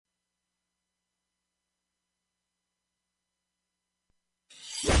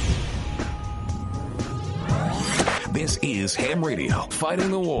This is Ham Radio, fighting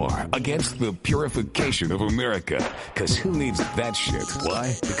the war against the purification of America. Because who needs that shit?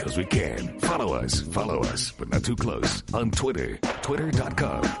 Why? Because we can. Follow us, but not too close. On Twitter,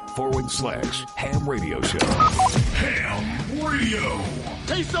 twitter.com/Ham Radio Show. Ham Radio.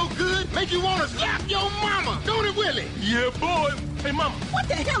 Tastes so good, make you want to slap your mama. Don't it, Willie? Yeah, boy. Hey, mama. What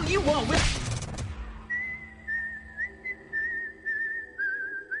the hell you want with...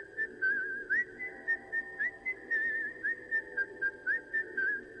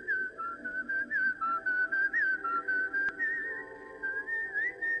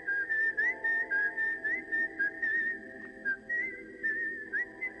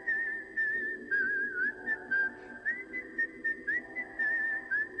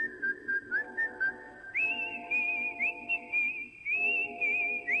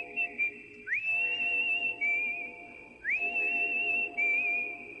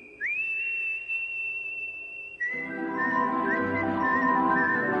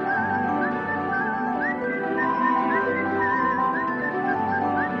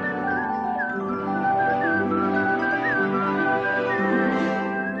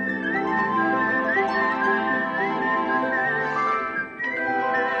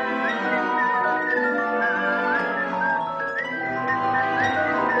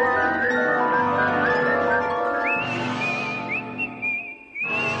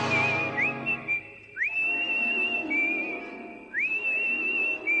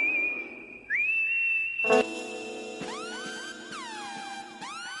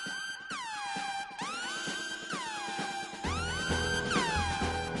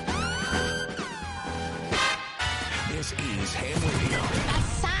 This is Ham Radio. The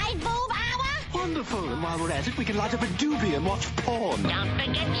side boob hour? Wonderful. And while we're at it, we can light up a doobie and watch porn. Don't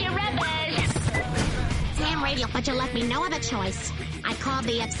forget your rubbish. Ham Radio, but you left me no other choice. I called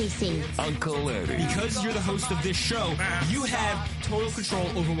the FCC. Uncle Eddie. Because you're the host of this show, you have total control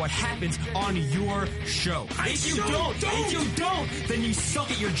over what happens on your show. If you don't, then you suck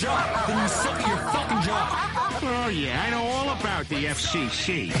at your job. Then you suck at your fucking job. Oh, yeah, I know all about the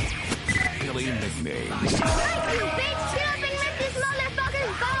FCC. Billy nicknames. You bitch! Get up and rip this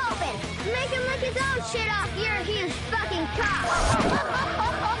motherfucker's butt open! Make him lick his own shit off your huge fucking cock!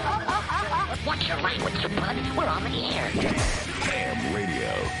 What's your language, you bud? We're on the air. Ham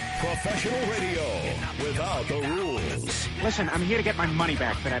Radio. Professional radio without the rules. Listen, I'm here to get my money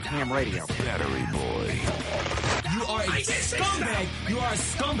back for that ham radio. Battery Boy. You are a scumbag. You are a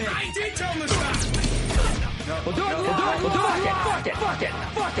scumbag. I did tell him to stop. We'll do it.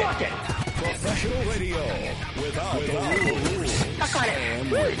 Fuck it. Professional radio without the rules. Suck on it.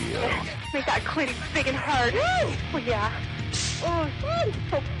 Ham Radio. Make that clit big and hard. Oh, yeah. Oh,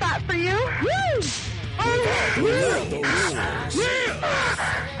 so fat for you. Without the rules.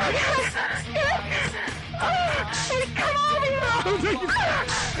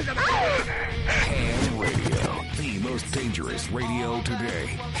 Come on, Ham Radio. The most dangerous radio today.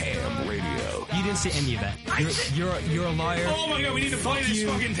 Ham Radio. You didn't say any of that. You're a liar. Oh my God, we need to play this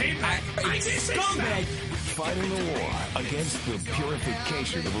fucking tape. I did say Scumbag. Fighting the war against the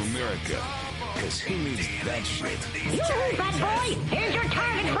purification of America. Because who needs that shit? Bad boy, here's your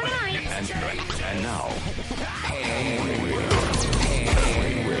target for tonight. And now, Ham Radio.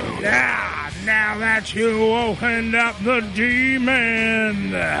 Ham Radio. Now that you opened up the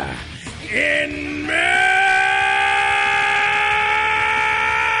demon in me.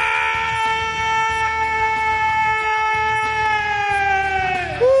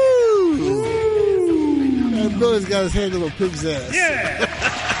 Billy's got his hand in a pig's ass. Yeah.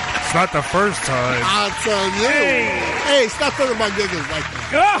 It's not the first time. I'll tell you. Hey, stop talking about giggles like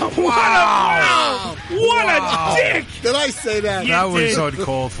that. Oh, what a dick. Did I say that? That was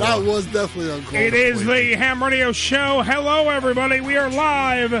uncalled for. That was definitely uncalled for. It is the Ham Radio Show. Hello, everybody. We are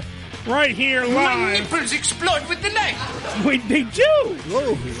live. Right here, live. My nipples explode with the knife. They do.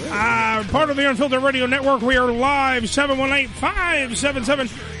 Part of the Unfiltered Radio Network. We are live,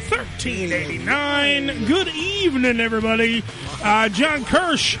 718-577-1389. Good evening, everybody. John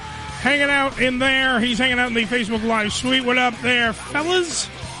Kirsch hanging out in there. He's hanging out in the Facebook Live suite. What up there, fellas?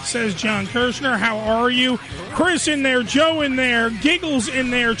 Says John Kirshner. How are you? Chris in there, Joe in there, Giggles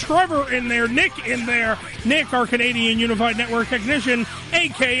in there, Trevor in there, Nick in there. Nick, our Canadian Unified Network technician,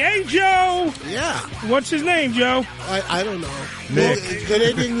 a.k.a. Joe. Yeah. What's his name, Joe? I don't know. Nick.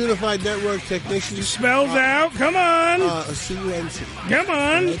 Canadian Unified Network technician. Spells out. Come on. C-U-N-T. Come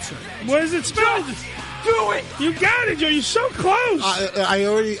on. That's right. What is it spelled? do it. You got it, Joe. You're so close. I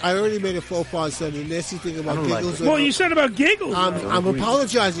already made a faux pas saying the nasty thing about Giggles. Well, you said about Giggles. I'm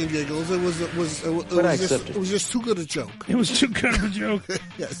apologizing, Giggles. It was just too good a joke. It was too good of a joke.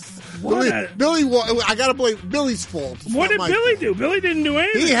 Yes. What Billy, I got to blame Billy's fault. It's what did not my Billy fault. do? Billy didn't do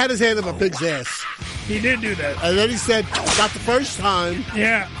anything. He had his hand up a pig's ass. He did do that. And then he said, not the first time.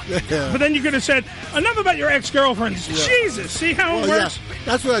 Yeah. But then you could have said, enough about your ex-girlfriends. Yeah. Jesus, see how it works? Yeah,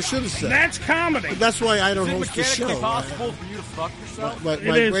 that's what I should have said. That's comedy. But that's why I don't Is it host the mechanically show. possible for you to fuck yourself?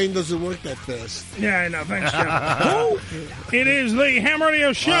 My brain doesn't work that fast. Yeah, I know. Thanks, Joe. It is the Ham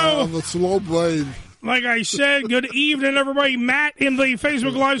Radio Show. I'm a slow brain. Like I said, good evening, everybody. Matt in the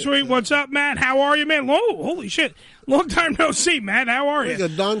Facebook Live suite. What's up, Matt? How are you, man? Whoa, holy shit. Long time no see, Matt. How are you? You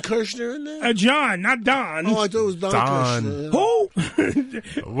got Don Kirshner in there? John, not Don. Oh, I thought it was Don Kirshner. Who?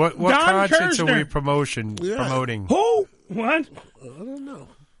 What Don concerts Kirshner. are we promoting? Who? What? I don't know.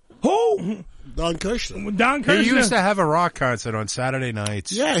 Who? Don Kirshner. Don Kirshner. He used to have a rock concert on Saturday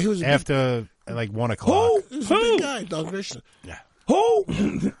nights. Yeah, he was after like 1 o'clock. Who? He was a big guy, Don Kirshner. Yeah. Who?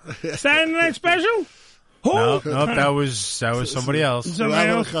 Saturday Night Special? Who? No, that was somebody else. Somebody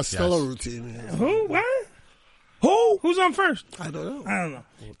else? Costello routine. Who? What? Who? Who's on first? I don't know. I don't know.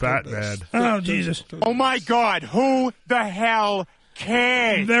 Batman. Oh, Jesus. Oh, my God. Who the hell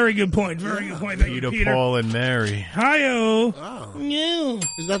cares? Very good point. Very good point. Thank you, Peter, Paul, and Mary. Hi-oh. Oh. Yeah.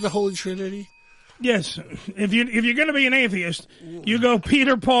 Is that the Holy Trinity? Yes. If you're going to be an atheist, you go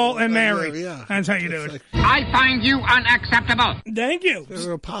Peter, Paul, and Mary. Yeah. That's how you do it. I find you unacceptable. Thank you. They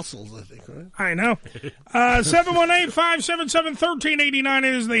were apostles, I think, right? I know.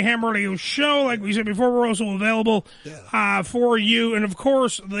 718-577-1389 is the Ham Radio Show. Like we said before, we're also available for you. And, of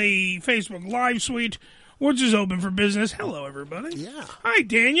course, the Facebook Live suite, which is open for business. Hello, everybody. Yeah. Hi,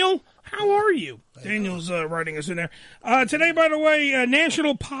 Daniel. How are you? Daniel's writing us in there. Today, by the way,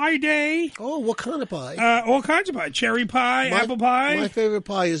 National Pie Day. Oh, what kind of pie? All kinds of pie. Cherry pie, apple pie. My favorite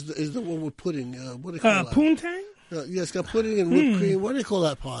pie is the one with pudding. What do you call that? Poontang? Yeah, it's got pudding and whipped cream. What do you call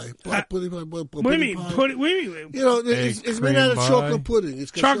that pie? Black pudding pie. What do you mean? Pie. You know, it's made out of chocolate pudding.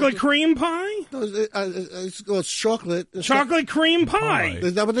 It's got chocolate cream pie? No, it's chocolate. Chocolate cream pie.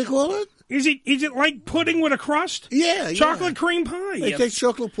 Is that what they call it? Is it like pudding with a crust? Yeah. Chocolate cream pie. They take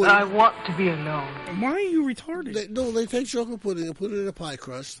chocolate pudding. I want to be alone. Why are you retarded? They take chocolate pudding and put it in a pie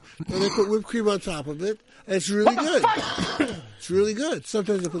crust, and they put whipped cream on top of it, and it's really good. It's really good.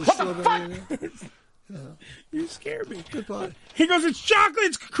 Sometimes they put a strawberry in it. You scared me. Good pie. He goes, it's chocolate,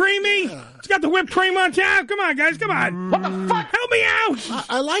 it's creamy, it's got the whipped cream on top. Come on, guys, come on. What the fuck? Help me out.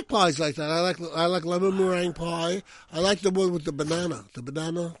 I like pies like that. I like lemon meringue pie. I like the one with the banana. The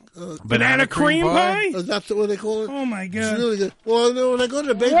banana cream pie? Is that what they call it? Oh, my God. It's really good. Well, no, when I go to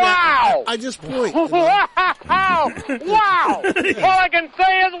the bakery, Wow. I just point. Wow. Wow. All I can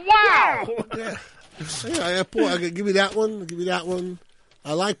say is wow. I point. Give me that one. Give me that one.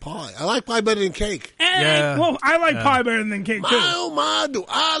 I like pie. I like pie better than cake. Well, I like pie better than cake, too. My, do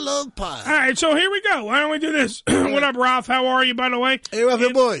I love pie. All right, so here we go. Why don't we do this? What up, Ralph? How are you, by the way? Hey, Ralph,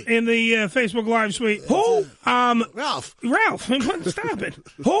 your boy. In the Facebook Live suite. Who? Ralph. Ralph, stop it.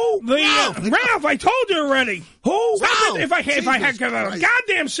 Who? Ralph, I told you already. Who? Ralph. If I had a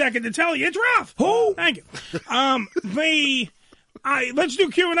goddamn second to tell you, it's Ralph. Who? Thank you. Let's do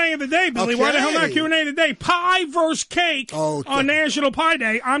Q&A of the day, Billy. Okay. Why the hell not Q&A of the day? Pie versus cake on National Pie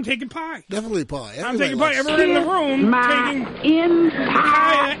Day. I'm taking pie. Definitely pie. I'm taking pie. Everyone in the room taking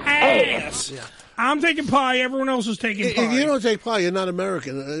pie ass. Yeah. I'm taking pie. Everyone else is taking pie. If you don't take pie, you're not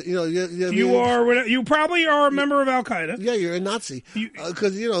American. You probably are a member of Al Qaeda. Yeah, you're a Nazi.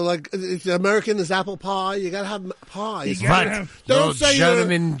 Because like if the American is apple pie, you gotta have pie. No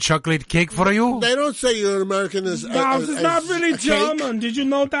German chocolate cake for you? They don't say you're an American as it's not really German. Did you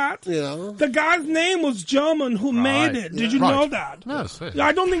know that? The guy's name was German who made it. Did you know that? Yes.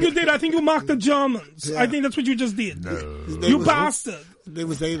 I don't think you did. I think you mocked the Germans. Yeah. I think that's what you just did. No. You bastard. It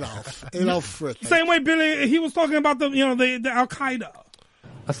was Adolf Fritz. Same way Billy, he was talking about the Al Qaeda.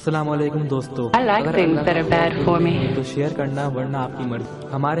 अस्सलाम वालेकुम दोस्तों I like things that are bad for me. तो share करना वरना आपकी मर्जी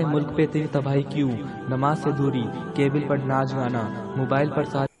हमारे मुल्क पे तेरी तबाही क्यों नमाज से दूरी केबल पर नाच गाना मोबाइल पर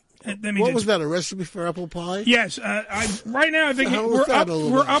साथ What was that, a recipe for apple pie? Yes. Right now I think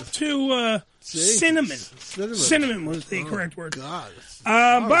we're up to cinnamon. Cinnamon was the correct word. God.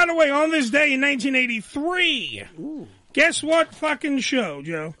 By the way, on this day in 1983, guess what fucking show,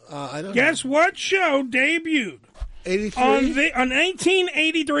 Joe? I don't Guess what show debuted? 83? On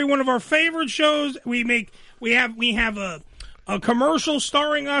 1983, one of our favorite shows. We have a commercial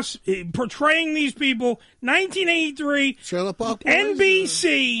starring us portraying these people. 1983,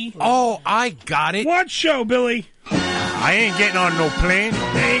 NBC. Oh, I got it. What show, Billy? I ain't getting on no plane.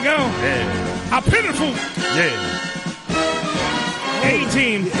 There you go. Yeah. A pitiful. Yeah.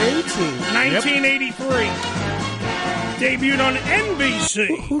 A-Team. The A-Team. 1983. Debuted on NBC.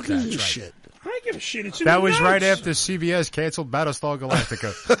 Who gives a shit? I give a shit. It's in That the was notes. right after CBS canceled Battlestar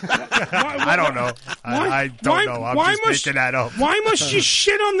Galactica. I don't know. I don't know. I'm just making that up. Why must you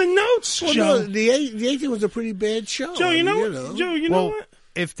shit on the notes, Well, Joe? no, the A-Team was a pretty bad show. Joe, you know what? Joe, you know what?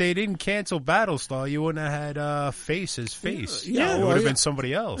 If they didn't cancel Battlestar, you wouldn't have had Face as Face. Yeah, it would have been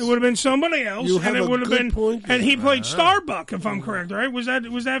somebody else. It would have been somebody else, You and have it a would have good been. point And he there. played Starbuck, if I'm correct, right? Was that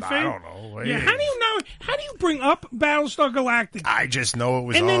fake? I don't know. Yeah. How do you know? How do you bring up Battlestar Galactica I just know it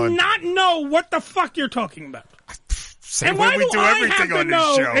was and on. then not know what the fuck you're talking about? Same And way why we do do I everything have to on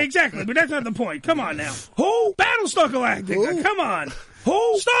know? this show. Exactly, but that's not the point. Come on now. Who? Battlestar Galactica. Who? Come on.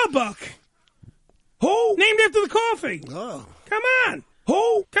 Who? Starbuck. Who? Named after the coffee. Oh. Come on.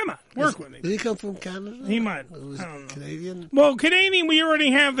 Who? Come on. Work with me. Did he come from Canada? He might. It was I don't know. Canadian? Well, Canadian, we already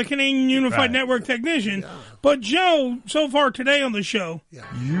have the Canadian Unified Right. Network technician. But Joe, so far today on the show,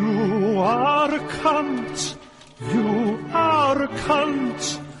 You are a cunt. You are a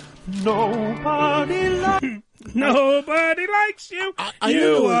cunt. Nobody likes nobody likes you. I You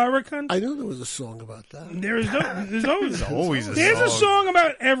knew are a cunt. I knew there was a song about that. There's always a there's a song. song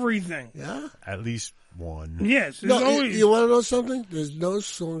about everything. Yeah? At least one. Yes, there's No, always. you want to know something? There's no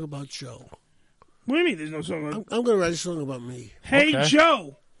song about Joe. What do you mean? There's no song about? I'm going to write a song about me. Hey Okay.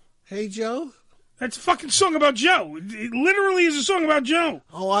 Joe. Hey, Joe? That's a fucking song about Joe. It literally is a song about Joe.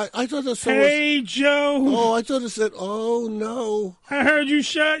 Oh, I thought the song Hey Joe. was... Oh, I thought it said, oh, no. I heard you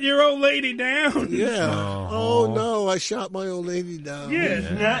shot your old lady down. Yeah. Oh, no, I shot my old lady down.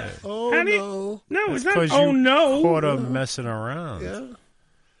 Yeah. Oh, How do you- no. No, it's not. Because Oh you no. caught her messing around. Yeah.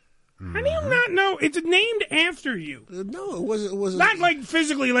 How do you not know? It's named after you. No, it wasn't. Not like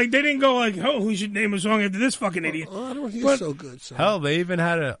physically, like they didn't go like, oh, we should name a song after this fucking idiot. Oh, I don't think But- it's so good. So. Hell, they even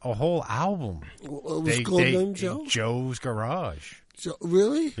had a whole album. Well, it was called Name Joe? Joe's Garage. Joe?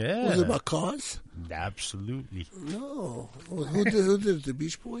 Really? Yeah. Was it about cars? Absolutely. No. Well, who did it? The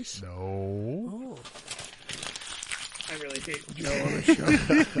Beach Boys? No. Oh. I really hate Joe on the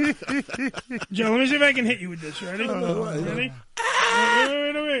show. Joe, let me see if I can hit you with this. Ready? Ready?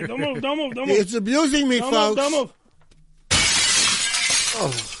 Wait. Don't move. Don't move. It's abusing me, Don't folks. move. Don't move. Oh,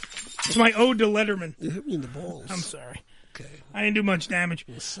 It's my ode to Letterman. you hit me in the balls. I'm sorry. Okay. I didn't do much damage.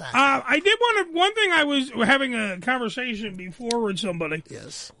 Sack. I did one thing. I was having a conversation before with somebody.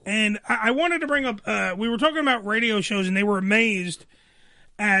 Yes. And I wanted to bring up, we were talking about radio shows, and they were amazed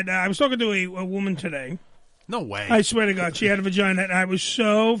at, I was talking to a woman today. No way. I swear to God, she had a vagina, and I was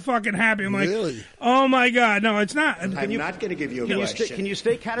so fucking happy. I'm like, Really? oh my God, no, it's not. I'm not going to give you a question. Can you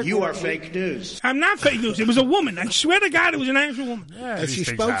stay categorical? You are fake news. I'm not fake news. It was a woman. I swear to God, it was an actual woman. Yeah, And these she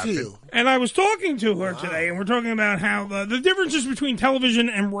things spoke happen. to you. And I was talking to her today, and we're talking about how the differences between television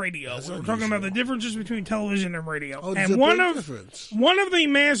and radio. We're talking about the differences between television and radio. Oh, there's and a one big of difference. one of the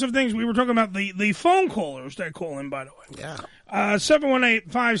massive things we were talking about the phone callers that call in. By the way, Yeah.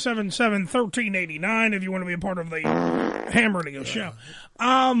 718-577-1389 if you want to be a part of the Ham Radio Show.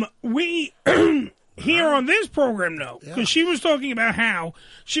 We here on this program know, because she was talking about how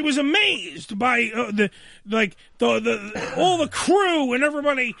she was amazed by all the crew and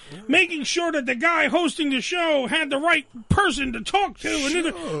everybody making sure that the guy hosting the show had the right person to talk to.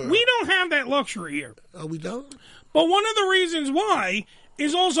 Sure. And we don't have that luxury here. Oh, we don't? But one of the reasons why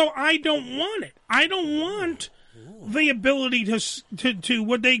is also I don't want it. I don't want the ability to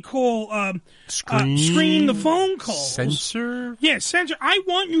what they call screen the phone calls. Censor? Yeah, censor. I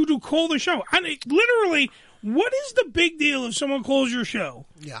want you to call the show. Literally, what is the big deal if someone calls your show?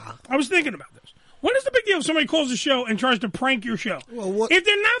 Yeah. I was thinking about this. What is the big deal if somebody calls the show and tries to prank your show? Well, if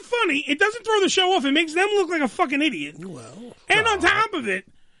they're not funny, it doesn't throw the show off. It makes them look like a fucking idiot. Well, and on top of it,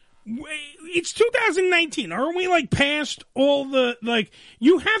 it's 2019. Aren't we past all the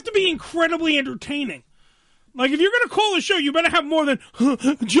you have to be incredibly entertaining. Like, if you're going to call a show, you better have more than,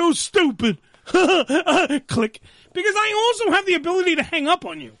 Joe's stupid. Click. Because I also have the ability to hang up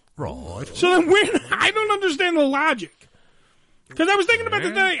on you. Right. So then I don't understand the logic. Because I was thinking about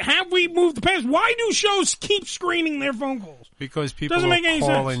today, have we moved past? Why do shows keep screening their phone calls? Because people Doesn't make any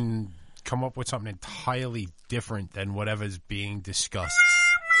call sense. and come up with something entirely different than whatever's being discussed.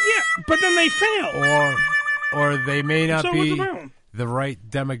 Yeah, but then they fail. Or they may not So what's be the problem? the right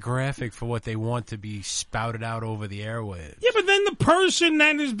demographic for what they want to be spouted out over the airwaves. Yeah, but then the person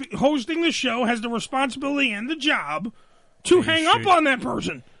that is hosting the show has the responsibility and the job to hang up on that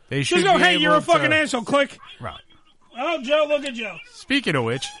person. They Just should go, be hey, you're a able fucking to- asshole. Click. Right. Oh, Joe, look at Joe. Speaking of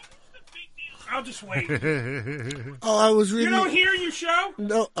which, I'll just wait. Oh, I was reading. You don't hear your show?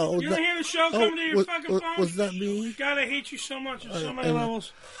 No. Oh, you don't hear the show coming to your fucking phone? Was that me? God, I hate you so much on so many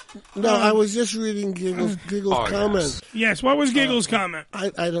levels. No, I was just reading Giggles' comment. Yes, what was Giggles' comment?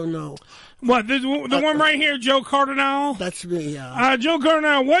 I don't know. What, the one right here, Joe Cardinal? That's me, yeah. Joe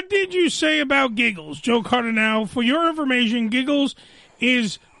Cardinal, what did you say about Giggles? Joe Cardinal, for your information, Giggles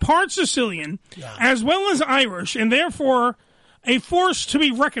is part Sicilian as well as Irish, and therefore a force to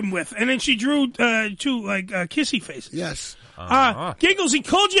be reckoned with. And then she drew two kissy faces. Yes. Giggles, he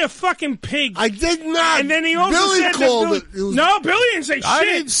called you a fucking pig. I did not. And then he also Billy said called it. No, Billy didn't say shit. I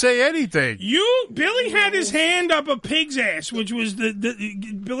didn't say anything. Billy had his hand up a pig's ass, which was the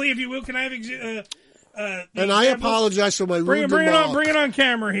Billy, if you will, can I have and I apologize for my rude remark. Bring it on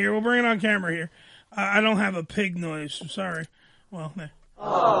camera here. We'll bring it on camera here. I don't have a pig noise. I'm sorry. Well, there.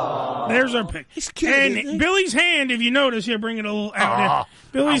 There's our pig. He's cute, and Billy's hand, if you notice, here, bring it a little out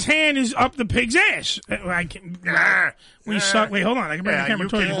there. Billy's hand is up the pig's ass. I can. We suck. Wait, hold on. I can bring the camera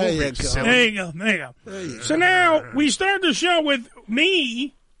towards you. There you go. There you go. So now we start the show with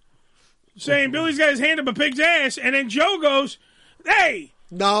me saying Billy's got his hand up a pig's ass, and then Joe goes, "Hey."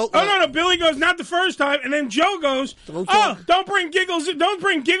 No. No. Billy goes, not the first time. And then Joe goes, don't bring Giggles. Don't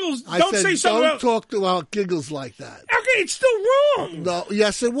bring Giggles. Don't say something else. Don't talk about Giggles like that. Okay, it's still wrong. No,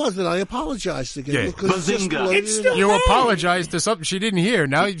 yes, it was. And I apologize to Giggles. It's still you wrong. apologized to something she didn't hear.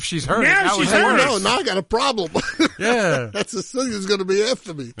 Now she's heard now it. Now she's it's heard worse. No, now I got a problem. Yeah. That Sicilian's going to be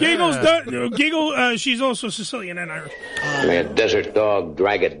after me. Giggle, she's also Sicilian and Irish. May a desert dog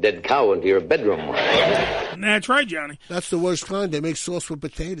drag a dead cow into your bedroom. That's right, Johnny. That's the worst kind. They make sauce with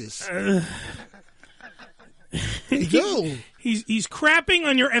potatoes. They do. He's crapping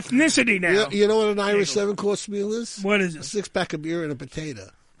on your ethnicity now. You know what an Irish 7-course meal is? What is it? A 6-pack of beer and a potato.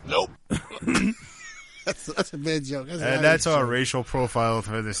 Nope. That's a bad joke. And that's our racial profile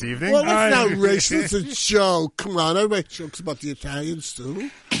for this evening. Well, that's not racial. It's a joke. Come on. Everybody jokes about the Italians, too.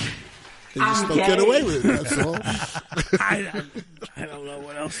 They just don't get away with it, that's all. I don't know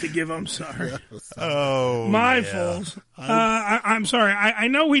what else to give. I'm sorry. Oh, my fault. I'm sorry. I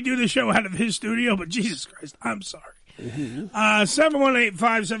know we do the show out of his studio, but Jesus Christ, I'm sorry.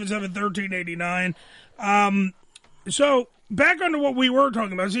 718-577-1389. So, back onto what we were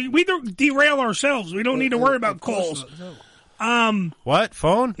talking about. See, we don't derail ourselves. We don't need to worry about calls. What?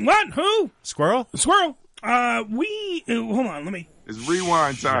 Phone? What? Who? Squirrel? Hold on, let me. It's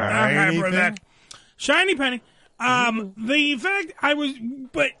rewind time. All right, back. Shiny penny. The fact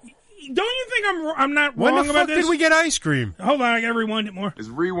but don't you think I'm not when wrong the about fuck this? did we get ice cream? Hold on, I gotta rewind it more. It's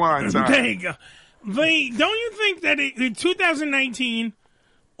rewind time. There you go. Don't you think that in 2019,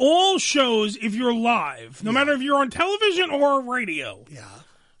 all shows, if you're live, no matter if you're on television or radio,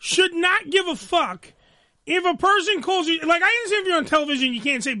 should not give a fuck if a person calls you, like, I understand if you're on television, you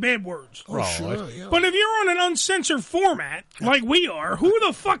can't say bad words. Oh, sure, yeah. But if you're on an uncensored format, like we are, who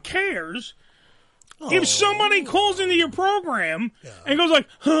the fuck cares if somebody calls into your program and goes like,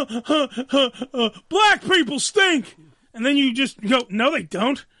 black people stink. And then you just go, no, they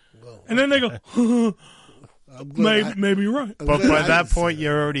don't. And then they go, maybe you're right. But by that point,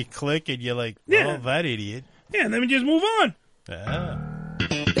 you already click and you're like, oh, that idiot. Yeah, and then we just move on.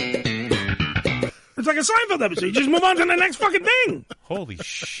 It's like a Seinfeld episode. You just move on to the next fucking thing. Holy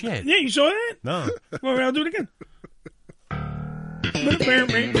shit. Yeah, you saw that? No. Well, I'll do it again. And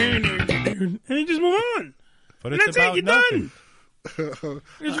you just move on. But and it's that's about it, you're nothing. done.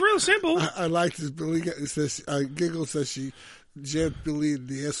 It's real simple. I like this. Billy says, Giggle says she jammed Billy in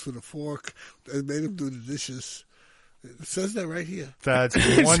the ass with a fork and made him do the dishes. It says that right here. That's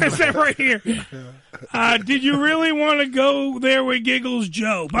It wonderful. says that right here. Did you really want to go there with Giggles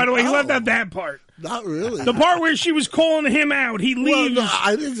Joe? By the way, he left out that part. Not really. The part where she was calling him out. He leaves. Well, no,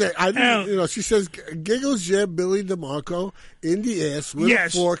 I didn't say. She says Giggles jammed Billy DeMarco in the ass with a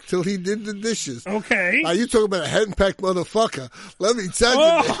fork till he did the dishes. Okay. You talking about a henpecked motherfucker? Let me tell you.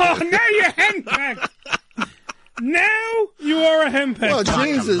 Oh, now you're henpecked. Now you are a henpecked. Well,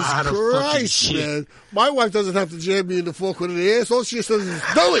 Jesus Christ, man. My wife doesn't have to jam me in the fork with the ass. All she says is,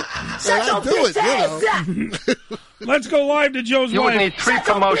 do it. And I do it, you know. Let's go live to Joe's You wife. would need 3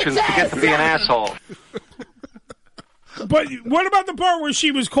 promotions to get to be an asshole. But what about the part where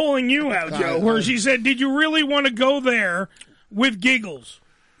she was calling you out, Joe? Where she said, did you really want to go there with Giggles?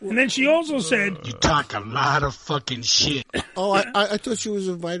 And then she also said, you talk a lot of fucking shit. Oh, I thought she was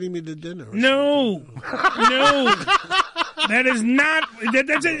inviting me to dinner. No. That is not.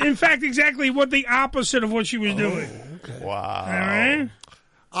 That's in fact exactly what the opposite of what she was doing. Okay. Wow. All right.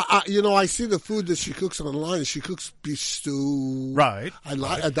 I see the food that she cooks online, and she cooks beef stew. Right.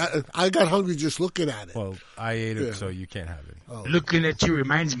 I got hungry just looking at it. Well, I ate it, so you can't have it. Oh. Looking at you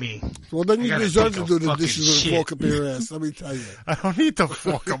reminds me. Well, then you deserve to do the dishes with a shit. fork up your ass. Let me tell you. I don't need the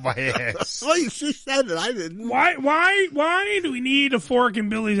fork up my ass. Well, she said it. I didn't. Why do we need a fork in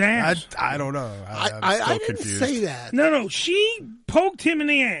Billy's ass? I don't know. I didn't say that. No, she poked him in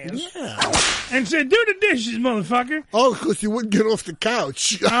the ass. Yeah. And said, "Do the dishes, motherfucker." Oh, because you wouldn't get off the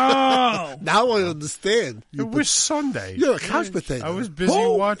couch. Oh. Now I understand. It was Sunday. You're a couch potato. I was busy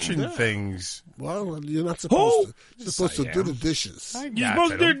watching things. Well, you're not supposed to. You're supposed to do the dishes. You're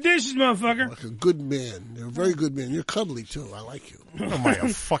supposed to do the dishes, motherfucker. Like a good man. You're a very good man. You're cuddly, too. I like you. What am I, a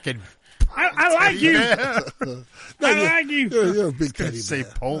fucking... I like you. I like you. You're a big teddy bear. Say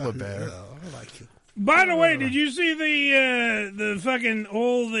polar bear. I like you. By the way, did you see the fucking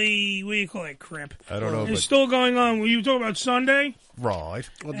all the what do you call it crap? I don't know. It's still going on. Were you talking about Sunday? Right.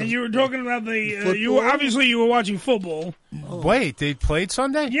 And you were talking about the you were watching football. Oh. Wait, they played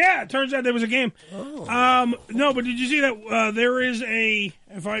Sunday? Yeah, it turns out there was a game. Oh. No, but did you see that there is a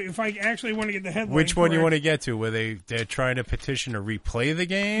if I actually want to get the headline. Which one correct. you want to get to? Where they're trying to petition to replay the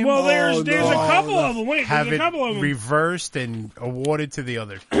game? Well, there's a couple of them. Wait, have there's a couple of them. reversed and awarded to the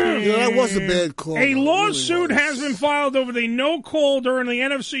other. That was a bad call. A lawsuit has been filed over the no call during the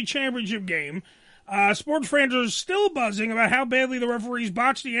NFC Championship game. Sports fans are still buzzing about how badly the referees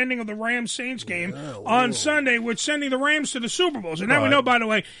botched the ending of the Rams-Saints game on Sunday, which sending the Rams to the Super Bowl. So now we know, by the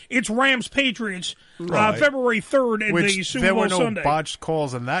way, it's Rams-Patriots February 3rd in the Super Bowl Sunday. There were no botched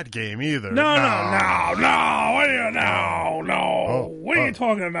calls in that game either. No. What are you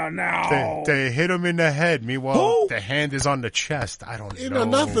talking about now? They hit him in the head. Meanwhile, the hand is on the chest. I don't know.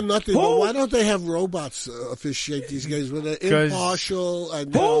 Not for nothing, but why don't they have robots officiate these games when they're impartial?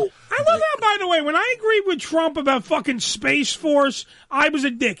 And I love that, by the way. When I agreed with Trump about fucking Space Force, I was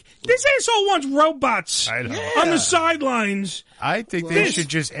a dick. This asshole wants robots on the sidelines. I think they should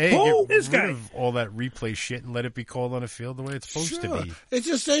just get this rid guy. of all that replay shit and let it be called on the field the way it's supposed to be. It's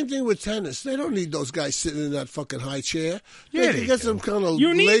the same thing with tennis. They don't need those guys sitting in that fucking high chair. Yeah, they they get do. some kind of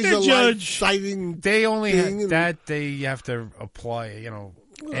You need laser the judge. sighting. They only thing have that. They have to apply,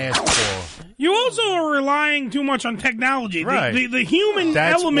 ask for. You also are relying too much on technology. Right. The human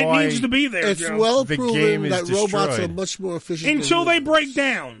That's element why needs to be there. It's Joe. well The proven game is that robots destroyed. are much more efficient Until than they break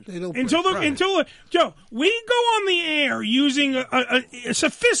down. They don't until Joe, we go on the air using a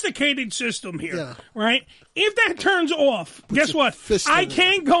sophisticated system here, right? If that turns off, guess what? I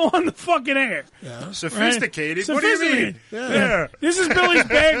can't go on the fucking air. Yeah. Sophisticated? Right? What do you mean? Yeah. This is Billy's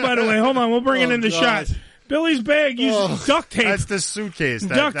bag, by the way. Hold on, we'll bring it in the shot. Billy's bag uses duct tape. That's the suitcase.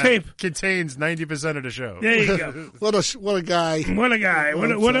 Duct tape contains 90% of the show. There you go. What a guy. What a guy.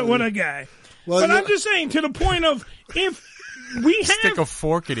 What a guy. Well, but I'm just saying, to the point of if we have stick a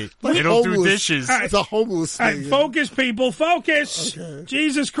fork in it. Like They don't do homeless. dishes. All right. It's a homeless All right, thing. focus, people, focus. Okay.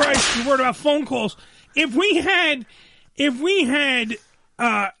 Jesus Christ, you worried about phone calls. If we had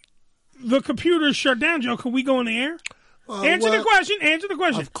the computers shut down, Joe, could we go on the air? Answer the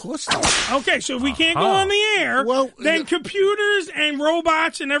question. Of course not. Okay, so if we can't go on the air, then computers and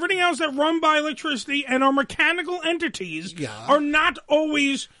robots and everything else that run by electricity and are mechanical entities are not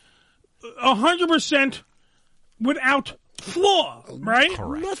always 100% without flaw, right?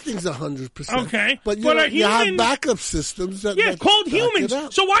 Nothing's 100%. Okay. But you a have human- backup systems that called back humans. it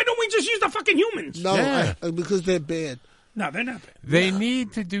up. So why don't we just use the fucking humans? No, because they're bad. No, they're not bad. They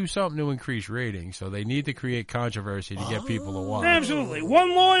need to do something to increase ratings, so they need to create controversy to get people to watch. Absolutely.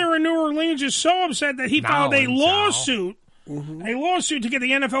 One lawyer in New Orleans is so upset that he filed a lawsuit to get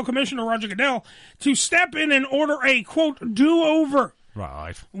the NFL commissioner, Roger Goodell, to step in and order a, quote, do-over.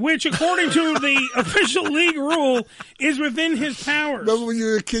 Right. Which, according to the official league rule, is within his powers. Remember when you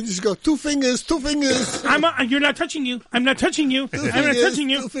were a kid, you just go, two fingers. You're not touching you. I'm not touching you. I'm not touching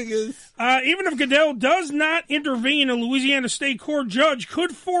you. 2 fingers. Even if Goodell does not intervene, a Louisiana state court judge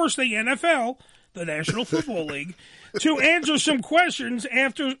could force the NFL, the National Football League, to answer some questions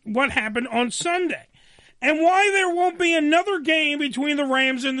after what happened on Sunday. And why there won't be another game between the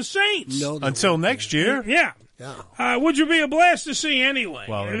Rams and the Saints. Until next year? Yeah. Which would be a blast to see anyway.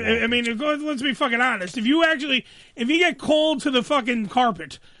 Well, I mean, let's be fucking honest. If you get called to the fucking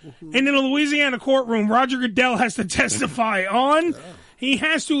carpet and in a Louisiana courtroom, Roger Goodell has to testify on, he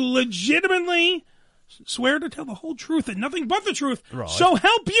has to legitimately swear to tell the whole truth and nothing but the truth. Right. So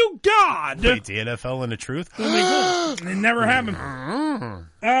help you God. Wait, the NFL and the truth? It never happened.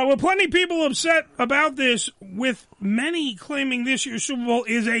 With plenty of people upset about this, with many claiming this year's Super Bowl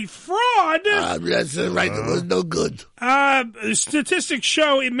is a fraud. That's right. It was no good. Statistics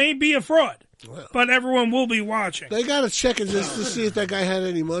show it may be a fraud. but everyone will be watching. They got to check it just to see if that guy had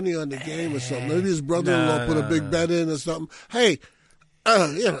any money on the game or something. Maybe his brother-in-law put a big bet in or something. Hey,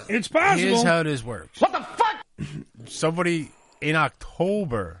 it's possible. Here's how this works. What the fuck? Somebody in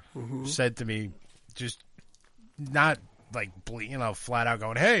October said to me, just not like, flat out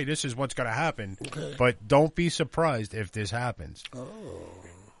going, hey, this is what's going to happen. Okay. But don't be surprised if this happens. Oh.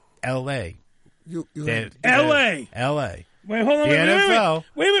 L.A. L.A. L.A. Wait, hold on. The NFL.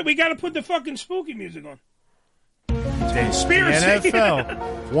 Wait. We got to put the fucking spooky music on. Conspiracy. The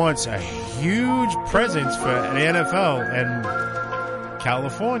NFL wants a huge presence for the NFL and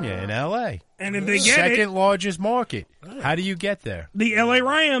California and L.A. And if they get second largest market. How do you get there? The L.A.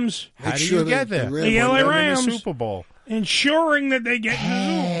 Rams. How do you get there? The L.A. Rams. The Super Bowl. Ensuring that they get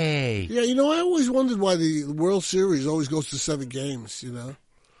Hey. Yeah, I always wondered why the World Series always goes to 7 games,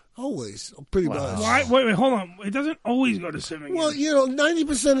 Always. Pretty much. Why? Wait, hold on. It doesn't always go to 7 games. Well,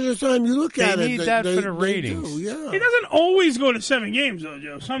 90% of the time you look at it. They need that for the ratings. Yeah. It doesn't always go to 7 games, though,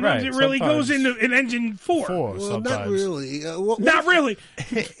 Joe. Sometimes it really goes into an engine 4. Well, sometimes. not really. Not really.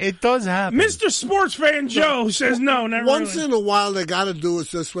 It does happen. Mr. Sports Fan Joe says no, not Once really. in a while they got to do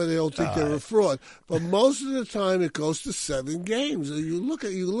it this way they don't think they're a fraud. But most of the time it goes to 7 games. You look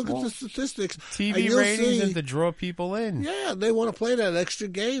at the statistics. TV and you'll ratings see, and to draw people in. Yeah, they want to play that extra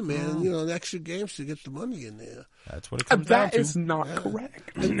game, man. The extra games to get the money in there. That's what it comes down to. That is not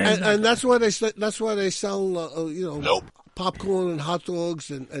correct. And that's why they sell popcorn and hot dogs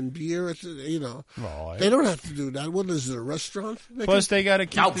and beer. They don't have to do that. What is it, a restaurant? Plus, they got to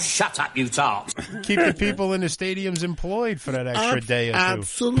keep. Shut up, you tart. Keep the people in the stadiums employed for that extra day or two.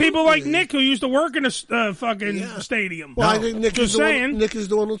 Absolutely. People like Nick who used to work in a fucking stadium. Well, I think Nick is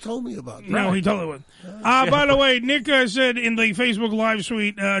the one who told me about that. No, he totally would. By the way, Nick said in the Facebook Live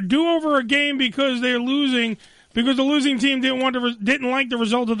suite, do over a game because they're losing. Because the losing team didn't like the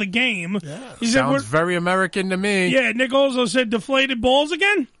result of the game. Yeah. He said, sounds very American to me. Yeah, Nick also said deflated balls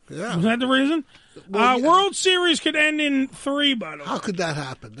again. Yeah. Was that the reason? World Series could end in 3, by the way. How could that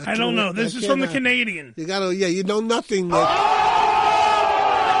happen? I don't know. This is from the Canadian. You gotta, you know nothing, Nick.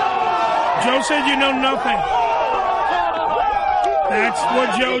 Joe said you know nothing. That's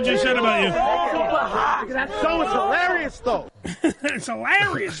what Joe just said about you. That show is hilarious, though. It's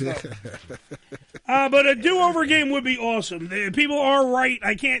hilarious, though. But a do-over game would be awesome. People are right.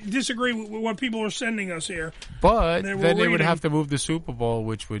 I can't disagree with what people are sending us here. But then they would have to move the Super Bowl,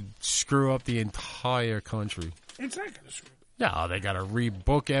 which would screw up the entire country. It's not going to screw up. No, they got to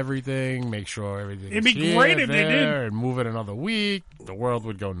rebook everything, make sure everything's It'd be great if they did. And move it another week. The world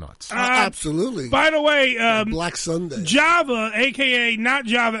would go nuts. Absolutely. By the way, Black Sunday. Java, a.k.a. not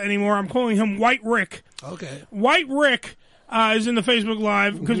Java anymore, I'm calling him White Rick. Okay. White Rick is in the Facebook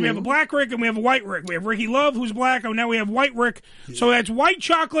Live because we have a Black Rick and we have a White Rick. We have Ricky Love, who's black, and now we have White Rick. Yeah. So that's white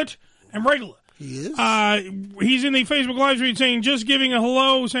chocolate and regular. He is? He's in the Facebook Live stream saying, just giving a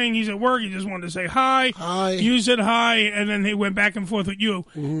hello, saying he's at work. He just wanted to say hi. Hi. You said hi, and then he went back and forth with you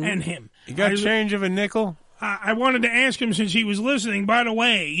and him. You got change of a nickel? I wanted to ask him since he was listening. By the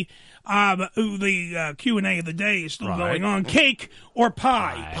way, the Q&A of the day is still going on. Cake or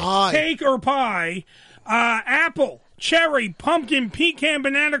pie? Pie. Cake or pie? Apple, cherry, pumpkin, pecan,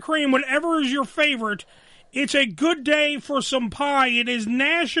 banana cream, whatever is your favorite. It's a good day for some pie. It is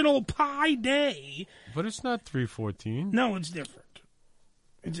National Pie Day. But it's not 3/14. No, it's different.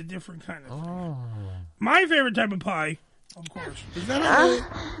 It's a different kind of thing. My favorite type of pie, of course. Is that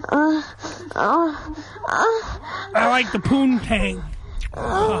I like the poontang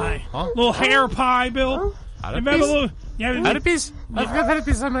pie. Little hair pie, Bill. Herpes? I've got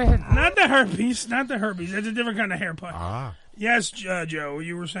herpes on my head. Not the herpes. That's a different kind of hair pie. Yes, Joe,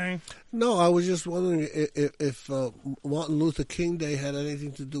 you were saying? No, I was just wondering if Martin Luther King Day had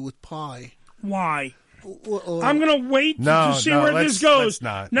anything to do with pie. Why? I'm going to wait to see where this goes.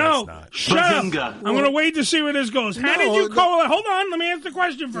 Let's not. Shut up. I'm going to wait to see where this goes. How did you correlate? Hold on, let me answer the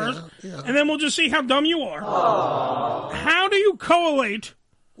question first, and then we'll just see how dumb you are. How do you correlate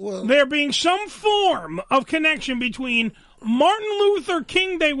there being some form of connection between Martin Luther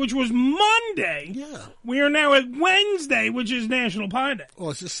King Day, which was Monday. Yeah. We are now at Wednesday, which is National Pie Day.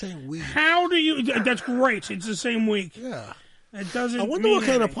 Oh, it's the same week. How do you... That's great. It's the same week. Yeah. It doesn't I wonder what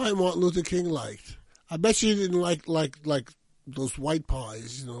kind of pie Martin Luther King liked. I bet you he didn't like those white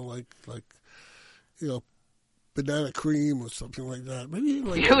pies, banana cream or something like that. Maybe he didn't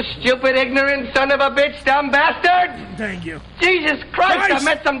like You stupid, ignorant son of a bitch, dumb bastard! Thank you. Jesus Christ, I've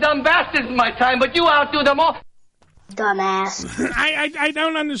met some dumb bastards in my time, but you outdo them all. Dumbass. I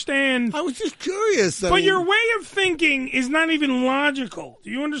don't understand. I was just curious. But your way of thinking is not even logical.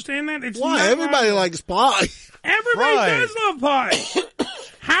 Do you understand that? It's why? Everybody likes pie. Everybody does love pie.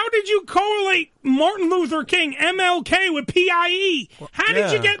 How did you correlate Martin Luther King, MLK, with PIE? How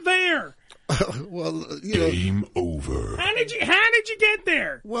did you get there? Well, Game over. How did you get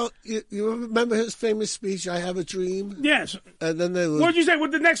there? Well, you remember his famous speech, "I have a dream"? Yes. And then they What did you say?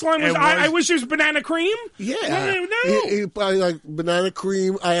 What the next line was? I wish it was banana cream. Yeah. No. He probably like banana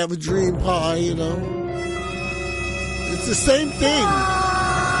cream. I have a dream pie. It's the same thing.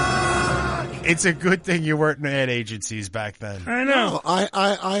 It's a good thing you weren't in ad agencies back then. I know. No,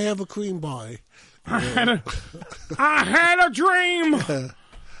 I have a cream pie. I had a dream.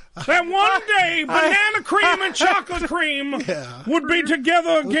 That one day, banana cream and chocolate cream would be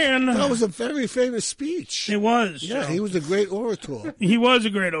together again. That was a very famous speech. It was. Yeah, he was a great orator. He was a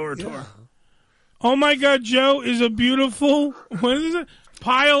great orator. Yeah. Oh, my God, Joe is a beautiful, what is it?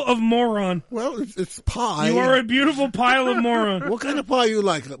 Pile of moron. Well, it's pie. You are a beautiful pile of moron. What kind of pie you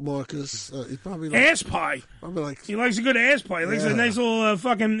like, Marcus? He's probably like ass pie. Probably like he likes a good ass pie. He likes a nice little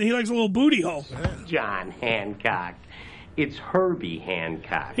he likes a little booty hole. Yeah. John Hancock. It's Herbie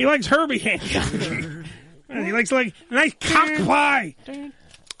Hancock. He likes Herbie Hancock. He likes like a nice cock pie.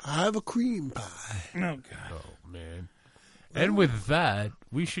 I have a cream pie. Oh, God. Oh, man. And with that,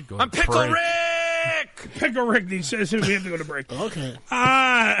 we should go I'm to Pickle break. Rick! Pickle Rick, he says we have to go to break. Okay.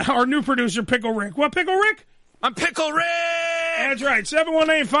 Our new producer, Pickle Rick. What, Pickle Rick? I'm Pickle Rick! That's right,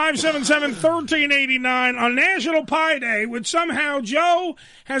 718-577-1389 on National Pie Day, which somehow Joe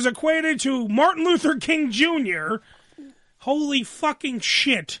has equated to Martin Luther King Jr., Holy fucking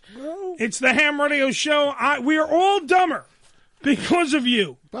shit. No. It's the Ham Radio Show. We are all dumber because of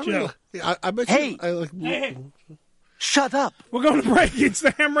you, Joe. I bet you... Hey. Shut up. We're going to break. It's the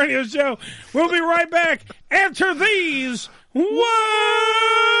Ham Radio Show. We'll be right back after these words.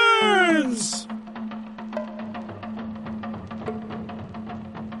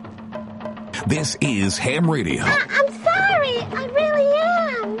 This is Ham Radio. I'm sorry. I really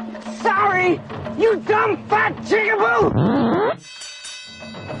am. Sorry, you dumb fat jigaboo!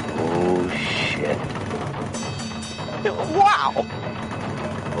 Oh, shit. Wow!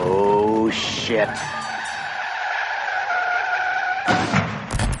 Oh, shit.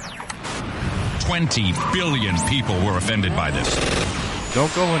 20 billion people were offended by this.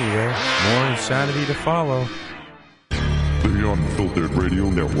 Don't go anywhere. More insanity to follow. The Unfiltered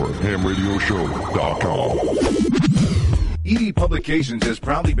Radio Network, HamRadioShow.com. ED Publications has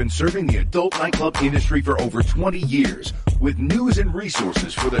proudly been serving the adult nightclub industry for over 20 years with news and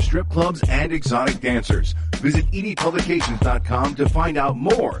resources for the strip clubs and exotic dancers. Visit edpublications.com to find out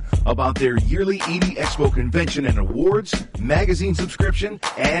more about their yearly ED Expo convention and awards, magazine subscription,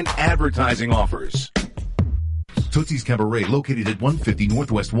 and advertising offers. Tootsie's Cabaret, located at 150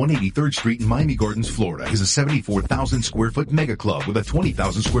 Northwest 183rd Street in Miami Gardens, Florida, is a 74,000 square foot mega club with a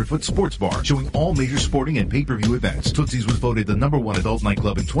 20,000 square foot sports bar showing all major sporting and pay-per-view events. Tootsie's was voted the #1 adult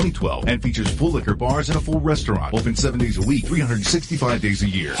nightclub in 2012 and features full liquor bars and a full restaurant. Open 7 days a week, 365 days a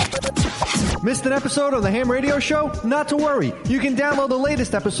year. Missed an episode of the Ham Radio Show? Not to worry. You can download the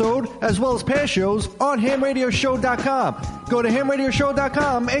latest episode as well as past shows on HamRadioShow.com. Go to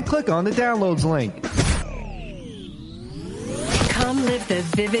HamRadioShow.com and click on the downloads link. Come live the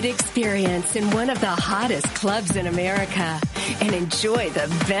vivid experience in one of the hottest clubs in America and enjoy the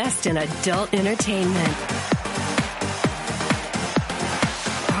best in adult entertainment.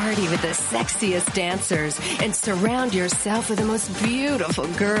 Party with the sexiest dancers and surround yourself with the most beautiful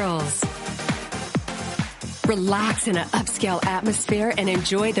girls. Relax in an upscale atmosphere and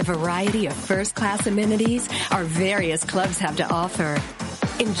enjoy the variety of first-class amenities our various clubs have to offer.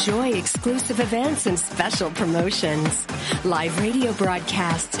 Enjoy exclusive events and special promotions, live radio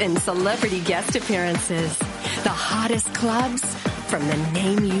broadcasts, and celebrity guest appearances. The hottest clubs from the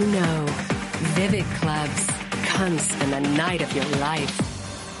name you know. Vivid Clubs. Come spend the night of your life.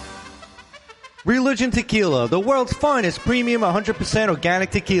 Religion Tequila, the world's finest premium 100%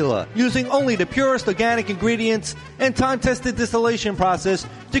 organic tequila, using only the purest organic ingredients and time-tested distillation process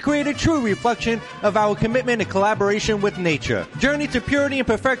to create a true reflection of our commitment and collaboration with nature. Journey to purity and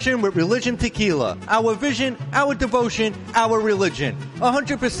perfection with Religion Tequila. Our vision, our devotion, our religion.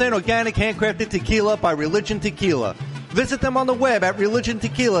 100% organic handcrafted tequila by Religion Tequila. Visit them on the web at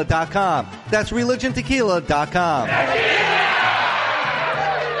religiontequila.com. That's religiontequila.com.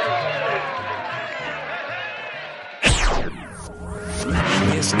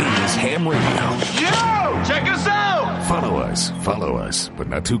 This is Ham Radio. Joe, check us out! Follow us, but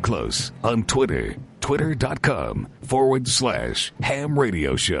not too close, on Twitter. Twitter.com/Ham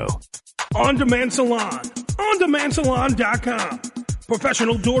Radio Show. On Demand Salon. OnDemandSalon.com.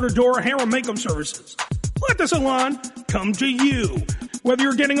 Professional door-to-door hair and makeup services. Let the salon come to you. Whether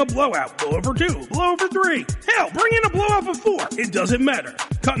you're getting a blowout, blowover 2, blowover 3, hell, bring in a blowout for 4. It doesn't matter.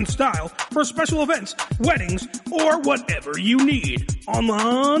 cut in style for special events, weddings, or whatever you need. On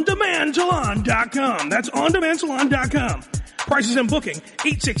OnDemandSalon.com. That's OnDemandSalon.com. Prices and booking,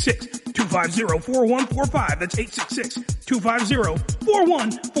 866-250-4145. That's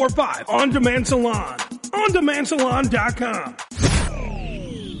 866-250-4145. On Demand Salon. OnDemandSalon.com.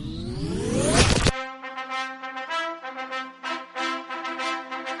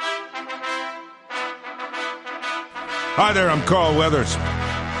 Hi there, I'm Carl Weathers.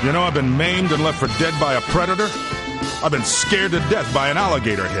 You know, I've been maimed and left for dead by a predator. I've been scared to death by an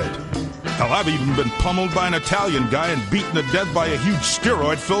alligator head. Hell, I've even been pummeled by an Italian guy and beaten to death by a huge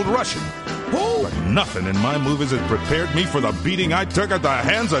steroid-filled Russian. But nothing in my movies has prepared me for the beating I took at the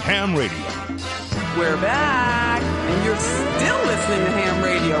hands of Ham Radio. We're back, and you're still listening to Ham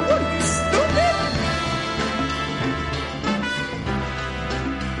Radio. What are you, stupid?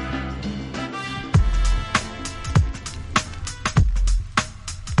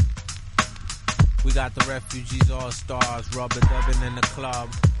 We got the Refugees All-Stars, rubber dubbing in the club.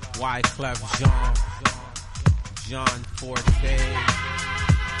 Wyclef Jean Forte.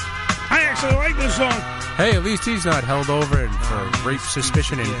 I actually like this song. Hey, at least he's not held over for rape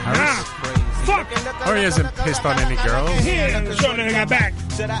suspicion in Paris. Fuck! Or he hasn't pissed on any girls. He ain't showing that I got back.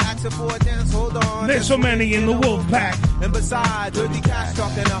 There's so many in the wolf pack. And besides, dirty cats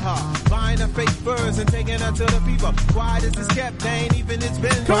talking to her, buying her fake furs and taking her to the fever. Quiet as it's kept, they ain't even it's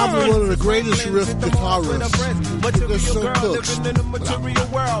been. Probably one of the greatest riff guitarists. They're so cooks.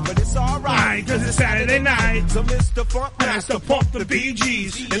 But it's alright, cause it's Saturday night. So Mr. Funk Master pump the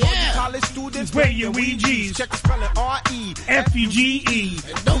BGs. And all you college students, where your Ouija's. Check the spelling R-E-F-U-G-E.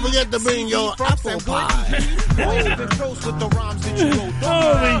 And don't forget to bring your apple pie.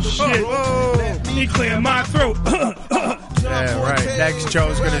 Holy shit. He cleared my throat. Yeah, right. Next,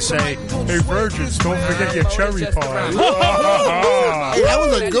 Joe's going to say, hey, virgins, don't forget your cherry pie. Hey, that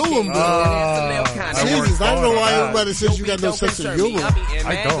was a good one, bro. Jesus, I don't know why everybody says you got no sense of humor.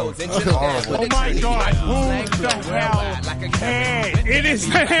 I don't. Oh, my God. Who the hell? Hey, it is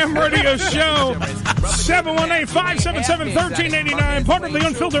the Ham Radio Show. 718-577-1389. Part of the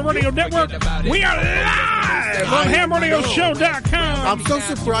Unfiltered Radio Network. We are live on HamRadioShow.com. I'm so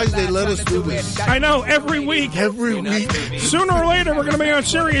surprised they let us do this. I know, every week. Every week. Sooner or later, we're going to be on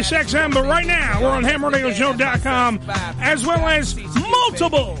Sirius XM, but right now, we're on HamRadioShow.com, as well as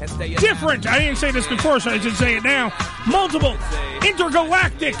multiple different, I didn't say this before, so I should say it now, multiple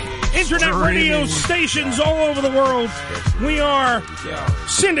intergalactic internet radio stations all over the world. We are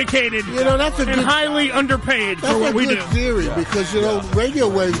syndicated that's a and good, highly underpaid for what we do. That's a good theory, because, radio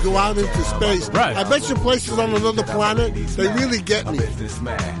waves go out into space. Right. I bet you places on another planet, they really get me. Like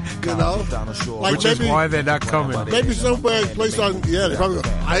which is why they're not coming. Maybe somewhere place on, they probably go,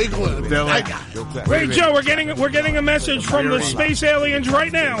 I ain't going They're like, wait, Joe, we're getting a message from the space aliens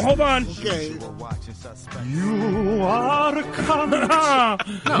right now. Hold on. Okay. You are a cunt.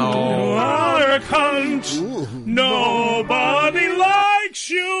 No. You are a cunt. Ooh. Nobody likes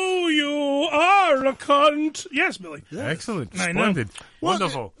you. You are a cunt. Yes, Billy. Yeah. Excellent. I know. Splendid.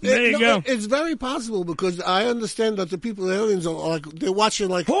 Wonderful. There you go. It's very possible, because I understand that the people, the aliens, are like, they're watching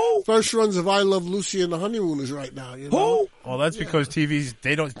first runs of I Love Lucy and the Honeymooners right now. Well, that's because TVs,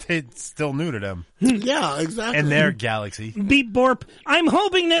 it's still new to them. Yeah, exactly. And their galaxy. Beep borp. I'm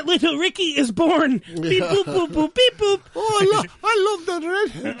hoping that little Ricky is born. Beep boop boop boop beep boop. Oh, I love that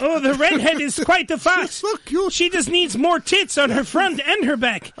redhead. Oh, the redhead is quite the fox. She's so cute. She just needs more tits on her front and her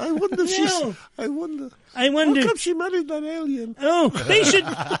back. I wonder if I wonder. How come she married that alien? Oh, they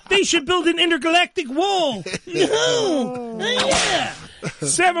should build an intergalactic wall. No. Yeah.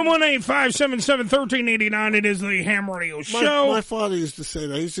 718-577-1389. It is the Ham Radio Show. My father used to say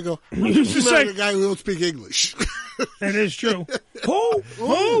that. He used to go, say a guy who don't speak English. That is true.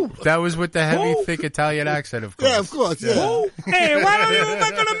 Who? That was with the heavy, thick Italian accent, of course. Yeah, of course. Yeah. Hey, why don't you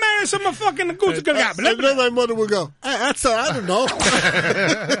not going to marry some fucking Gucci? And then my mother would go, I don't know.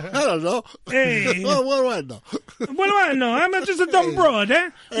 I don't know. Hey. What do I know? What do I know? I'm just a dumb broad, eh?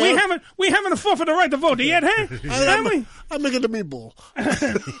 We haven't fought the right to vote yet, huh? I'm making the meatball.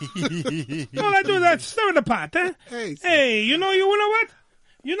 All I do is I stir in the pot, eh? Hey, you know what?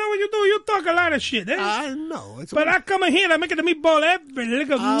 You know what you do? You talk a lot of shit, eh? I know. But I come in here and I make the meatball every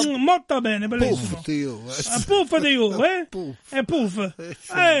little molto bene, bellissimo. Poof to you. Poof to you, eh? And poof.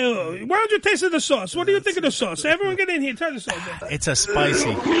 Hey, why don't you taste the sauce? What do you think of the sauce? Everyone get in here. Try the sauce. It's a spicy.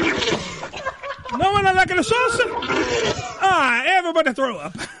 No one like the sauce? Everybody throw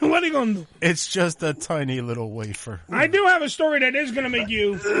up. What are you going to do? It's just a tiny little wafer. I do have a story that is going to make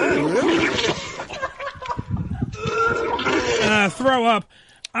you throw up.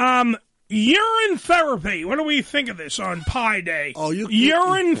 Urine therapy. What do we think of this on Pi Day? Oh,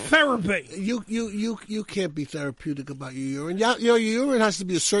 urine therapy. You can't be therapeutic about your urine. Your urine has to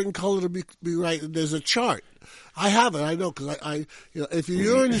be a certain color to be right. There's a chart. I have it. I know because if your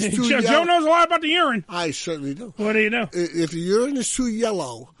urine is too yellow, Joe knows a lot about the urine. I certainly do. What do you know? If your urine is too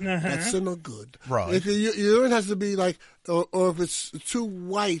yellow, that's not good. Right. If your urine has to be like, or if it's too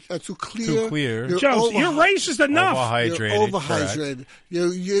white or too clear, Joe, you're racist enough. You're overhydrated.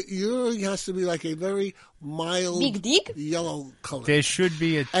 Your urine has to be like a very mild yellow color. There should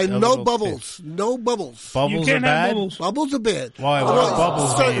be and no bubbles. No bubbles. Bubbles are bad? Bubbles are bad. Why? What do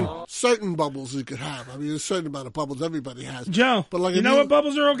bubbles mean? Certain bubbles you could have. I mean, there's a certain amount of bubbles everybody has. Joe, but like you know what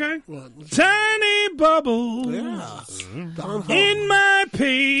bubbles are okay? What? Tiny bubbles in my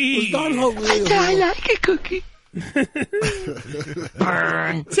pee. I like a cookie.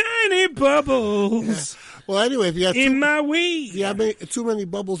 Burn. Tiny bubbles. Well, anyway, if you have in my weed, you have too many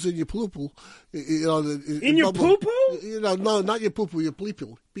bubbles in your poo-poo. In your poo-poo? No, not your poo-poo, your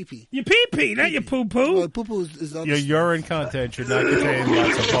pee-pee. Your pee-pee, not your poo-poo. No, poo-poo is your urine content should not contain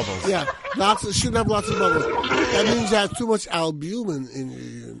lots of bubbles. Yeah, shouldn't have lots of bubbles. That means you have too much albumin in your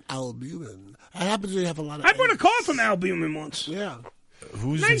urine. Albumin. That happens when you have a lot of... I bought a car from albumin once. Yeah.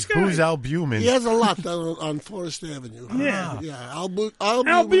 Who's albumin? He has a lot down on Forest Avenue. Yeah.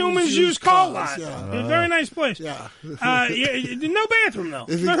 Albumin's used car lot. Yeah. A very nice place. Yeah. No bathroom, though.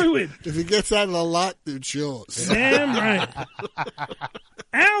 Very weird. If he gets out of the lot, it's yours. Damn right.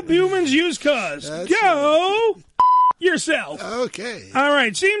 Albumin's used cars. Go yourself. Okay. All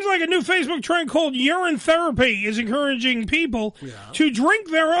right. Seems like a new Facebook trend called urine therapy is encouraging people to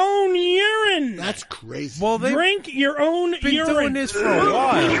drink their own urine. That's crazy. Well, drink your own been urine. doing this for a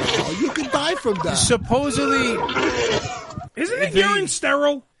while. Oh, you could die from that. Supposedly, isn't urine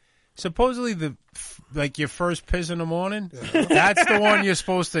sterile? Supposedly, your first piss in the morning, that's the one you're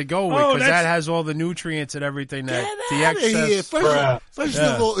supposed to go with because that has all the nutrients and everything that the excess. First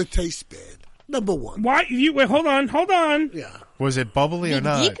of all, it tastes bad. Number one. Why? Wait, hold on. Yeah. Was it bubbly or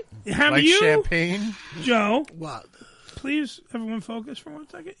not? Have like you, champagne? Joe? What? Please, everyone, focus for 1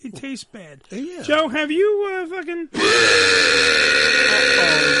 second. It tastes bad. Yeah. Joe, have you fucking? No,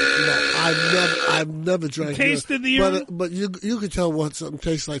 I've never drank. Tasted the urine, but you could tell what something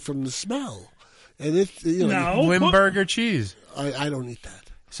tastes like from the smell, and it's Limburger cheese. I don't eat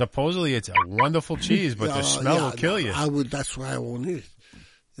that. Supposedly, it's a wonderful cheese, but the smell will kill you. That's why I won't eat it.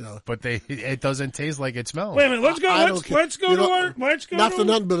 But it doesn't taste like it smells. Wait a minute. Let's go to Not for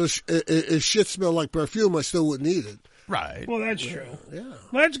nothing, but if shit smelled like perfume, I still wouldn't eat it. Right. Well, that's true. Yeah.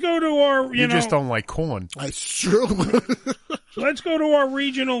 Let's go to our. You just don't like corn. That's true. Let's go to our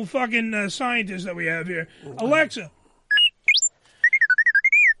regional fucking scientists that we have here. Alexa,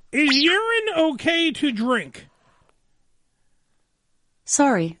 is urine okay to drink?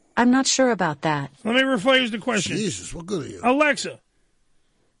 Sorry, I'm not sure about that. Let me rephrase the question. Jesus, what good are you? Alexa,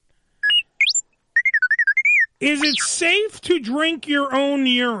 is it safe to drink your own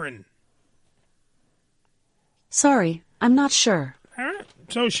urine? Sorry, I'm not sure. All right.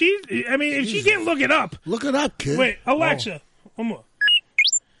 So if she can't look it up. Look it up, kid. Wait, Alexa. One more.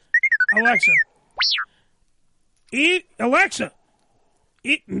 Alexa. She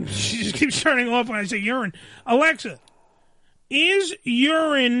just keeps turning off when I say urine. Alexa, is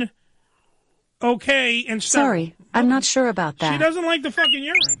urine okay and sterile? Sorry, I'm not sure about that. She doesn't like the fucking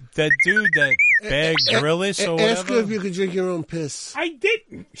urine. That dude, that Bear Grylls or whatever. Ask her if you can drink your own piss. I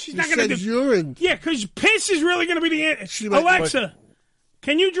didn't. She's not going to do urine. Yeah, because piss is really going to be the answer. Alexa,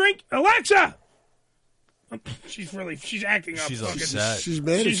 can you drink? Alexa! She's acting up. She's upset. She's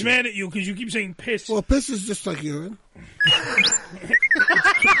mad at you because you keep saying piss. Well, piss is just like urine.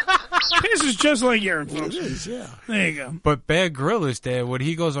 Piss is just like urine, folks. It is, yeah. There you go. But Bear Grylls there, when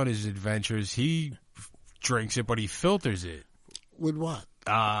he goes on his adventures, he drinks it, but he filters it. With what?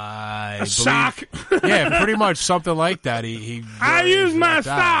 A sock. Yeah, pretty much something like that. I use my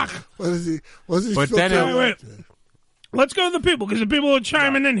sock. Was he but then wait. Let's go to the people because the people are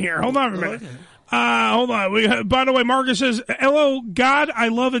chiming in here. Hold on a minute. Okay. Hold on. By the way, Marcus says, "Hello, God, I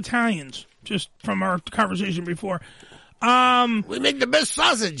love Italians." Just from our conversation before. We make the best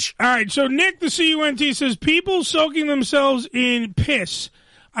sausage. All right. So Nick, the CUNT, says people soaking themselves in piss.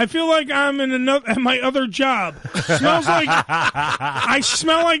 I feel like I'm in my other job. Smells like I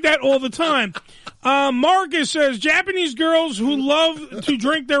smell like that all the time. Marcus says Japanese girls who love to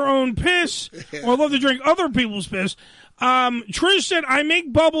drink their own piss or love to drink other people's piss. Trish said I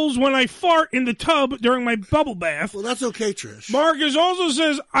make bubbles when I fart in the tub during my bubble bath. Well, that's okay, Trish. Marcus also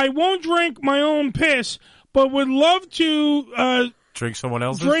says I won't drink my own piss, but would love to Drink someone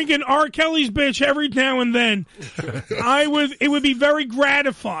else's? Drinking R. Kelly's bitch every now and then. It would be very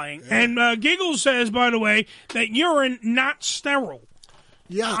gratifying. And Giggles says, by the way, that urine not sterile.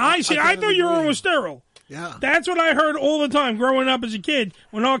 Yeah. I thought urine was sterile. Yeah. That's what I heard all the time growing up as a kid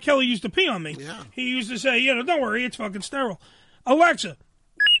when R. Kelly used to pee on me. Yeah. He used to say, don't worry, it's fucking sterile. Alexa.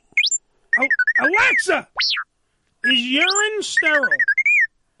 Alexa! Is urine sterile?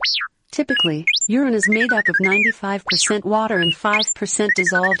 Typically, urine is made up of 95% water and 5%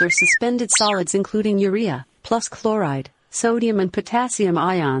 dissolved or suspended solids including urea, plus chloride, sodium and potassium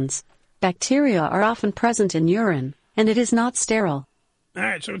ions. Bacteria are often present in urine, and it is not sterile. All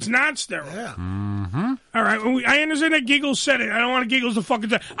right, so it's not sterile. Yeah. Mm-hmm. All right, well, I understand that Giggles said it. I don't want Giggles to fucking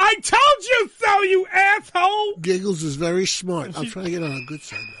say, I told you so, you asshole! Giggles is very smart. I'm trying to get on a good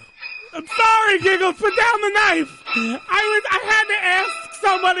side now. I'm sorry, Giggles. Put down the knife. I had to ask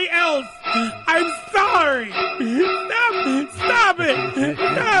somebody else. I'm sorry. Stop it.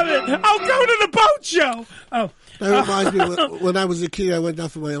 Stop it. I'll go to the boat show. Oh. That reminds me, when I was a kid, I went down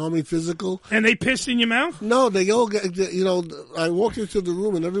for my Army physical. And they pissed in your mouth? No, they all get, I walked into the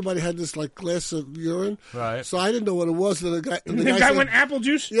room and everybody had this, glass of urine. Right. So I didn't know what it was. And the guy guy said, went apple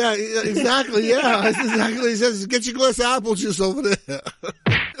juice? Yeah, exactly, yeah. That's exactly. He says, get your glass of apple juice over there.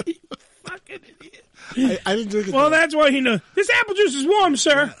 Fucking idiot. I didn't drink it. Well, that's why he knows. This apple juice is warm,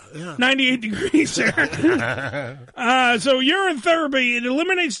 sir. Yeah. 98 degrees, sir. So urine therapy, it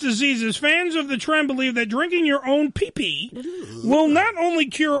eliminates diseases. Fans of the trend believe that drinking your own pee-pee will not only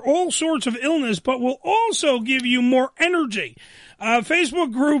cure all sorts of illness, but will also give you more energy.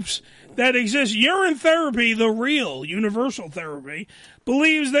 Facebook groups that exist, Urine Therapy, the real universal therapy,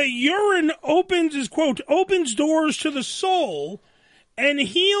 believes that urine opens doors to the soul and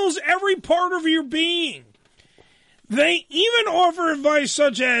heals every part of your being. They even offer advice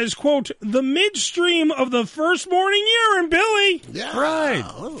such as, quote, the midstream of the first morning urine, Billy. Yeah. Right.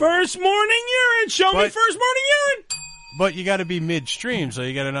 First morning urine. Show me first morning urine. But you got to be midstream, so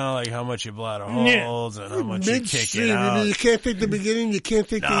you got to know how much your bladder holds and how much you kick it out. You mean you can't take the beginning, you can't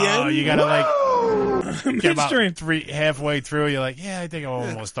take the end? No, you got to get about midstream. halfway through. You're like, I think I'm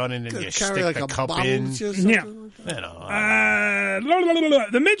almost done, and then you stick the cup in. Yeah.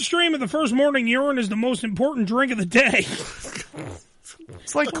 The midstream of the first morning urine is the most important drink of the day.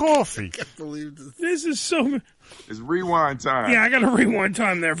 It's like coffee. I can't believe this. This is so... It's rewind time. Yeah, I got to rewind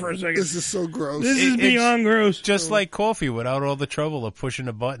time there for a second. This is so gross. This is beyond gross. Just like coffee without all the trouble of pushing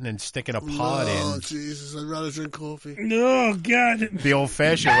a button and sticking a pod in. Oh, Jesus. I'd rather drink coffee. Oh, God. The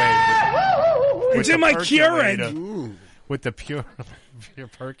old-fashioned way. It's in my Keurig. With the pure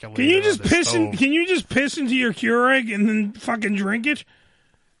percolator. Can you just piss into your Keurig and then fucking drink it?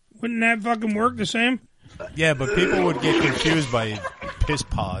 Wouldn't that fucking work the same? Yeah, but people would get confused by piss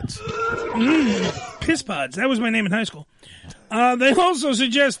pods. Piss pods. That was my name in high school. They also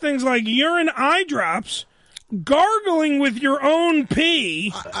suggest things like urine eye drops, gargling with your own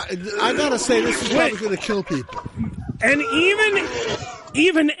pee. I gotta say, this is probably going to kill people. And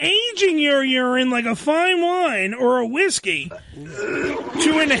even aging your urine like a fine wine or a whiskey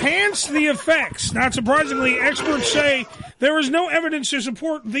to enhance the effects. Not surprisingly, experts say there is no evidence to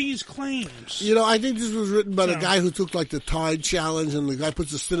support these claims. I think this was written by the guy who took the Tide Challenge, and the guy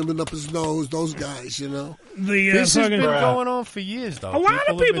puts the cinnamon up his nose. Those guys, This has been going on for years, though. A lot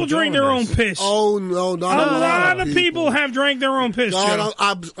of people drink their own piss. Oh no, not a lot of people have drank their own piss. No,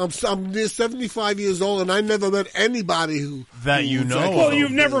 I'm near 75 years old, and I never met anybody who Well,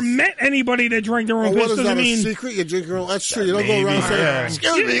 you've never met anybody that drank their own piss. What is that? Mean... A secret? You drink your own? That's true. You don't go around saying,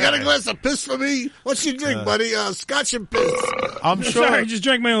 "Excuse me, you got a glass of piss for me? What's you drink, buddy? Scotch and piss." I'm sure. Sorry, I just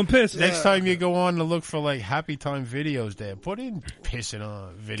drank my own piss. Next time you go on to look for happy time videos, there, put in pissing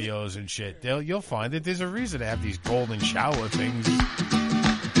on videos and shit. You'll find that there's a reason to have these golden shower things.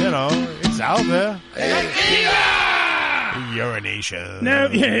 It's out there. Urination. Now,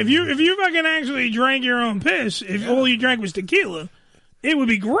 if you fucking actually drank your own piss, if all you drank was tequila, it would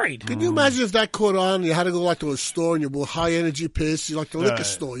be great. Can you imagine if that caught on? You had to go to a store and you bought high energy piss. You like the liquor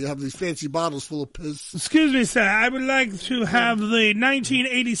store. You have these fancy bottles full of piss. Excuse me, sir. I would like to have the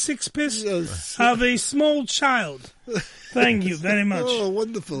 1986 piss of a small child. Thank you very much. Oh,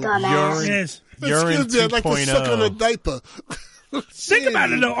 wonderful. Urine. Yes. Excuse me, I'd like to suck on a diaper. Think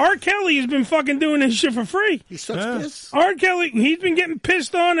about it, though. R. Kelly has been fucking doing this shit for free. He sucks piss? R. Kelly, he's been getting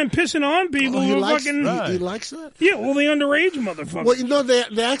pissed on and pissing on people who likes, fucking... He likes that? Yeah, all the underage motherfuckers. Well,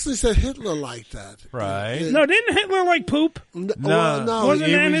 they actually said Hitler liked that. Right. No, didn't Hitler like poop? No. Wasn't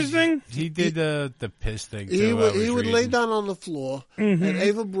that his thing? He did the piss thing, too. He would lay down on the floor, and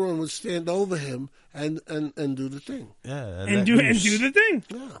Ava Braun would stand over him and do the thing. Yeah. And do the thing.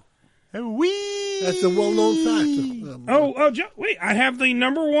 Yeah. That's a well-known fact. Wait, I have the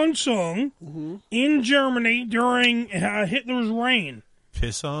number one song in Germany during Hitler's reign.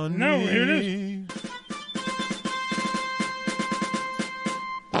 Piss on No, me. here it is.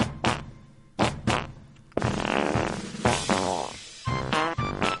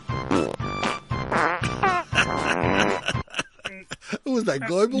 Who was that,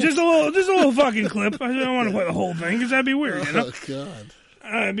 Goebbels? Just a little fucking clip. I don't want to play the whole thing because that'd be weird, you know? Oh, God.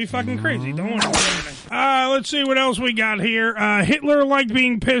 It'd be fucking crazy. Don't want to play anything. Let's see what else we got here. Hitler liked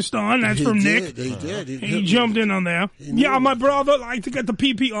being pissed on. That's from Nick. He did. He jumped in on there. Yeah, my brother liked to get the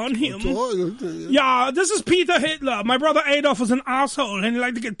pee-pee on him. Yeah, this is Peter Hitler. My brother Adolf was an asshole, and he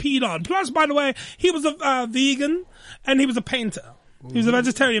liked to get peed on. Plus, by the way, he was a vegan, and he was a painter. He was a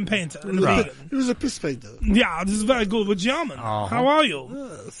vegetarian painter. And a vegan. He was a piss painter. Yeah, this is very good with German. How are you?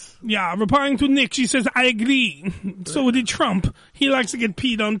 Yes. Yeah, replying to Nick, she says, I agree. So did Trump. He likes to get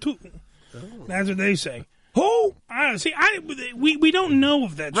peed on, too. That's what they say. Who? We don't know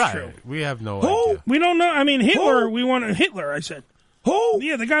if that's true. We have no Who? idea. We don't know. I mean, Hitler, we want Hitler, I said. Who?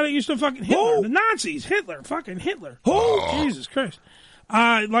 Yeah, the guy that used to fucking Hitler. The Nazis. Hitler. Fucking Hitler. Who? Jesus Christ.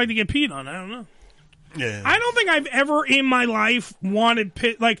 I'd like to get peed on. I don't know. Yeah. I don't think I've ever in my life wanted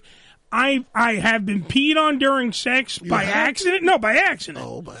I have been peed on during sex by accident. No, by accident.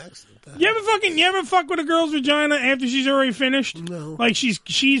 Oh, by accident. You ever fuck with a girl's vagina after she's already finished? No. Like she's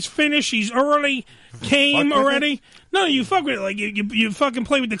finished, she's early, came already. No, you fuck with it. Like you fucking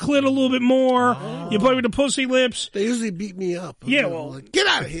play with the clit a little bit more. You play with the pussy lips. They usually beat me up. Yeah, well, like, get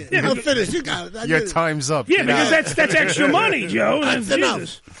out of here. Yeah, I'm finished. You got it. Your time's up. Yeah, because that's extra money, Joe. That's Jesus.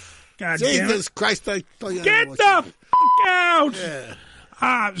 enough. God damn it. Jesus Christ! I tell you, Get the fuck out! Yeah.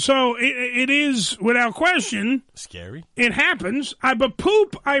 So it is without question scary. It happens. But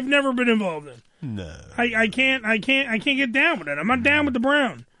poop, I've never been involved in. No, I can't get down with it. I'm not down with the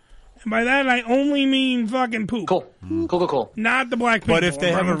brown, and by that I only mean fucking poop. Cool. Not the black people. But if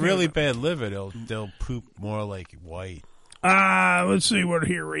they have a brown really people. bad liver, they'll poop more like white. Let's see what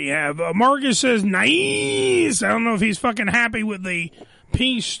here we have. Marcus says nice. I don't know if he's fucking happy with the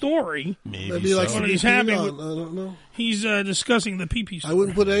pee story. Maybe like but he's happy with. I don't know. He's discussing the pee story. I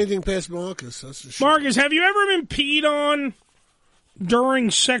wouldn't put anything past Marcus. That's for sure. Marcus, have you ever been peed on during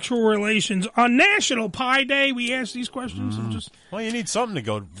sexual relations on National Pie Day? We ask these questions and just. Well, you need something to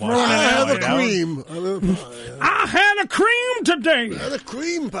go. I have a cream. I had a cream today. I had a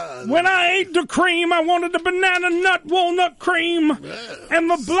cream pie. When I ate the cream, I wanted the banana nut walnut cream and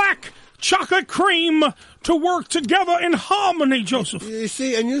the black chocolate cream to work together in harmony, Joseph. You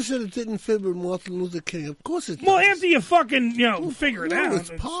see, and you said it didn't fit with Martin Luther King. Of course it does. Well, after you fucking, figure it out.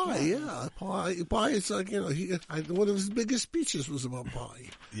 It's pie, yeah. Pie is like, one of his biggest speeches was about pie.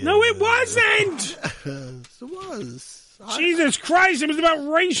 Yeah. No, it wasn't. It was. Jesus Christ, it was about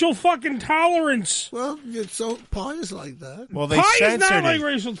racial fucking tolerance. Well, so pie is like that. Well, they pie censored is not it. like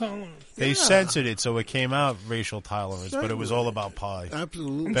racial tolerance. They censored it, so it came out racial tolerance, but it was all about pie.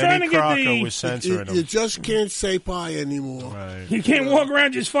 Absolutely. Benny Crocker was censoring them. You just can't say pie anymore. Right. You can't walk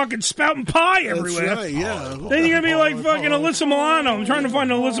around just fucking spouting pie everywhere. That's right, yeah. Then you're going to be like fucking Alyssa Milano. I'm trying to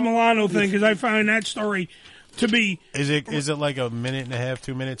find the Alyssa Milano thing because I found that story to be. Is it like a minute and a half,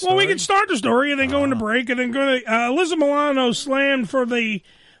 2 minutes? Story? Well, we can start the story and then go into break and then go to Alyssa Milano slammed for the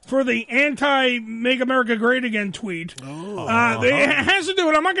anti-Make America Great Again tweet. It has to do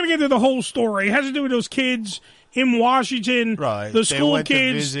with, I'm not going to get into the whole story. It has to do with those kids in Washington, the school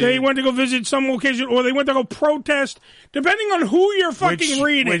kids. They went to go visit some location, or they went to go protest, depending on who you're fucking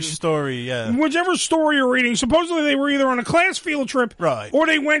reading. Which story, yeah. Whichever story you're reading. Supposedly they were either on a class field trip, or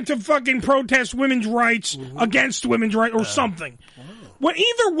they went to fucking protest women's rights against women's rights, or something. Well,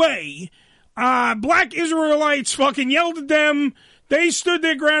 either way, black Israelites fucking yelled at them. They stood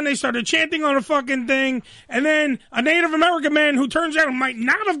their ground. They started chanting on a fucking thing. And then a Native American man who turns out might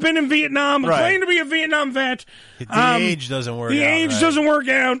not have been in Vietnam, claimed to be a Vietnam vet. The age doesn't work out. The age doesn't work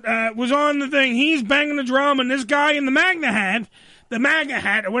out. Was on the thing. He's banging the drum, and this guy in the MAGA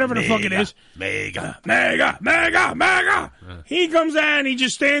hat, or whatever the fuck it is. MAGA. He comes out and he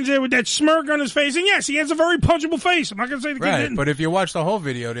just stands there with that smirk on his face. And yes, he has a very punchable face. I'm not going to say the kid didn't. But if you watch the whole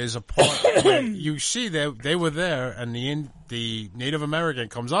video, there's a part where you see that they were there, and the Native American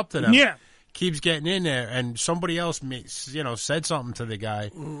comes up to them, keeps getting in there, and somebody else said something to the guy.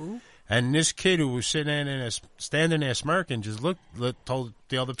 Mm-hmm. And this kid who was standing there smirking just told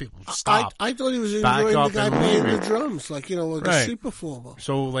the other people, stop. I thought he was enjoying the guy playing the drums, like a street performer.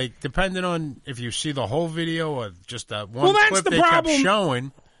 So, depending on if you see the whole video or just that one clip they kept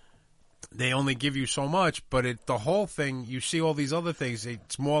showing, they only give you so much. But the whole thing, you see all these other things,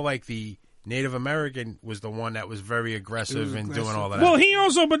 it's more like the Native American was the one that was very aggressive and doing all that. Well,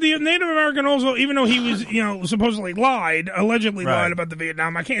 but the Native American also, even though he was, supposedly allegedly lied about the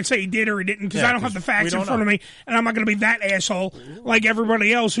Vietnam, I can't say he did or he didn't because I don't have the facts in front of me, and I'm not going to be that asshole like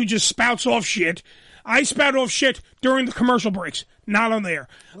everybody else who just spouts off shit. I spout off shit during the commercial breaks, not on the air.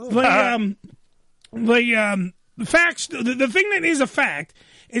 The facts, the thing that is a fact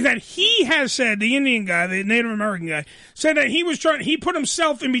is that he has said, the Indian guy, the Native American guy, said that he put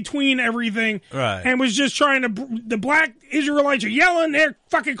himself in between everything and was just trying to, the black Israelites are yelling, they're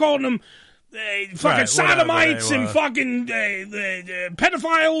fucking calling them fucking sodomites and fucking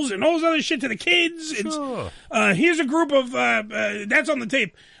pedophiles and all this other shit to the kids. Here's a group of, that's on the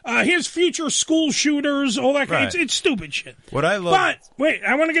tape. Here's future school shooters, all that kind of, it's stupid shit. What I love. But, wait,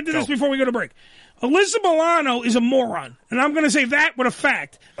 I want to get to this before we go to break. Alyssa Milano is a moron, and I'm going to say that with a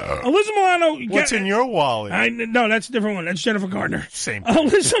fact. Alyssa Milano... What's in your wallet? No, that's a different one. That's Jennifer Gardner. Same.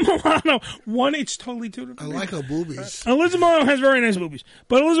 Alyssa Milano, it's totally two different. I like her boobies. Alyssa Milano has very nice boobies,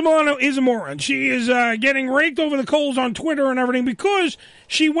 but Alyssa Milano is a moron. She is getting raked over the coals on Twitter and everything because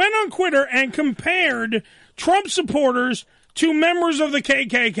she went on Twitter and compared Trump supporters to members of the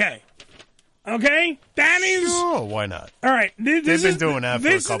KKK. Okay? That is... Sure, why not? All right. They've been doing that for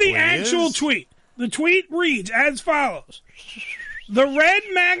a couple of years. This is the actual tweet. The tweet reads as follows. The red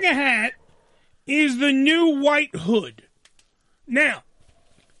MAGA hat is the new white hood. Now,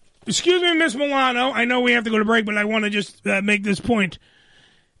 excuse me, Miss Milano. I know we have to go to break, but I want to just make this point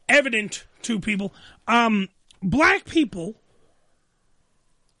evident to people. Black people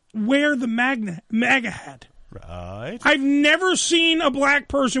wear the MAGA hat. Right. I've never seen a black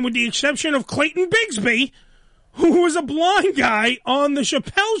person, with the exception of Clayton Bigsby, who was a blind guy on the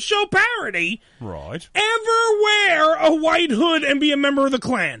Chappelle Show parody, ever wear a white hood and be a member of the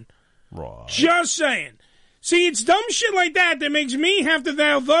Klan. Right. Just saying. See, it's dumb shit like that that makes me have to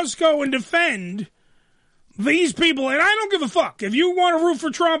now thus go and defend these people. And I don't give a fuck. If you want to root for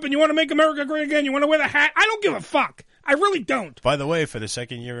Trump and you want to make America great again, you want to wear the hat, I don't give a fuck. I really don't. By the way, for the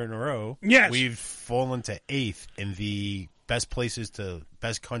second year in a row, we've fallen to 8th in the best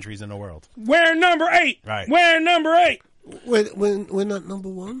countries in the world. We're number 8. Right. We're number 8. We're not number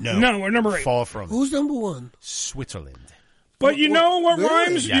 1? No, we're number 8. Far from. Who's number 1? Switzerland. But you know what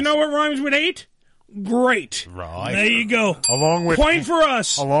rhymes? Yes. You know what rhymes with 8? Great. Right. There you go. Along with point for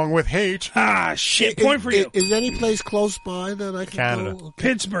us. Along with hate. Ah, shit. Point for you. Is any place close by that I can Canada. go? Okay.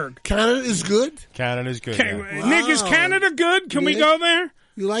 Pittsburgh. Canada is good? Canada's good. Okay, yeah. Nick, is Canada good? Can we go there?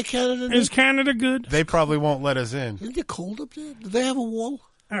 You like Canada, Nick? Is Canada good? They probably won't let us in. Isn't it cold up there? Do they have a wall?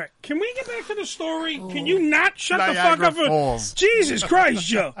 All right. Can we get back to the story? Can you not shut Niagara the fuck up? Falls. Jesus Christ,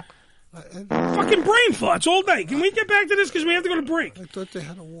 Joe. Fucking brain thoughts all day. Can we get back to this because we have to go to break? I thought they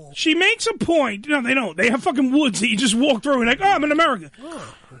had a wall. She makes a point. No, they don't. They have fucking woods that you just walk through and like, oh, I'm in America.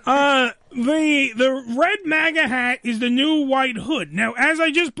 The red MAGA hat is the new white hood. Now, as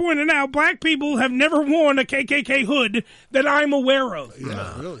I just pointed out, black people have never worn a KKK hood that I'm aware of.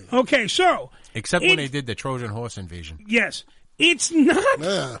 Yeah, really. Okay, so... Except when they did the Trojan horse invasion. Yes. It's not...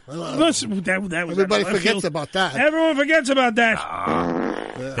 Yeah, listen, that was everybody forgets about that. Everyone forgets about that.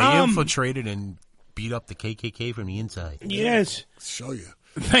 They infiltrated and beat up the KKK from the inside. Yes. Show you.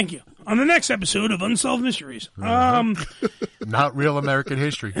 Thank you. On the next episode of Unsolved Mysteries. Not real American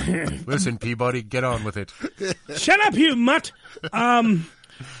history. Listen, Peabody, get on with it. Shut up, you mutt.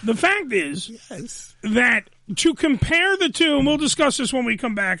 The fact is that to compare the two, and we'll discuss this when we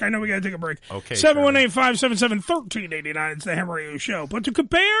come back. I know we got to take a break. Okay. 718-577-1389. It's the HAMRADIO Show. But to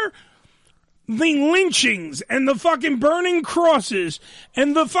compare the lynchings and the fucking burning crosses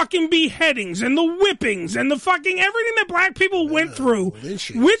and the fucking beheadings and the whippings and the fucking everything that black people went through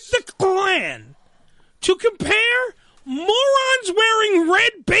with the Klan, to compare morons wearing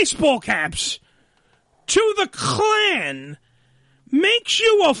red baseball caps to the Klan makes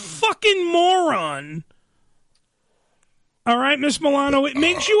you a fucking moron. All right, Miss Milano, it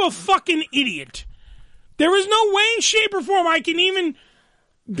makes you a fucking idiot. There is no way, shape, or form I can even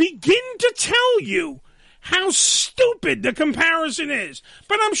begin to tell you how stupid the comparison is.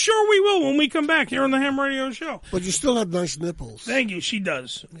 But I'm sure we will when we come back here on the Ham Radio Show. But you still have nice nipples. Thank you. She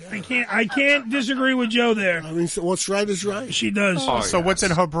does. Yeah. I can't disagree with Joe there. I mean, so what's right is right. She does. So what's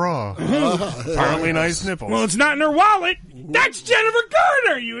in her bra? Apparently nice nipples. Well, it's not in her wallet. That's Jennifer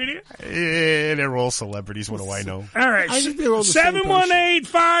Garner, you idiot. Yeah, they're all celebrities. What do I know? All right.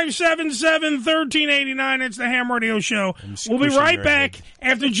 718-577-1389. It's the Ham Radio Show. We'll be right back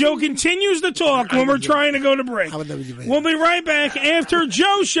after Joe continues to talk when we're trying to go to break. We'll be right back after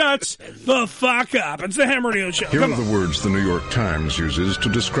Joe shuts the fuck up. It's the Ham Radio Show. Here are the words the New York Times uses to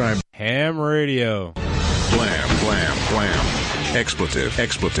describe Ham Radio. blam, blam, blam. Expletive,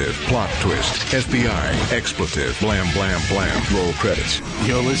 expletive, plot twist, FBI, expletive, blam, blam, blam. Roll credits.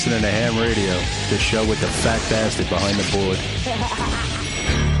 You're listening to Ham Radio, the show with the fat bastard behind the board.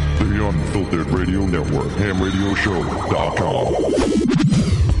 The Unfiltered Radio Network, HamRadioShow.com.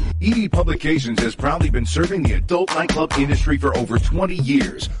 ED Publications has proudly been serving the adult nightclub industry for over 20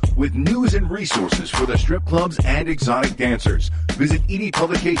 years with news and resources for the strip clubs and exotic dancers. Visit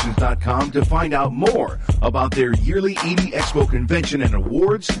edpublications.com to find out more about their yearly ED Expo convention and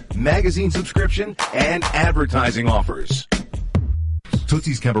awards, magazine subscription, and advertising offers.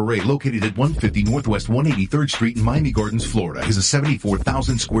 Tootsie's Cabaret, located at 150 Northwest 183rd Street in Miami Gardens, Florida, is a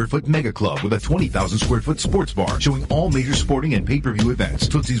 74,000 square foot mega club with a 20,000 square foot sports bar showing all major sporting and pay-per-view events.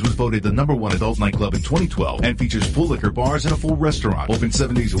 Tootsie's was voted the #1 adult nightclub in 2012 and features full liquor bars and a full restaurant. Open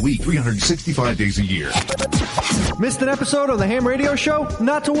 7 days a week, 365 days a year. Missed an episode of the Ham Radio Show?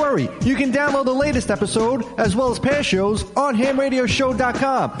 Not to worry. You can download the latest episode as well as past shows on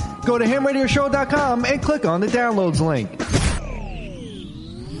HamRadioShow.com. Go to HamRadioShow.com and click on the downloads link.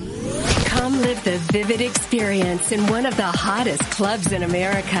 Come live the vivid experience in one of the hottest clubs in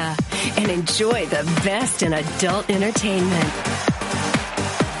America and enjoy the best in adult entertainment.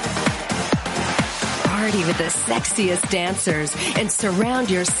 Party with the sexiest dancers and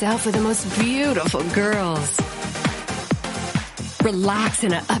surround yourself with the most beautiful girls. Relax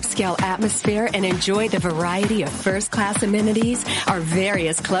in an upscale atmosphere and enjoy the variety of first-class amenities our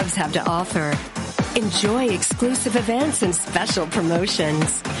various clubs have to offer. Enjoy exclusive events and special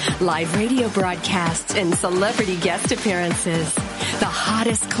promotions, live radio broadcasts, and celebrity guest appearances. The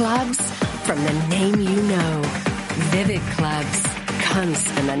hottest clubs from the name you know. Vivid Clubs. Come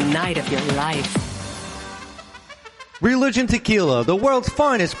spend the night of your life. Religion Tequila, the world's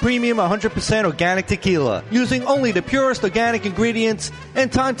finest premium 100% organic tequila, using only the purest organic ingredients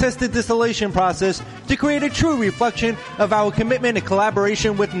and time-tested distillation process to create a true reflection of our commitment and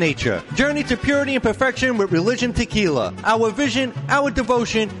collaboration with nature. Journey to purity and perfection with Religion Tequila. Our vision, our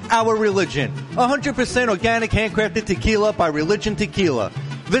devotion, our religion. 100% organic handcrafted tequila by Religion Tequila.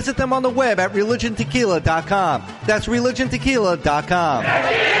 Visit them on the web at religiontequila.com. That's religiontequila.com.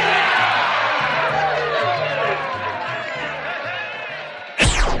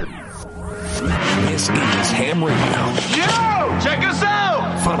 This is Ham Radio. Yo, check us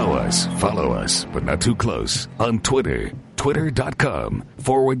out! Follow us, but not too close, on Twitter.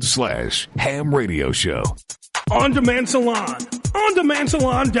 Twitter.com/Ham Radio Show. On Demand Salon.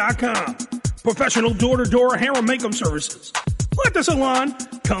 OnDemandSalon.com. Professional door-to-door hair and makeup services. Let the salon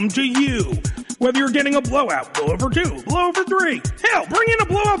come to you. Whether you're getting a blowout, blowout for 2, blowout for 3, hell, bring in a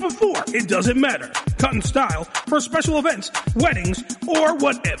blowout for 4. It doesn't matter. Cut and style for special events, weddings, or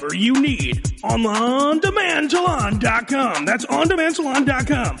whatever you need. On OnDemandSalon.com. That's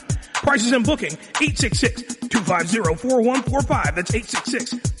OnDemandSalon.com. Prices and booking, 866-250-4145. That's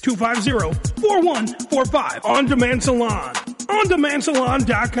 866-250-4145. On Demand Salon.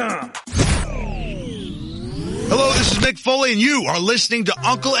 OnDemandSalon.com. Hello, this is Mick Foley, and you are listening to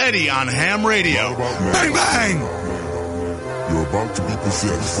Uncle Eddie on Ham Radio. Bang, bang! You're about to be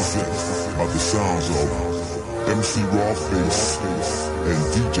possessed by the sounds of MC Rawface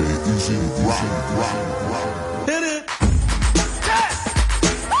and DJ Easy Rock. Hit it!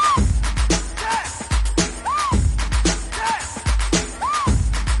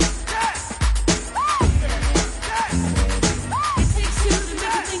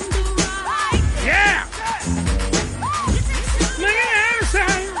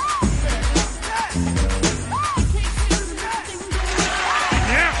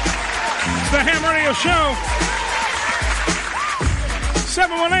 Show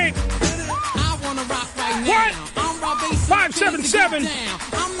 718 what? 577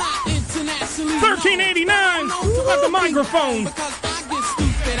 1389. Got the microphone.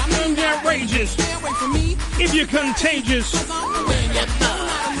 I'm outrageous. If you're contagious.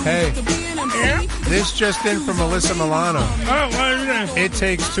 Hey, yeah? This just in from Alyssa Milano. Oh, what is that? It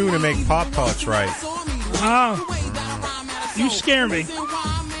takes 2 to make Pop-Tarts right. Oh, you scare me.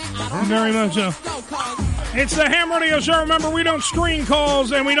 Very much so. It's the Ham Radio Show. Remember, we don't screen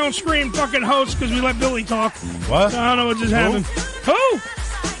calls and we don't screen fucking hosts because we let Billy talk. What? So I don't know what just happened. Who?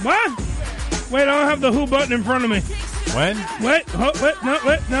 What? Wait, I don't have the who button in front of me. When? Wait, no, that's not,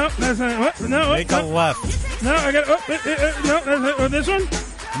 what? No, make a left. No, I got, no, this one?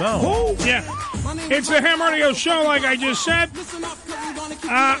 No. Oh, yeah. It's the Ham Radio Show, like I just said.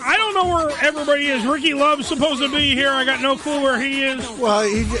 I don't know where everybody is. Ricky Love's supposed to be here. I got no clue where he is. Well,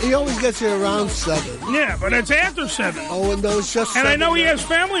 he always gets here around 7. Yeah, but it's after 7. Oh, no, it's just 7. And I know he has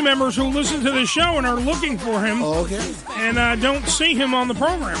family members who listen to the show and are looking for him. Oh, okay. And don't see him on the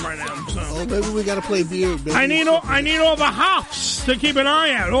program right now. So. Oh, maybe we got to play beer. I need all the hops to keep an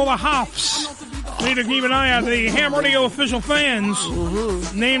eye out. All the hops. Need to keep an eye out. The Ham Radio official fans,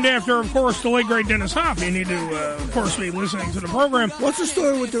 named after, of course, the late great Dennis Hopp. You need to, of course, be listening to the program. What's the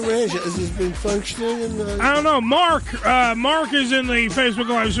story with the ranch? Has this been functioning? I don't know. Mark is in the Facebook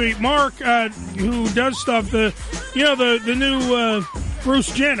Live suite. Mark, who does stuff, the new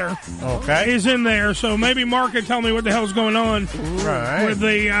Bruce Jenner, is in there. So maybe Mark can tell me what the hell's going on. Right. With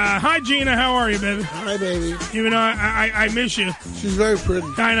the hi, Gina. How are you, baby? Hi, baby. Even though I miss you. She's very pretty.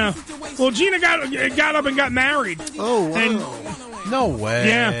 I know. Well, Gina got up and got married. Oh, wow. And, no way.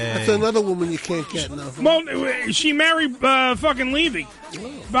 Yeah. That's another woman you can't get now. Well, she married fucking Levy.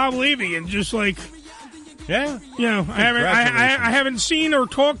 Bob Levy, and just like... Yeah. You know, I haven't seen or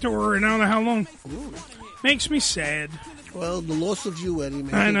talked to her in I don't know how long. Makes me sad. Well, the loss of you, Eddie,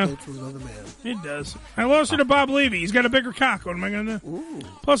 makes I know. go to another man. It does. I lost her to Bob Levy. He's got a bigger cock. What am I going to do? Ooh.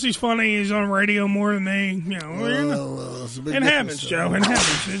 Plus, he's funny. He's on radio more than me. You know, it happens, Joe. It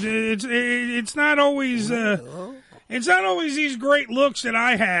happens. It's not always. It's not always these great looks that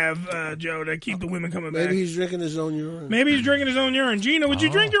I have, Joe, that keep the women coming back. Maybe he's drinking his own urine. Maybe he's drinking his own urine. Gina, would you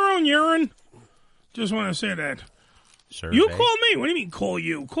drink your own urine? Just want to say that. Survey. You call me. What do you mean call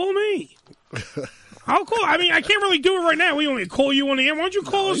you? Call me. I'll call. I mean, I can't really do it right now. We only call you on the air. Why don't you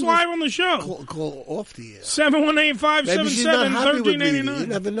call us live on the show? Call off the air. 718-577-1389. You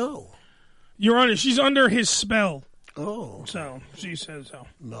never know. You're on it. She's under his spell. Oh. So, she says so.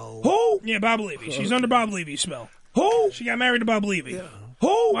 No. Who? Yeah, Bob Levy. She's under Bob Levy's spell. Who? She got married to Bob Levy. Yeah.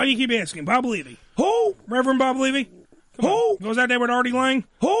 Who? Why do you keep asking? Bob Levy. Who? Reverend Bob Levy. Who? Goes out there with Artie Lang.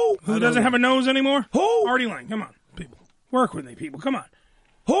 Who doesn't have a nose anymore? Who? Artie Lang. Come on, people. Work with me, people. Come on.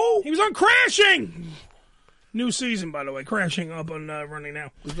 Who? He was on Crashing. New season, by the way. Crashing up on running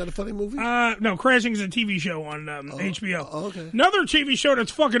now. Was that a funny movie? No, Crashing is a TV show on HBO. Oh, okay. Another TV show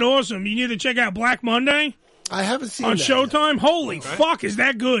that's fucking awesome. You need to check out Black Monday. I haven't seen on that Showtime. Yet. Holy fuck, is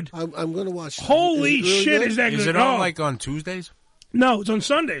that good? I'm going to watch that. Holy is really shit, good? is that good? Is it on like on Tuesdays? No, it's on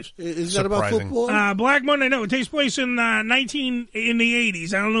Sundays. Is that about football? Black Monday, no. It takes place in the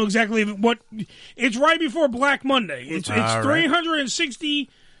 80s. I don't know exactly what. It's right before Black Monday. It's 360.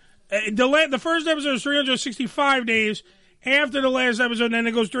 The first episode is 365 days. After the last episode, then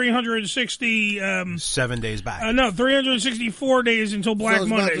it goes 360... 7 days back. No, 364 days until Black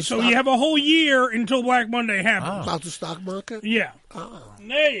Monday. So you have a whole year until Black Monday happens. About the stock market? Yeah.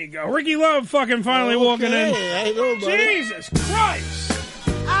 There you go. Ricky Love fucking finally walking in. I know, buddy. Jesus Christ.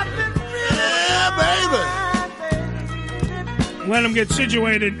 Yeah, baby. Let him get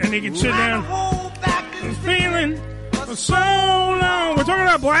situated and he can sit down. I'm feeling for so long. We're talking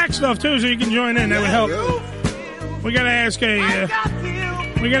about black stuff, too, so you can join in. That would help. We gotta ask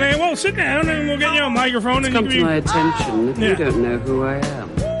well, sit down and we'll get you on microphone. It's come to my attention that you don't know who I am.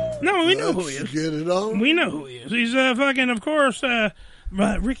 No, we know who he is. Get it on? We know who he is. He's fucking, of course,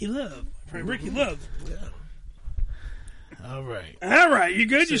 Ricky Love. Ricky Love. Yeah. All right. All right. You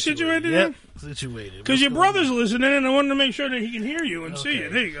good? You situated? Yep. Situated. Because your brother's listening, and I wanted to make sure that he can hear you and see you.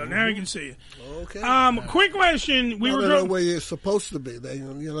 There you go. Now he can see you. Okay. Quick question. We were going where you're supposed to be.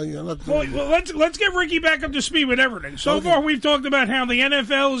 You're not. Well, let's get Ricky back up to speed with everything. So far, we've talked about how the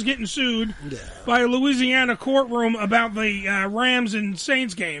NFL is getting sued by a Louisiana courtroom about the Rams and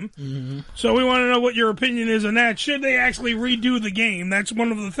Saints game. Mm-hmm. So we want to know what your opinion is on that. Should they actually redo the game? That's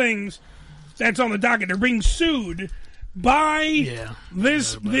one of the things that's on the docket. They're being sued by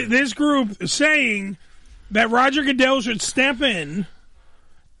this group saying that Roger Goodell should step in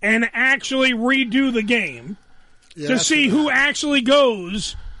and actually redo the game to see who actually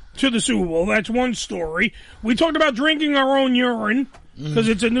goes to the Super Bowl. That's one story. We talked about drinking our own urine because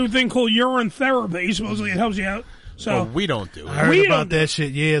it's a new thing called urine therapy. Supposedly it helps you out. So we don't do it. I heard about that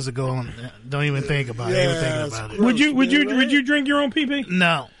shit years ago. Don't even think about it. Would you drink your own pee-pee?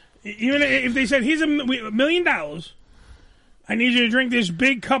 No. Even if they said, here's $1 million, I need you to drink this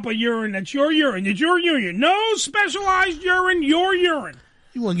big cup of urine. That's your urine. It's your urine. No specialized urine, your urine.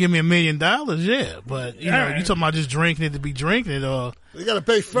 You want to give me $1 million? Yeah. But, you talking about just drinking it to be drinking it, or... You got to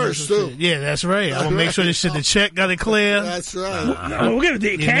pay first, too. Yeah, that's right. I'm going to make sure the check got it clear. That's right. We'll give it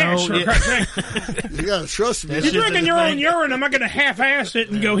to you cash. You got to trust me. You're drinking your own urine. I'm not going to half-ass it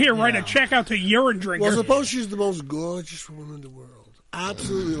and go, here, write a check out to urine drinker. Well, suppose she's the most gorgeous woman in the world.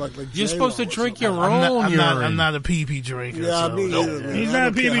 Absolutely, like you're supposed to drink your I'm own urine. I'm not a pee-pee drinker. Yeah, so. me either. He's not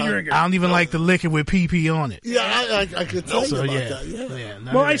a pee-pee drinker. I don't even like the liquor with pee-pee on it. Yeah, I could tell you about yeah. that.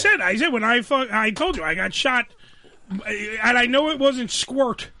 Yeah. Well, I said when I told you I got shot, and I know it wasn't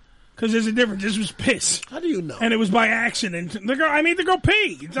squirt. Because there's a difference. This was piss. How do you know? And it was by accident. I made the girl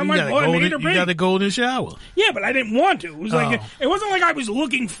pee. It's not my fault. I made her pee. You got a golden shower. Yeah, but I didn't want to. It was like it wasn't like I was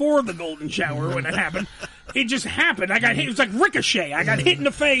looking for the golden shower when it happened. It just happened. I got hit. It was like ricochet. I got hit in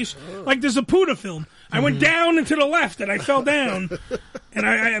the face like the Zaputa film. I went down and to the left, and I fell down. And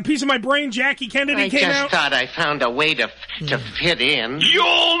a piece of my brain, Jackie Kennedy, came out. I just thought I found a way to fit in.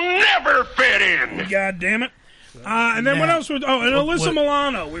 You'll never fit in. God damn it. And then what else was... Oh, and Alyssa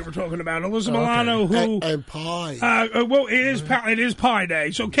Milano we were talking about. Alyssa Milano, who... And pie. Well, it is pie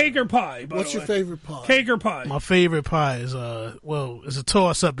day. So cake or pie, by What's the your way? favorite pie? Cake or pie? My favorite pie is, it's a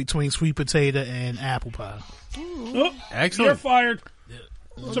toss-up between sweet potato and apple pie. Oh, excellent. You're fired.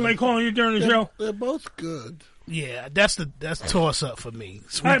 Somebody calling you during the show? They're both good. Yeah, that's toss-up for me.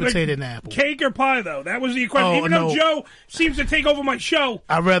 Sweet potato and apple. Cake or pie, though? That was the question. Even though Joe seems to take over my show.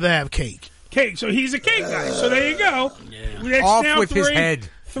 I'd rather have cake. Cake, so he's a cake guy. So there you go. Yeah. That's Off now with his head.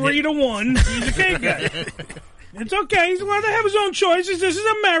 3-1. He's a cake guy. It's okay. He's allowed to have his own choices. This is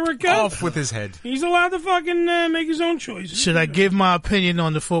America. Off with his head. He's allowed to fucking make his own choices. Should I give my opinion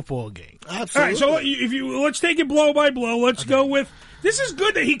on the football game? Absolutely. All right, so let's take it blow by blow. Let's go with... This is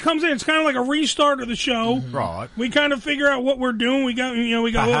good that he comes in. It's kind of like a restart of the show. Right. We kind of figure out what we're doing. We got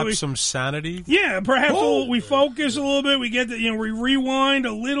perhaps some sanity. Yeah, perhaps we focus a little bit. We get we rewind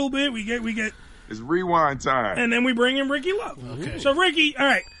a little bit. We get. It's rewind time. And then we bring in Ricky Love. Okay. So Ricky, all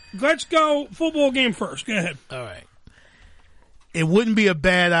right, let's go football game first. Go ahead. All right. It wouldn't be a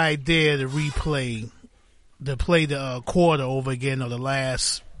bad idea to play the quarter over again or the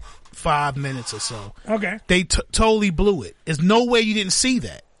last 5 minutes or so. Okay. They totally blew it. There's no way you didn't see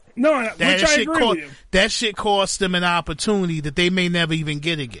that. No, which I agree with you. That shit cost them an opportunity that they may never even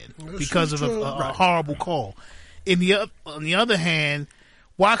get again because of a horrible call. On the other hand,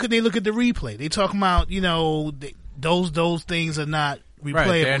 why could they look at the replay? They talking about, those things are not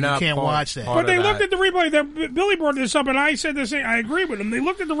replayable. You can't watch that. But they looked at the replay. Billy brought this up, and I said the same. I agree with him. They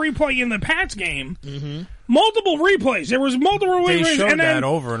looked at the replay in the Pats game. Mm-hmm. Multiple replays. There was multiple replays. They showed that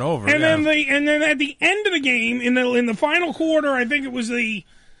over and over. And then at the end of the game, in the final quarter, I think it was maybe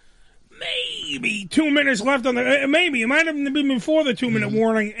 2 minutes left on the. Maybe it might have been before the 2 minute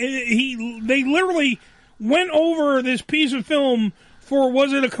warning. They literally went over this piece of film for,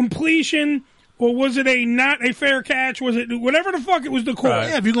 was it a completion or was it not a fair catch? Was it whatever the fuck it was the call?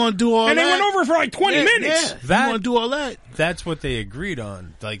 Yeah, if you're going to do all that. And they went over for like 20 minutes. Yeah, if you want to do all that. That's what they agreed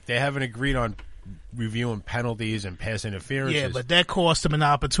on. Like, they haven't agreed on reviewing penalties and pass interferences. Yeah, but that cost them an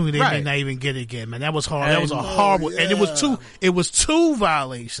opportunity they may not even get it again, man. That was hard. That was a horrible, and it was two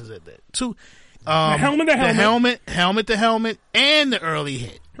violations of that. Two, the helmet to helmet, and the early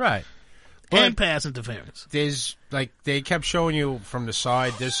hit. Right. And pass interference. There's, they kept showing you from the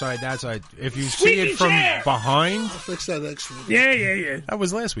side, this side, that side. If you see it from behind. I'll fix that next week. Yeah. That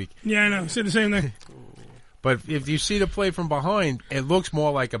was last week. Yeah, I know. Said the same thing. But if you see the play from behind, it looks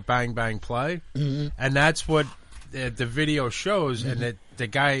more like a bang-bang play. Mm-hmm. And that's what the video shows. Mm-hmm. And the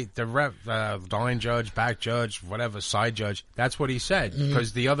guy, the ref, line judge, back judge, whatever, side judge, that's what he said.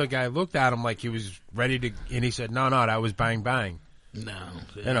 Because the other guy looked at him like he was ready to, and he said, no, that was bang-bang. No.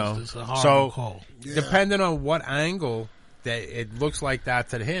 It's a horrible call. Yeah. Depending on what angle that it looks like that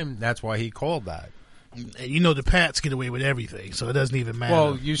to him, that's why he called that. And the Pats get away with everything, so it doesn't even matter.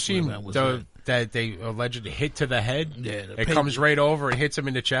 Well, you seen that they allegedly hit to the head. Yeah, it comes right over and hits him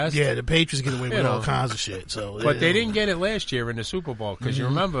in the chest. Yeah, the Patriots get away with all kinds of shit. So, but they didn't get it last year in the Super Bowl because you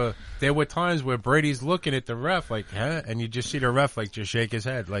remember there were times where Brady's looking at the ref like, huh? And you just see the ref just shake his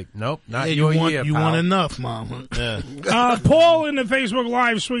head like, nope, not your year, You pal. want enough, Mama. Yeah. Paul in the Facebook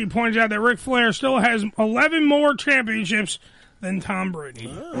Live suite points out that Ric Flair still has 11 more championships than Tom Brady. He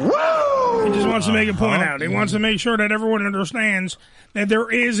just wants to make a point out. He wants to make sure that everyone understands that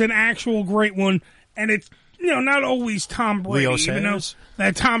there is an actual great one, and it's not always Tom Brady, even though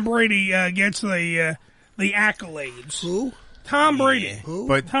that Tom Brady gets the accolades. Who? Tom Brady. Who?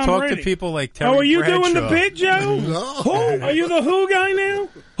 But Tom talk Brady. to people like Terry are you Bradshaw. doing the bit, Joe? No. Who? Are you the Who guy now?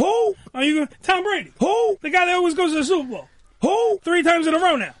 Who? Are you Tom Brady? Who? The guy that always goes to the Super Bowl. Who? 3 times in a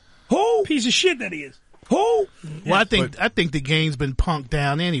row now. Who? Piece of shit that he is. Who? Well, I think the game's been punked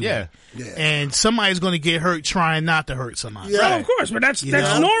down anyway. Yeah. And somebody's going to get hurt trying not to hurt somebody. Yeah, of course, but that's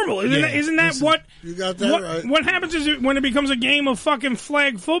normal. Isn't that what? You got that right. What happens is when it becomes a game of fucking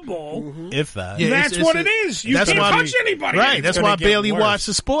flag football, if that, that's what it is. You can't touch anybody. Right. That's why I barely watch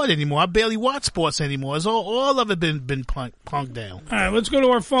the sport anymore. I barely watch sports anymore. It's all of it been punked down. All right, let's go to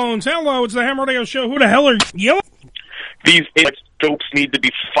our phones. Hello, it's the HAMRADIO Show. Who the hell are you? These dopes need to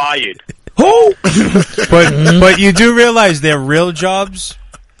be fired. Who? but you do realize they're real jobs.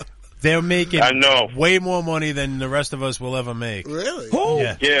 They're making way more money than the rest of us will ever make. Really? Who?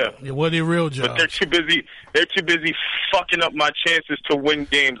 Yeah. What are their real jobs? But they're too busy fucking up my chances to win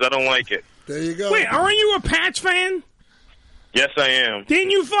games. I don't like it. There you go. Wait, aren't you a Pats fan? Yes, I am.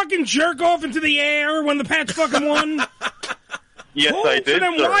 Didn't you fucking jerk off into the air when the Pats fucking won? Yes, I did. So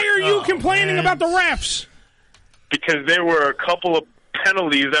then why are you complaining about the refs? Because there were a couple of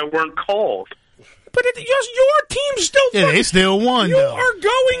penalties that weren't called. But your team still they still won. You are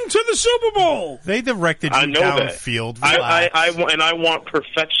going to the Super Bowl. They directed you downfield. I want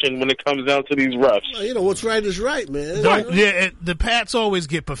perfection when it comes down to these refs. Well, you know, what's right is right, man. The Pats always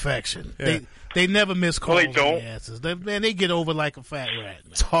get perfection. Yeah. They never miss calls. They don't. They get over like a fat rat.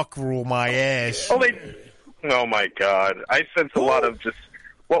 Man. Tuck rule my ass. Oh my God! I sense a lot of just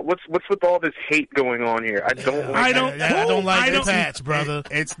what's with all this hate going on here. I don't like the Pats, brother.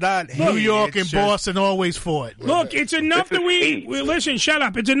 It's not New York and Boston always fought. Look, it's enough that we listen. Shut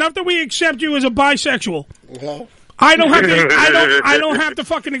up. It's enough that we accept you as a bisexual. Well, I don't have to. I don't have to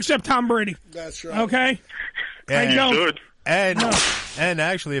fucking accept Tom Brady. That's right. Okay. And, I don't. And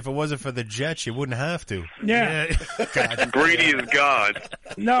actually, if it wasn't for the Jets, you wouldn't have to. Yeah. God. Brady is God.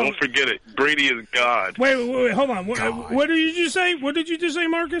 No. Don't forget it. Brady is God. Wait, hold on. What did you just say? What did you just say,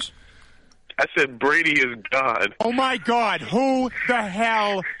 Marcus? I said Brady is God. Oh, my God. Who the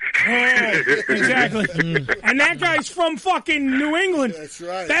hell cares? Exactly. And that guy's from fucking New England. That's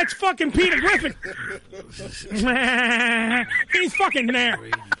right. That's fucking Peter Griffin. He's fucking there.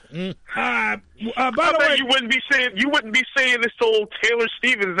 By the way, you wouldn't be saying this to old Taylor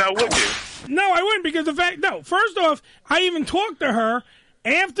Stevens now, would you? No, I wouldn't, because first off, I even talked to her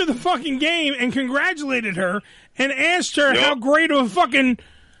after the fucking game and congratulated her and asked her how great of a fucking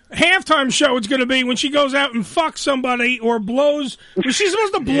halftime show it's going to be when she goes out and fucks somebody or blows. Was she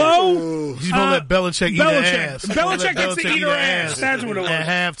supposed to blow? She's going to let Belichick eat her ass. Belichick gets to eat her ass. That's what it was. At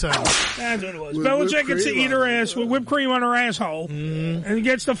halftime. That's what it was. Belichick gets to eat her ass with whipped cream on her asshole. And he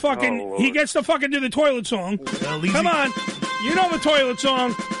gets to fucking do the toilet song. Come on. You know the toilet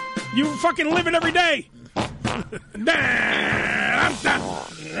song. You fucking live it every day. Here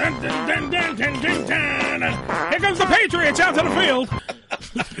comes the Patriots out to the field.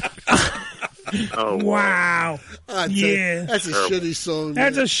 Wow. Yeah. That's a shitty song.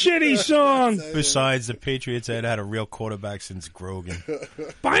 That's a shitty song. Besides, the Patriots had a real quarterback since Grogan.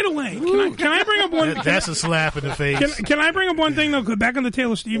 By the way, can I bring up one? That's a slap in the face. Can I bring up one thing, though? Back on the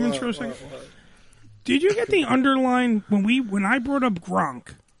Taylor Stevens for a second. Did you get the underline when I brought up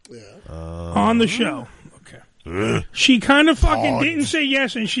Gronk on the show? She kind of fucking didn't say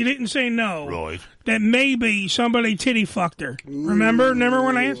yes and she didn't say no. Right. That maybe somebody titty fucked her. Remember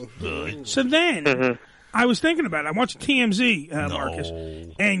when I asked? Right. So then I was thinking about it. I watched TMZ, Marcus,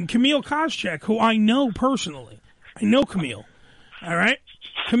 and Camille Koscheck, who I know personally. I know Camille. All right.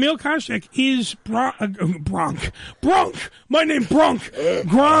 Camille Koscheck is Bronk. My name Bronk.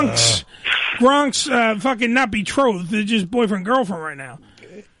 Gronk's fucking not betrothed. They're just boyfriend girlfriend right now.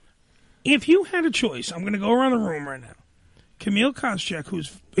 If you had a choice, I'm going to go around the room right now. Camille Koscheck,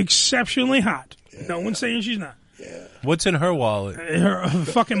 who's exceptionally hot. Yeah. No one's saying she's not. Yeah. What's in her wallet?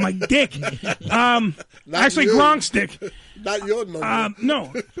 Fucking my dick. Actually, Gronk's dick. Not your number.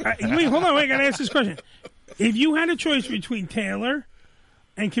 No. Wait, hold on. Wait, I got to ask this question. If you had a choice between Taylor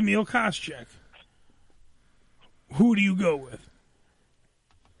and Camille Koscheck, who do you go with?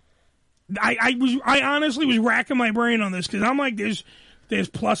 I honestly was racking my brain on this because I'm like, there's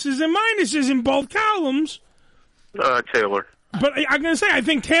pluses and minuses in both columns. Taylor. But I'm going to say, I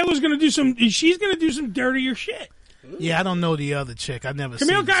think Taylor's going to do she's going to do some dirtier shit. Yeah, I don't know the other chick. I've never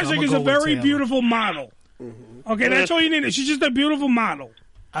Camille seen her. Koscheck is a very beautiful model. Okay, that's all you need. She's just a beautiful model.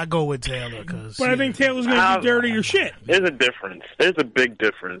 I go with Taylor. But I think Taylor's going to do dirtier shit. There's a difference. There's a big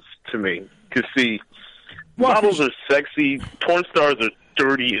difference to me. Because, see, models are sexy. Porn stars are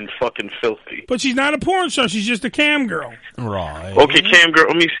dirty and fucking filthy. But she's not a porn star. She's just a cam girl. Right. Okay, cam girl.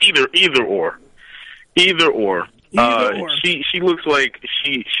 I mean, either or. She looks like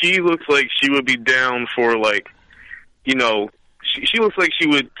she would be down for, like, you know, she looks like she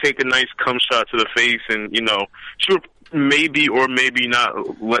would take a nice cum shot to the face and, you know, she would maybe or maybe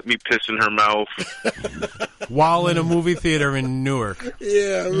not let me piss in her mouth. While in a movie theater in Newark.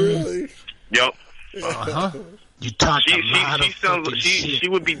 Yeah, really. Yep. Uh-huh. You talk she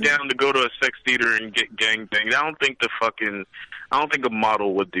would be down to go to a sex theater and get gangbanged. I don't think a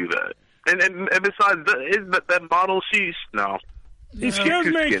model would do that. And besides, that model, no. Excuse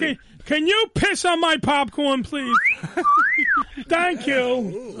me, can you piss on my popcorn, please? Thank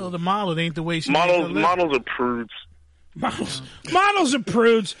you. Well, the model ain't the way she models are prudes. Models are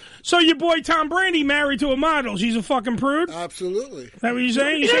prudes. So your boy Tom Brady married to a model. She's a fucking prude? Absolutely. Is that what you're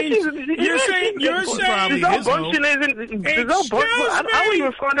saying? You're saying Giselle Bundchen isn't. I don't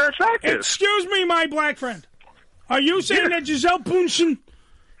even find her attractive. Excuse me, my black friend. Are you saying that Giselle Bundchen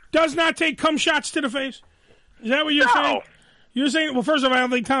does not take cum shots to the face? Is that what you're saying? You're saying, well, first of all, I don't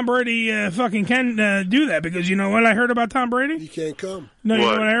think Tom Brady fucking can do that, because you know what I heard about Tom Brady? He can't come. No, you know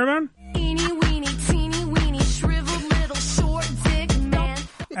what I heard about him?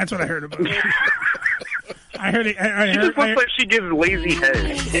 That's what I heard about. I heard it. She just looks like she gives lazy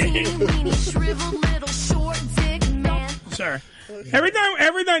head. Sorry. Every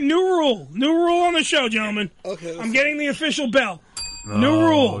time, new rule on the show, gentlemen. Okay. I'm getting the official bell. New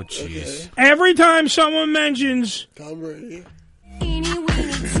rule. Jeez. Every time someone mentions Tom Brady.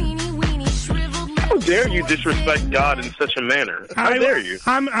 How dare you disrespect God in such a manner? How dare you?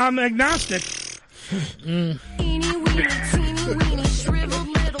 I'm agnostic.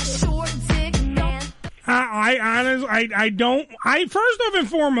 I don't. First off and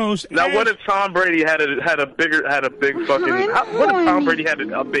foremost. Now, what if Tom Brady had a big fucking? What if Tom Brady had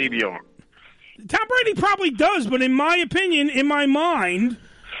a baby arm? Tom Brady probably does, but in my opinion, in my mind,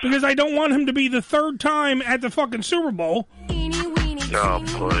 because I don't want him to be the third time at the fucking Super Bowl. Oh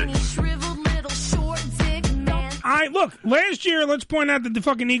boy. Look, last year, let's point out that the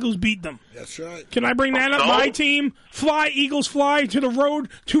fucking Eagles beat them. That's right. Can I bring that up? My team, Eagles fly to the road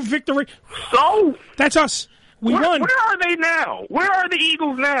to victory. So? That's us. We won. Where are they now? Where are the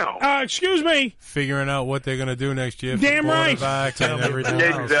Eagles now? Excuse me. Figuring out what they're going to do next year. Damn right. And everything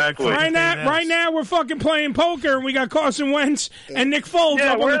exactly. Right now, we're fucking playing poker, and we got Carson Wentz and Nick Foles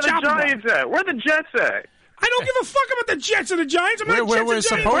up on the chopping block. Where are the Giants at? Where are the Jets at? I don't give a fuck about the Jets and the Giants. I'm not where we're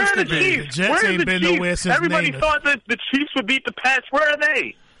supposed to be. The Jets ain't been nowhere since Everybody thought that the Chiefs would beat the Pats. Where are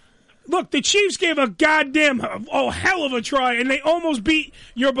they? Look, the Chiefs gave a goddamn hell of a try, and they almost beat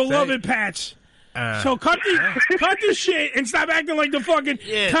your beloved Pats. So cut the shit and stop acting like the fucking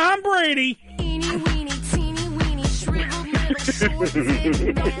Tom Brady.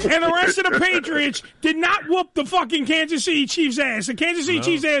 And the rest of the Patriots did not whoop the fucking Kansas City Chiefs' ass. The Kansas City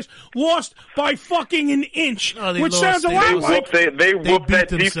Chiefs' ass lost by fucking an inch, which sounds a lot like they whooped that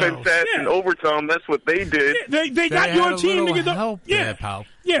defense ass in overtime. That's what they did. Yeah, they got your team to get the help there, pal.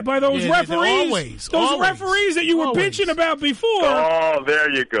 Yeah, by those referees. Referees that you were bitching about before. Oh,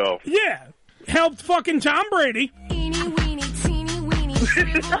 there you go. Yeah, helped fucking Tom Brady.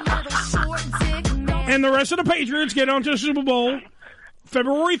 And the rest of the Patriots get onto the Super Bowl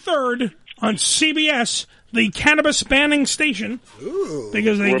February 3rd on CBS, the cannabis banning station. Ooh.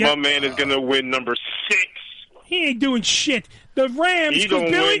 Because my man is going to win number 6. He ain't doing shit. The Rams,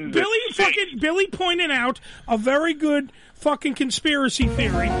 Billy pointed out a very good fucking conspiracy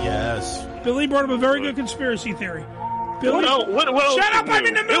theory. Yes. Billy brought up a very good conspiracy theory. Billy, what shut up! I'm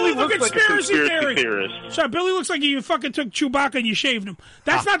in the middle of a conspiracy theory. So Billy looks like you fucking took Chewbacca and you shaved him.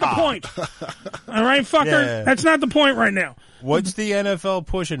 That's not the point. All right, fucker. Yeah. That's not the point right now. What's the NFL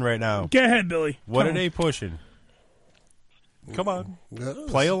pushing right now? Go ahead, Billy. What are they pushing? Come on.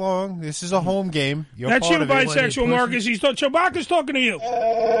 Play along. This is a home game. That's you, bisexual Marcus. Chewbacca's talking to you.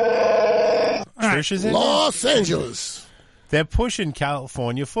 Trish is in Los Angeles. They're pushing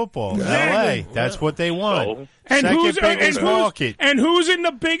California football. L.A. That's what they want. And who's market. And who's in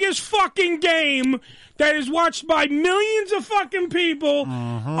the biggest fucking game that is watched by millions of fucking people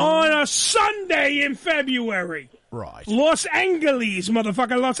on a Sunday in February? Right. Los Angeles,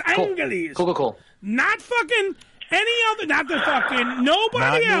 motherfucker. Los Angeles. Cool. Not fucking any other, not the fucking,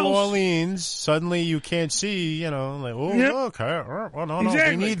 nobody else. Not New Orleans, suddenly you can't see, look, well, no,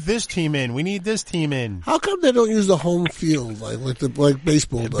 exactly. We need this team in. We need this team in. How come they don't use the home field like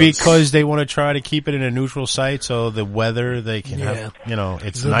baseball does? Because they want to try to keep it in a neutral site so the weather, they can have,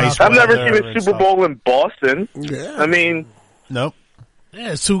 it's nice I've weather. never seen a Super Bowl in Boston. Yeah. I mean. Nope.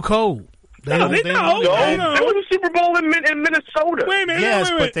 Yeah, it's too cold. They know. There was a Super Bowl in Minnesota. Wait a minute.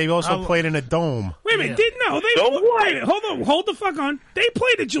 Yes, but they also played in a dome. Wait a minute. Hold the fuck on. They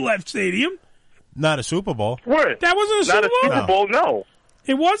played at Gillette Stadium. Not a Super Bowl. Word. That wasn't a Super Bowl? Not a Super Bowl, no.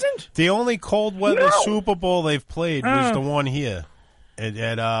 It wasn't? The only cold weather Super Bowl they've played was the one here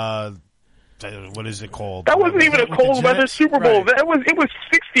at what is it called? That wasn't even a cold weather Super Bowl. Right. It was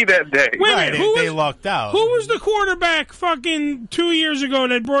 60 that day. Wait a minute, They lucked out. Who was the quarterback fucking 2 years ago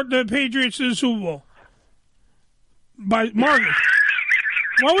that brought the Patriots to the Super Bowl? By Marcus.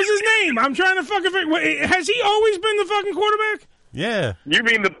 What was his name? I'm trying to fucking figure. Has he always been the fucking quarterback? Yeah. You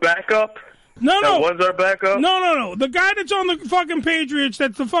mean the backup? No. That was our backup? No. The guy that's on the fucking Patriots,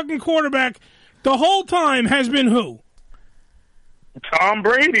 that's the fucking quarterback, the whole time has been who? Tom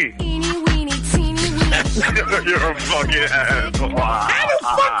Brady. You're a fucking asshole. How the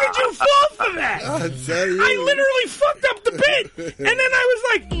fuck did you fall for that? I literally fucked up the bit, and then I was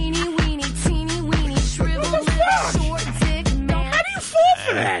like, what the fuck? How do you fall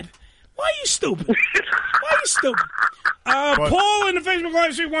for that? Why are you stupid? Paul in the Facebook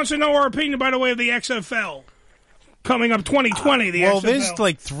Live stream wants to know our opinion, by the way, of the XFL. Coming up 2020, the XFL. There's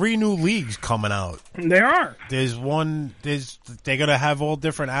like 3 new leagues coming out. There are. They're going to have all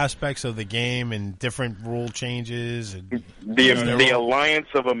different aspects of the game and different rule changes. And the Alliance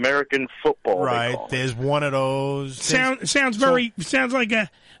of American Football. Right. There's one of those. Sounds like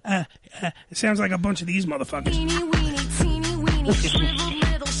a bunch of these motherfuckers.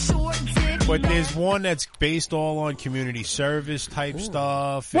 But there's one that's based all on community service type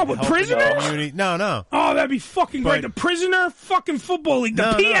stuff. What, with prisoners? No. Oh, that'd be fucking great. The prisoner fucking football league, the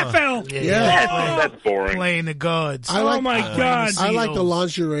PFL. Yeah. That's boring. Playing the guards. Oh my God. I like the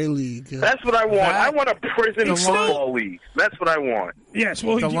lingerie league. Yeah. That's what I want. I want a prison football league. That's what I want. Yes,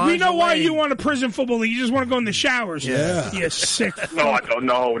 well, we know why you want a prison football league. You just want to go in the showers. Yeah. You sick. No, I don't.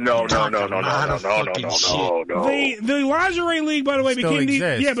 No. The lingerie league, by the way, Still became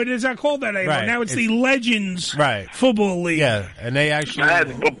exists. but it's not called that anymore. Right. Now it's the Legends Football League. Yeah, and they actually.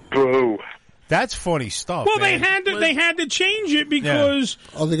 That's funny stuff. Well, man. they had to change it because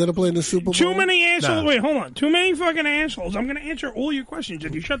are they going to play in the Super Bowl? Too many assholes. No. Wait, hold on. Too many fucking assholes. I'm going to answer all your questions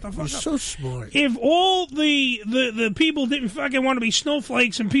if you shut the fuck up. So smart. If all the people didn't fucking want to be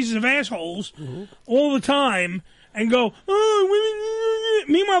snowflakes and pieces of assholes all the time and go, oh,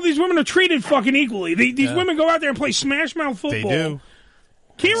 women. Meanwhile, these women are treated fucking equally. These women go out there and play smash mouth football. They do.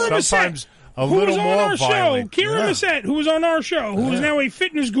 Kira Bissett, who was on our show, Kira Bissett, who was on our show, who is now a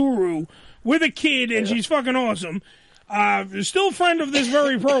fitness guru with a kid, and she's fucking awesome. Still a friend of this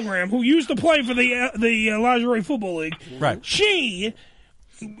very program, who used to play for the lingerie football league. Right. She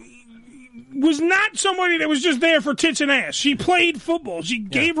was not somebody that was just there for tits and ass. She played football. She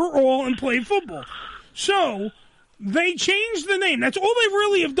gave her all and played football. So they changed the name. That's all they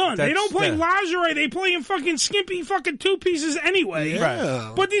really have done. They don't play lingerie. They play in fucking skimpy fucking two pieces anyway.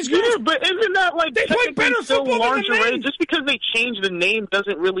 Yeah. But these girls, but isn't that like they play better football lingerie? than the men. Just because they change the name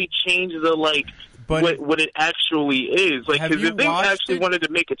doesn't really change the what it actually is. Like, because if they actually wanted to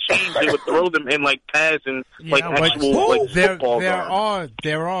make a change, they would throw them in like pads and actual football.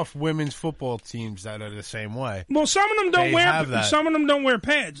 There are women's football teams that are the same way. Well, some of them don't wear. Some of them don't wear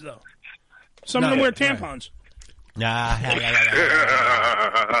pads though. Some of them wear tampons. Nah.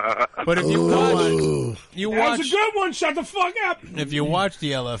 But if you watch, that's a good one. Shut the fuck up. If you watch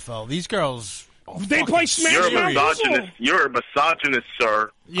the LFL, these girls, they play smash mouth. You're a misogynist,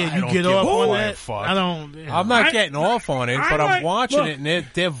 sir. Yeah, you get off on that. Fuck. I don't. I'm not getting off on it, but I'm watching it, and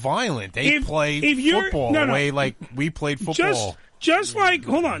they're violent. They play football the way like we played football. Just like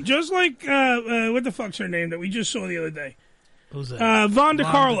what the fuck's her name that we just saw the other day? Who's that? Von de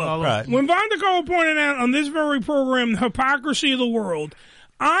Carlo. Right. When Von de Carlo pointed out on this very program the hypocrisy of the world,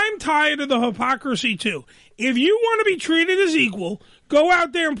 I'm tired of the hypocrisy too. If you want to be treated as equal, go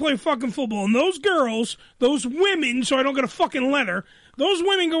out there and play fucking football. And those girls, those women, so I don't get a fucking letter, those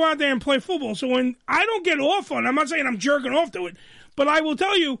women go out there and play football. So when I don't get off on it, I'm not saying I'm jerking off to it, but I will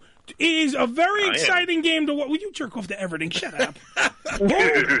tell you, it is a very exciting game to watch. Will you jerk off to everything? Shut up.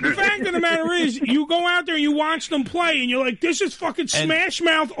 The fact of the matter is, you go out there and you watch them play, and you're like, this is fucking smash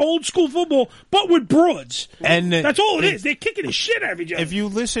mouth old school football, but with broads. And that's all it is. They're kicking the shit out of each other. If you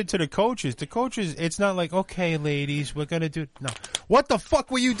listen to the coaches, it's not like, okay, ladies, we're gonna do. No, what the fuck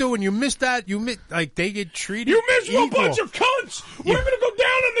were you doing? You missed that. Like they get treated. You miserable equal. bunch of cunts. We're gonna go down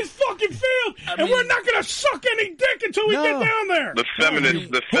on this fucking field, and we're not gonna suck any dick until we get down there.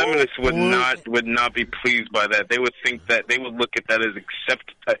 The feminists would not be pleased by that. They would think that they would look at that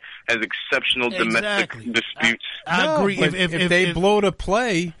as exceptional domestic disputes. I agree. If they blow the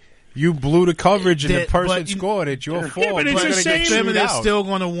play, you blew the coverage and the person scored. It's your fault. Yeah, but it's the same. Feminists still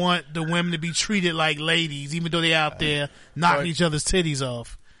going to want the women to be treated like ladies, even though they out there knocking each other's titties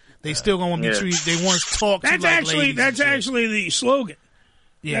off. They still going to want to be treated. They want to talk to like ladies. That's actually the slogan.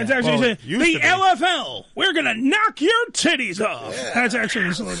 Yeah. That's actually the LFL. We're gonna knock your titties off. Yeah. That's actually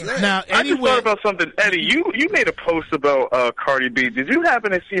the slogan. Now, I just thought about something, Eddie. You made a post about Cardi B. Did you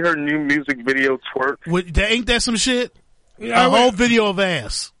happen to see her new music video, Twerk? Ain't that some shit? A whole video of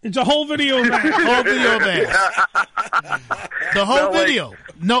ass. It's a whole video of ass. Whole video of ass. The whole video.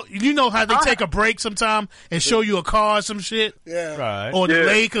 No, you know how they take a break sometime and show you a car or some shit? Yeah. Right. Or the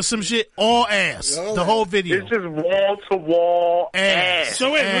lake or some shit? All ass. The whole video. It's just wall-to-wall ass.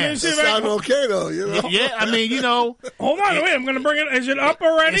 So wait, let me see if I sound okay, though, you know? Yeah, I mean, you know. Hold on, wait, I'm going to bring it. Is it up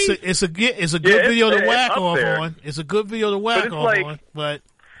already? It's a good video to whack off on. It's a good video to whack off on, but...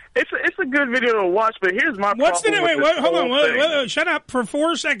 It's a good video to watch, but here's my What's problem. Hold on. Shut up for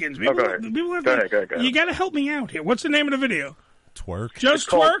 4 seconds. People, go ahead. Go ahead. You got to help me out here. What's the name of the video? Twerk. Just it's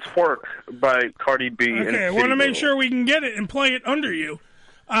called Twerk? Twerk by Cardi B. Okay, I want to make sure we can get it and play it under you.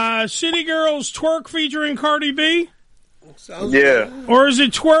 City Girls Twerk featuring Cardi B? Yeah. Or is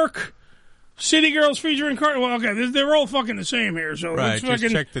it Twerk City Girls featuring Cardi? Well, okay, they're all fucking the same here. So right, let's just fucking,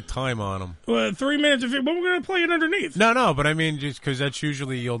 check the time on them. 3 minutes of it, but we're going to play it underneath. No, but I mean, just because that's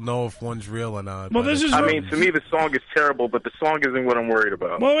usually you'll know if one's real or not. Well, this is. I mean, to me, the song is terrible, but the song isn't what I'm worried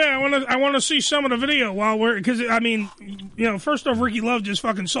about. Well, yeah, I want to see some of the video while because I mean, you know, first off, Ricky Love just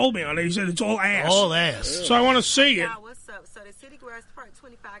fucking sold me on it. He said it's all ass. All ass. So I want to see it. What's up? So the City Girls Twerk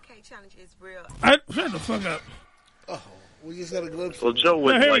 25K challenge is real. Shut the fuck up. Oh. We just got a glimpse. Well, Joe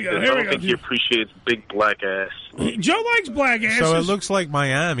would like this. I don't think he appreciates big black ass. Joe likes black ass. So it looks like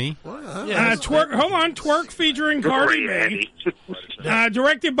Miami. Twerk. Hold on, Twerk featuring Cardi B.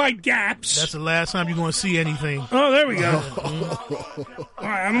 Directed by Gaps. That's the last time you're going to see anything. Oh, there we go. All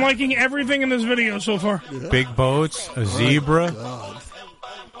right, I'm liking everything in this video so far. Big boats, a zebra.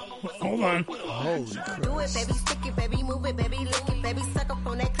 Hold on. Holy crap. Do it, baby, stick it, baby, move it, baby, lick it, baby, suck up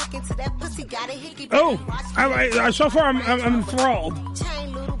on that click into that pussy, got it, hickey. Oh, so far I'm enthralled.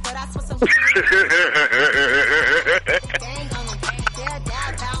 Chain little, but I saw some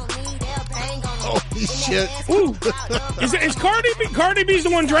Holy shit. Ooh. Is Cardi B's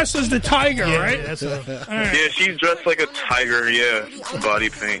the one dressed as the tiger, right? Yeah, that's right. Yeah, she's dressed like a tiger, yeah. Body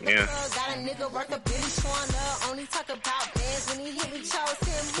paint, yeah.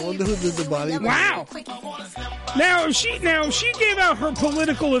 I wonder who did the body paint. Wow. Now she gave out her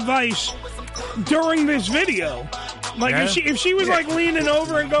political advice during this video. Like if she was like leaning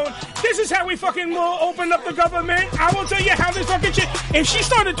over and going, "This is how we fucking open up the government. I will tell you how this fucking shit." If she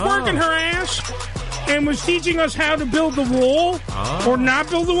started twerking her ass and was teaching us how to build the wall or not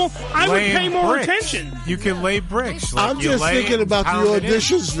build the wall, I would pay more attention. You can lay bricks. I'm just thinking about the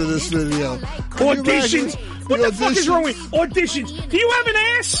auditions for this video. Auditions? What the fuck is wrong with auditions? Do you have an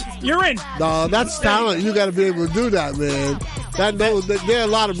ass? You're in. No, that's talent. You got to be able to do that, man. There are a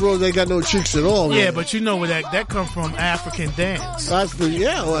lot of bros that ain't got no cheeks at all. Yeah, man. but you know where that comes from, African dance. That's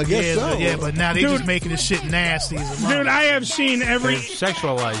well, I guess so. Yeah, but now they just making this shit nasty as a Dude, I have seen every... They've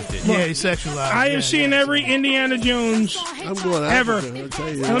sexualized it. Yeah, they sexualized it. I have seen every Indiana Jones ever.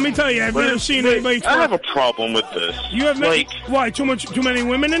 Let me tell you, I've never seen anybody... I have a problem with this. You have why? Too many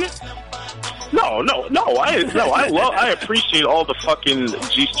women in it? No. I appreciate all the fucking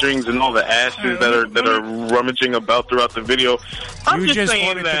G-strings and all the asses that are rummaging about throughout the video. I'm just saying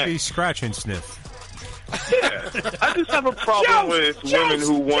wanted that to be scratch and sniff. Yeah, I just have a problem with women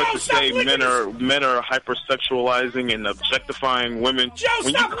who want to say men are hypersexualizing and objectifying women.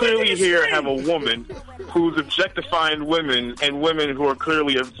 When you clearly have a woman who's objectifying women and women who are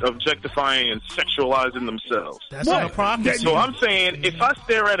clearly objectifying and sexualizing themselves. That's not a problem. So I'm saying, if I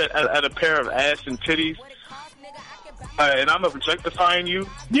stare at a pair of ass and titties, and I'm objectifying you,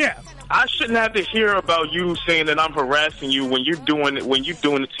 I shouldn't have to hear about you saying that I'm harassing you when you're doing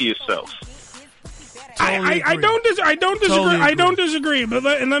it to yourself. I don't disagree, but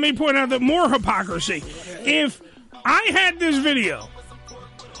let me point out that more hypocrisy. If I had this video,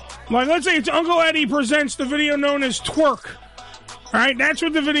 like let's say it's Uncle Eddie presents the video known as Twerk. All right, that's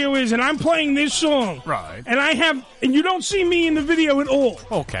what the video is, and I'm playing this song. Right. And you don't see me in the video at all.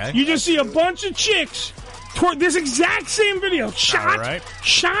 Okay. You just see a bunch of chicks twerk this exact same video. Shot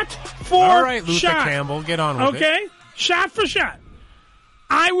for all right, Luther shot. Campbell, get on with it. Okay? Shot for shot.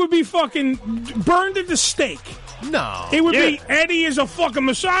 I would be fucking burned at the stake. No. It would be Eddie is a fucking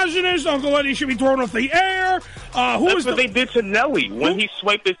misogynist. Uncle Eddie should be thrown off the air. That's what they did to Nelly when he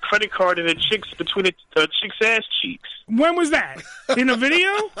swiped his credit card in between a chick's ass cheeks. When was that? In a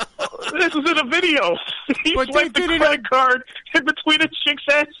video? This was in a video. He swiped the credit card in between a chick's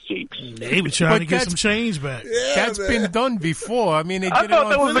ass cheeks. They were trying to get some change back. Yeah, that's been done before. I mean, they did I thought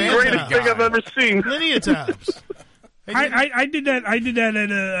that was the greatest thing I've ever seen. Plenty of times. I did that. I did that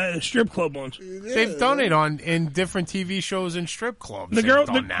at a strip club once. They've done it in different TV shows and strip clubs. The girl,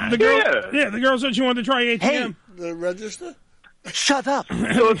 They've done that. the girl, the girl said she wanted to try ATM. The register? Shut up.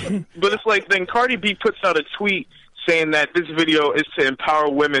 But it's like then Cardi B puts out a tweet saying that this video is to empower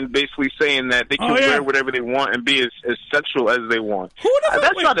women, basically saying that they can wear whatever they want and be as sexual as they want. Who the fuck?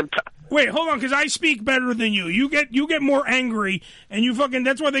 That's not Wait, hold on, because I speak better than you. You get more angry, and you fucking.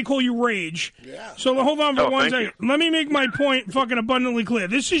 That's why they call you rage. Yeah. So hold on for 1 second. Let me make my point fucking abundantly clear.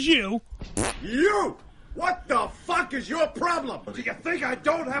 This is you. You. What the fuck is your problem? Do you think I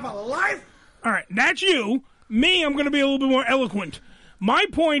don't have a life? All right, that's you. Me, I'm going to be a little bit more eloquent. My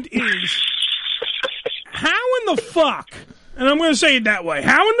point is, how in the fuck, and I'm going to say it that way,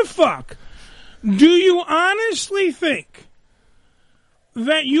 how in the fuck do you honestly think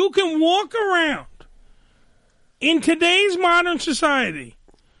that you can walk around in today's modern society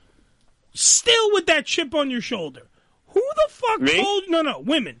still with that chip on your shoulder? Who the fuck told you? No,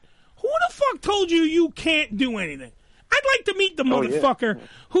 women. Who the fuck told you can't do anything? I'd like to meet the motherfucker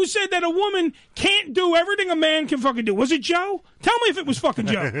who said that a woman can't do everything a man can fucking do. Was it Joe? Tell me if it was fucking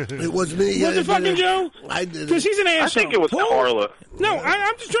Joe. It was me. Was it fucking Joe? I did it. Because he's an asshole. I think it was Carla. No,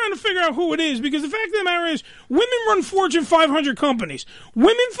 I'm just trying to figure out who it is, because the fact of the matter is, women run Fortune 500 companies.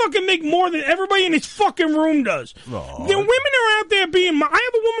 Women fucking make more than everybody in this fucking room does. The women are out there being... I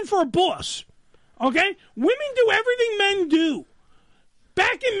have a woman for a boss. Okay? Women do everything men do.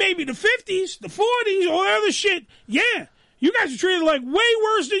 Back in maybe the 50s, the 40s, all that other shit, yeah, you guys are treated like way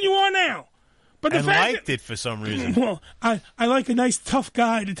worse than you are now. But the and fact liked it for some reason. Well, I like a nice tough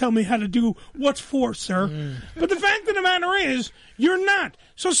guy to tell me how to do what's for, sir. But the fact of the matter is, you're not.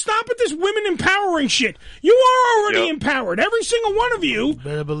 So stop with this women empowering shit. You are already empowered. Every single one of you.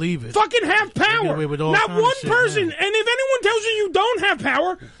 Better believe it. Fucking have power. Not one person. And if anyone tells you you don't have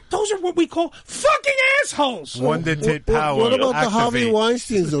power, those are what we call fucking assholes. One that did power. What about the activate. Harvey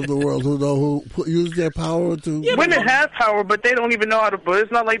Weinsteins of the world who use their power to... Women have power, but they don't even know how to... But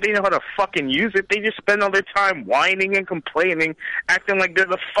it's not like they know how to fucking use it. They just spend all their time whining and complaining, acting like they're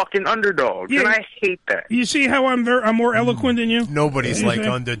the fucking underdogs. And I hate that. You see how I'm more eloquent than you? Nobody's like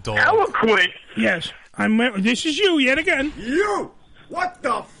underdog. Eloquent? Yes. This is you yet again. You! What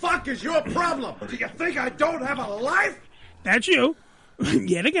the fuck is your problem? Do you think I don't have a life? That's you.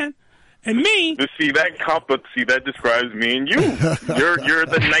 Yet again. And me... that describes me and you. You're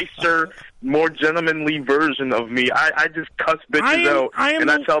the nicer, more gentlemanly version of me. I just cuss bitches out,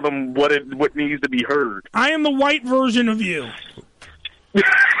 and I tell them what needs to be heard. I am the white version of you.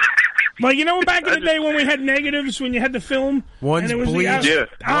 Like, you know, back in the day when we had negatives, when you had the film? One's and it was bleach.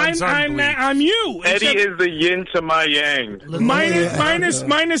 I'm you. Eddie is the yin to my yang. Minus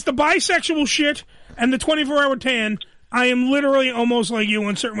the bisexual shit and the 24-hour tan. I am literally almost like you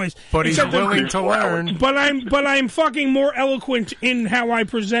in certain ways. But he's willing to learn. But I'm fucking more eloquent in how I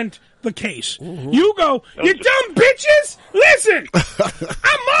present the case. You go, you dumb bitches! Listen!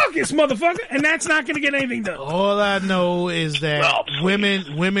 I'm Marcus, motherfucker! And that's not going to get anything done. All I know is that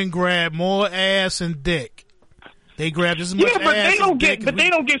women grab more ass and dick. They grab just as much ass and dick. But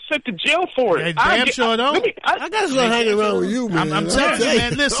they don't get sent to jail for it. Damn sure don't. I gotta start hanging around with you, man. I'm telling you,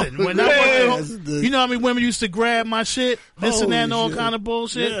 man, listen. When I was home, you know how many women used to grab my shit? This and that and all kind of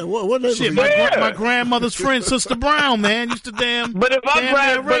bullshit? Yeah, what shit, my grandmother's friend, Sister Brown, man, used to damn... But if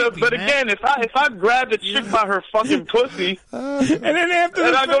I grab... But again, if I grabbed a chick by her fucking pussy, and then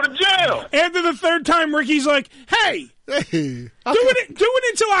I go to jail. After the third time, Ricky's like, hey... do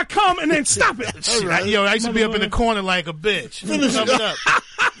it until I come and then stop it. Right. I used to be up in the corner like a bitch.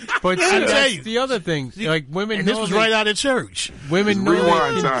 But that's the other thing. Like women, and this was right out of church. Women know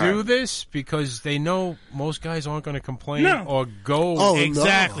they can do this because they know most guys aren't going to complain or go. Oh,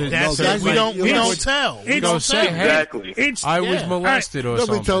 exactly. That's it. We don't tell. We don't say, hey, I was molested or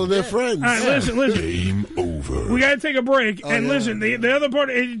something. They'll be telling their friends. All right, listen. Game over. We got to take a break. And listen, the other part,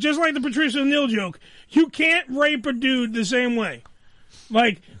 just like the Patricia O'Neill joke, you can't rape a dude the same way.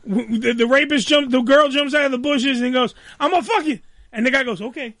 Like, the rapist the girl jumps out of the bushes and goes, I'm gonna fuck you. And the guy goes,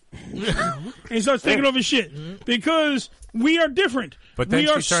 okay. And he starts taking off his shit. Because we are different. But then we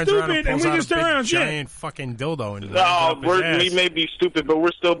are stupid and we just turn around giant fucking dildo. We may be stupid, but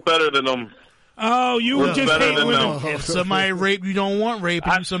we're still better than them. Oh, you just hate women. If somebody rape you don't want rape,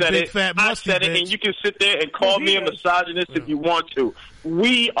 you some big fat musty I said it, and you can sit there and call me a misogynist if you want to.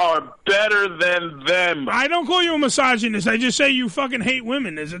 We are better than them. I don't call you a misogynist. I just say you fucking hate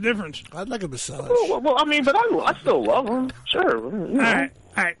women. There's a difference. I'd like a massage. Well, I mean, but I still love them. Sure. You know.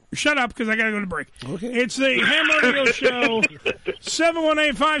 All right. Shut up, because I got to go to break. Okay. It's the Ham Radio Show,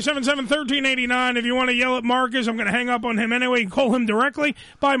 718-577-1389. If you want to yell at Marcus, I'm going to hang up on him anyway. Call him directly.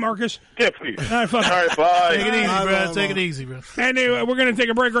 Bye, Marcus. Yeah, please. All right, fuck. All right, bye. Take it easy, bro. Take it easy, bro. Anyway, we're going to take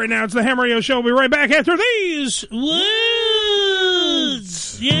a break right now. It's the Ham Radio Show. We'll be right back after these words.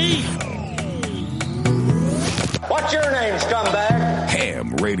 Yay. What's your name, scumbag?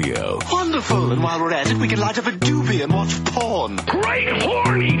 Ham Radio. Wonderful. And while we're at it, we can light up a doobie and watch porn. Great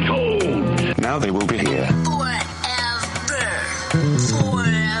horny toad. Now they will be here.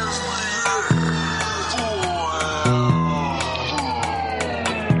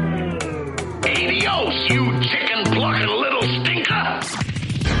 Adios, you chicken-plucking little stinker.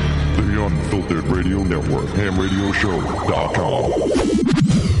 The Unfiltered Radio Network, HamRadioShow.com.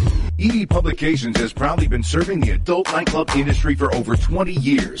 ED Publications has proudly been serving the adult nightclub industry for over 20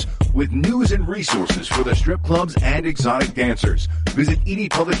 years with news and resources for the strip clubs and exotic dancers. Visit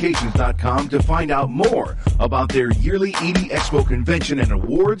edpublications.com to find out more about their yearly ED Expo convention and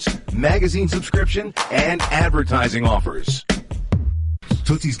awards, magazine subscription, and advertising offers.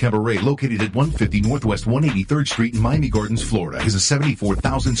 Tootsie's Cabaret, located at 150 Northwest 183rd Street in Miami Gardens, Florida, is a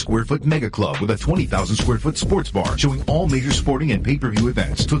 74,000 square foot mega club with a 20,000 square foot sports bar showing all major sporting and pay-per-view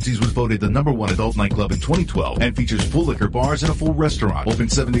events. Tootsie's was voted the #1 adult nightclub in 2012 and features full liquor bars and a full restaurant. Open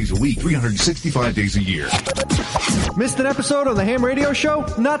 7 days a week, 365 days a year. Missed an episode of the Ham Radio Show?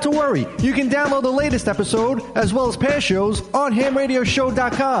 Not to worry. You can download the latest episode as well as past shows on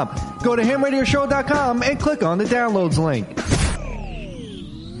HamRadioShow.com. Go to HamRadioShow.com and click on the downloads link.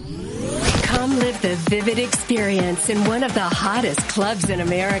 Come live the vivid experience in one of the hottest clubs in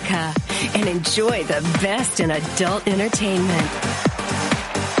America and enjoy the best in adult entertainment.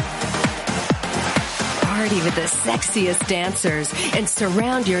 Party with the sexiest dancers and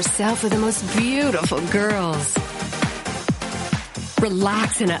surround yourself with the most beautiful girls.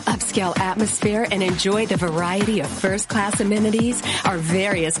 Relax in an upscale atmosphere and enjoy the variety of first-class amenities our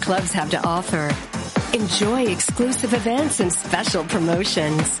various clubs have to offer. Enjoy exclusive events and special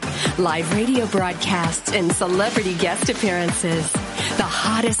promotions, live radio broadcasts, and celebrity guest appearances. The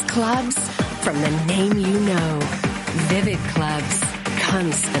hottest clubs from the name you know. Vivid Clubs.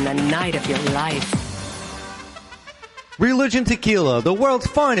 Come spend the night of your life. Religion Tequila, the world's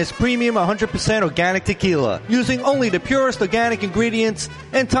finest premium 100% organic tequila, using only the purest organic ingredients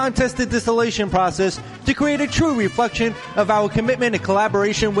and time-tested distillation process to create a true reflection of our commitment and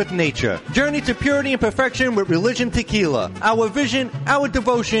collaboration with nature. Journey to purity and perfection with Religion Tequila. Our vision, our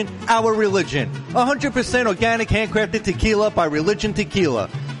devotion, our religion. 100% organic handcrafted tequila by Religion Tequila.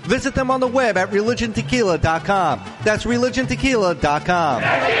 Visit them on the web at religiontequila.com. That's religiontequila.com.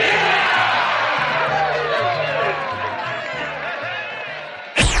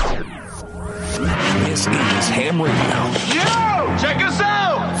 This is Ham Radio. Yo! Check us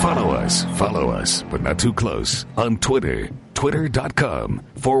out! Follow us, but not too close, on Twitter,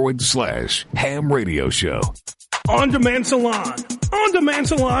 twitter.com/Ham Radio Show. On Demand Salon,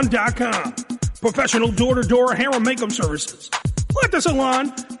 ondemandsalon.com. Professional door-to-door hair and makeup services. Let the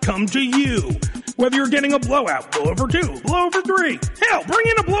salon come to you. Whether you're getting a blowout, blowout for 2, blowout for 3, hell, bring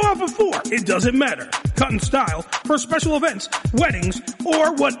in a blowout for 4. It doesn't matter. Cut and style for special events, weddings,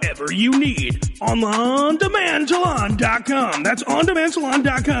 or whatever you need. On ondemandsalon.com. That's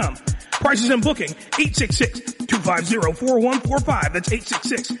ondemandsalon.com. Prices and booking, 866-250-4145. That's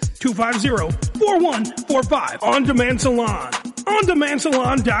 866-250-4145. On Demand Salon.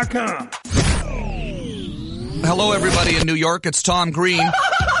 ondemandsalon.com. Hello, everybody in New York. It's Tom Green.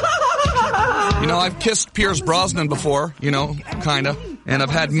 You know, I've kissed Pierce Brosnan before, you know, kind of. And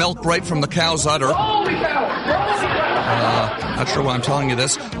I've had milk right from the cow's udder. Not sure why I'm telling you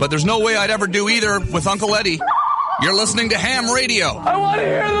this, but there's no way I'd ever do either with Uncle Eddie. You're listening to Ham Radio. I want to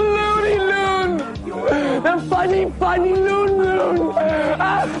hear the Looney Loon. The funny Loon Loon.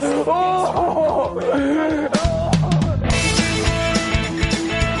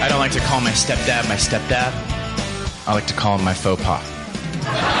 I don't like to call my stepdad. I like to call him my faux pas.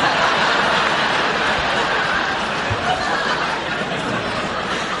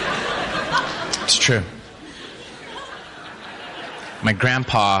 It's true. My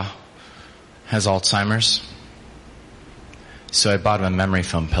grandpa has Alzheimer's, so I bought him a memory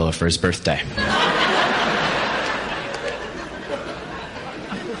foam pillow for his birthday.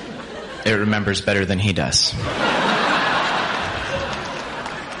 It remembers better than he does.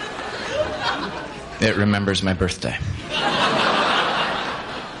 It remembers my birthday.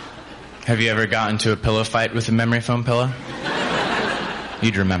 Have you ever gotten into a pillow fight with a memory foam pillow?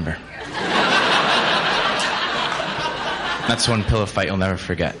 you'd remember. That's one pillow fight you'll never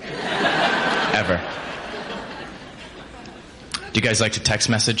forget. Ever. Do you guys like to text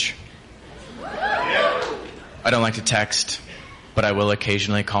message? I don't like to text, but I will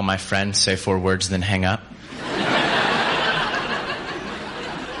occasionally call my friend, say 4 words, then hang up.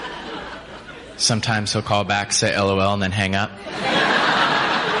 Sometimes he'll call back, say LOL, and then hang up.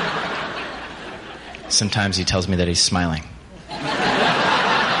 Sometimes he tells me that he's smiling.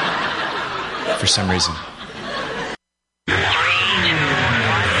 For some reason.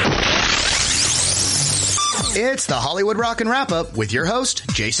 It's the Hollywood Rockin' Wrap-Up with your host,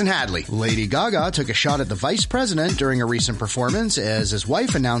 Jason Hadley. Lady Gaga took a shot at the vice president during a recent performance as his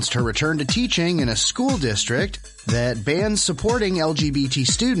wife announced her return to teaching in a school district that bans supporting LGBT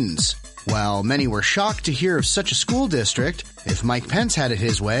students. While many were shocked to hear of such a school district, if Mike Pence had it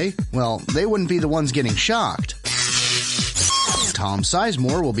his way, well, they wouldn't be the ones getting shocked. Tom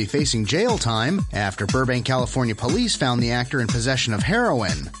Sizemore will be facing jail time after Burbank, California police found the actor in possession of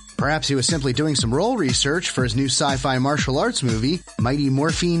heroin. Perhaps he was simply doing some role research for his new sci-fi martial arts movie, Mighty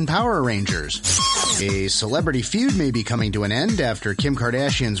Morphine Power Rangers. A celebrity feud may be coming to an end after Kim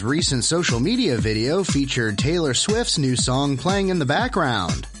Kardashian's recent social media video featured Taylor Swift's new song playing in the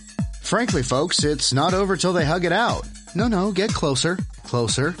background. Frankly, folks, it's not over till they hug it out. No, get closer.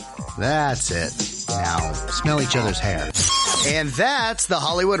 Closer. That's it. Now, smell each other's hair. And that's the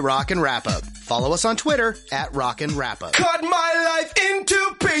Hollywood Rockin' Wrap-Up. Follow us on Twitter at Rockin' Wrap-Up. Cut my life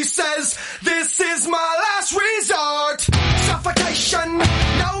into pieces. This is my last resort. Suffocation,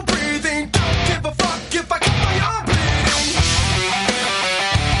 no breathing. Don't give a fuck if I cut my arm bleeding.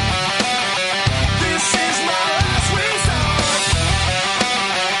 This is my last resort.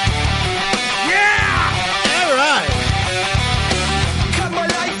 Yeah! All right. Cut my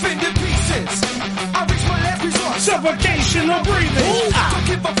life into pieces. I reach my last resort. Suffocation, no breathing. Don't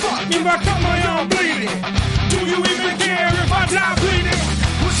give a fuck if I cut my arm bleeding. Do you even care if I die bleeding?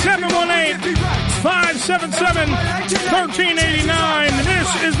 718-577-1389.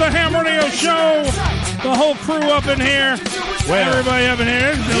 This is the Ham Radio Show. The whole crew up in here. Where? Everybody up in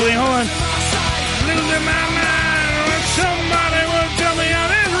here. There's Billy. Hold on. Losing my mind. Somebody will tell me how.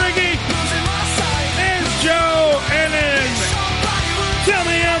 There's Ricky. There's Joe. And there's Tell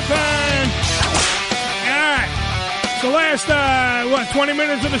Me I'm Fine. All right. So last, 20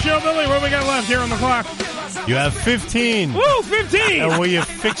 minutes of the show, Billy? What we got left here on the clock? You have 15. Woo, 15! And will you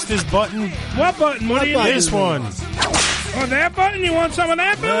fix this button? What button? What do you need? This one. Oh, that button? You want some of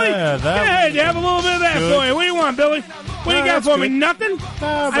that, Billy? Yeah, that. Go ahead, you have a little bit of that Good. for you. What do you want, Billy? What you got for me? Nothing?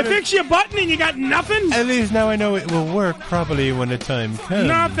 I fix your button and you got nothing? At least now I know it will work properly when the time comes.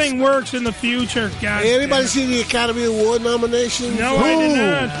 Nothing works in the future, guys. Hey, anybody see the Academy Award nominations? No, I did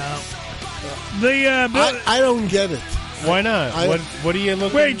not. I don't get it. Why not? What are you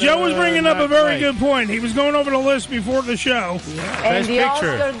looking Wait, Joe was bringing up a very right. good point. He was going over the list before the show. And the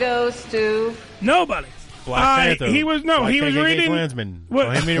Oscar goes to... Nobody. Black Panther. He was reading Klansman,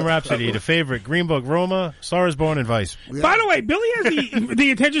 Bohemian Rhapsody, The Favorite, Green Book, Roma, Star is Born, and Vice. Yeah. By the way, Billy has the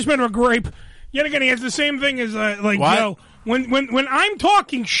attention span of a grape. Yet again, he has the same thing as Joe. When I'm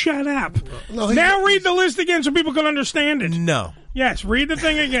talking, shut up. Now read the list again so people can understand it. No. Yes, read the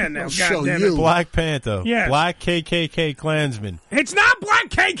thing again now. God damn it. Black Panther. Yes. Black KKK Klansman. It's not Black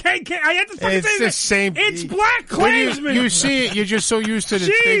KKK. I had to fucking say It's the same. It's Black Klansman. You see it, you're just so used to the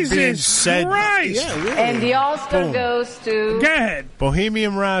thing being said. Christ. Yeah, really. And the Oscar goes to... Go ahead.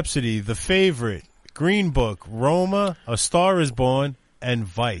 Bohemian Rhapsody, The Favorite, Green Book, Roma, A Star is Born, and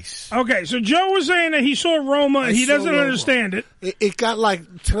Vice. Okay, so Joe was saying that he saw Roma. He doesn't understand it. It got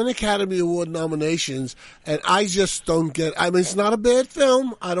like 10 Academy Award nominations, and I just don't get. I mean, it's not a bad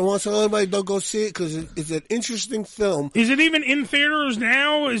film. I don't want to tell everybody don't go see it because it's an interesting film. Is it even in theaters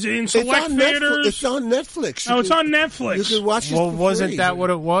now? Is it in select theaters? It's on Netflix. It's on Netflix. You can watch it. Well, wasn't that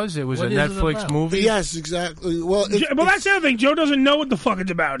what it was? It was a Netflix movie. Yes, exactly. Well, that's the other thing. Joe doesn't know what the fuck it's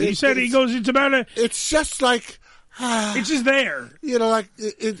about. He said it's about a. It's just like. It's just there. You know, like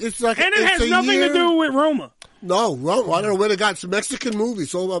it's like, and it has nothing to do with Roma. No, Roma. I don't know where they got. It's a Mexican movie.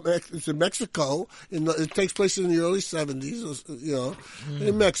 It's all about. It's in Mexico. It takes place in the early 70s. You know,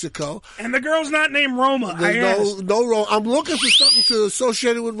 in Mexico. And the girl's not named Roma. No Roma. I'm looking for something to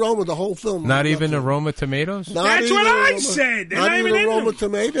associate it with Roma. The whole film. Not even a Roma tomatoes. That's what I said. Not even a Roma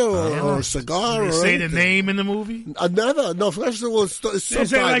tomato or a cigar. Did they say the name in the movie? Never. No. First of all, it's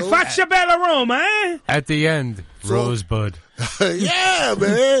like Faccia Bella Roma, eh? At the end. Rosebud. Yeah,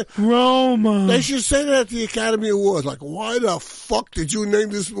 man. Roma. They should say that at the Academy Awards. Like, why the fuck did you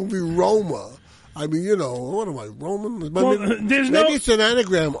name this movie Roma? I mean, what am I, Roman? Well, there's maybe it's an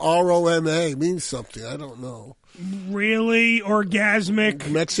anagram, ROMA, means something. I don't know. Really orgasmic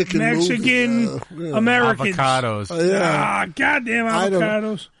Mexican movie. Americans. Avocados. Goddamn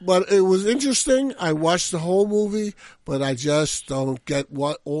avocados. But it was interesting. I watched the whole movie, but I just don't get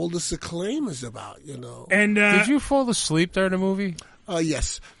what all this acclaim is about, And did you fall asleep during the movie?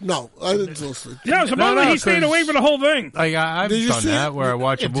 Yes. No, I didn't fall asleep. Yeah, supposedly he stayed away for the whole thing. I've done that where I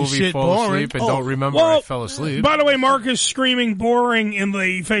watch a movie, fall asleep, and don't remember I fell asleep. By the way, Mark is screaming boring in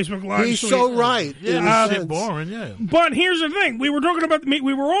the Facebook Live. He's so right. Yeah, shit boring, yeah. But here's the thing. We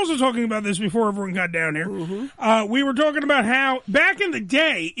were also talking about this before everyone got down here. We were talking about how back in the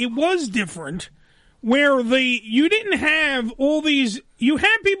day, it was different where you didn't have all these, you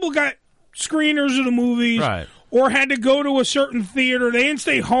had people got screeners of the movies. Right. Or had to go to a certain theater. They didn't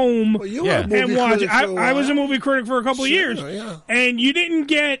stay home and watch. I was a movie critic for a couple of years, and you didn't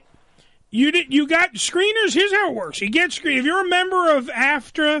get. You got screeners. Here's how it works: you get screen. If you're a member of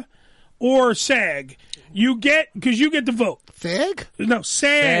AFTRA or SAG, you get the vote. SAG? No,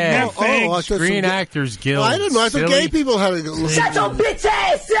 SAG. Not FAG. Screen Actors Guild. I didn't know. I thought gay people had to go. Shut your bitch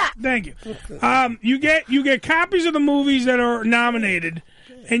ass up! Thank you. You get copies of the movies that are nominated,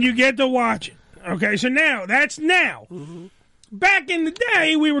 and you get to watch it. Okay, so that's now. Back in the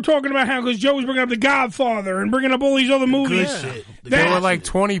day, we were talking about how, because Joe was bringing up The Godfather and bringing up all these other movies. There were like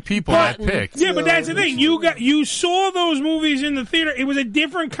 20 people that picked. Yeah, but that's the thing. You saw those movies in the theater. It was a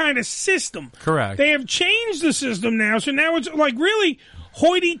different kind of system. Correct. They have changed the system now, so now it's like really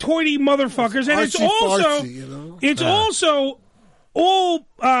hoity-toity motherfuckers, and it's also all.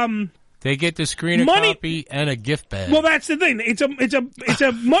 They get to screen a copy and a gift bag. Well, that's the thing. It's a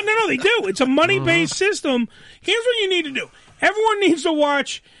no, they do. It's a money-based system. Here's what you need to do. Everyone needs to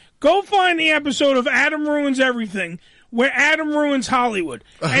watch. Go find the episode of Adam Ruins Everything, where Adam ruins Hollywood,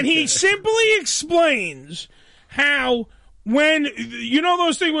 and he simply explains how when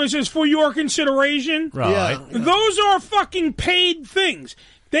those things where it says for your consideration, right? Those are fucking paid things.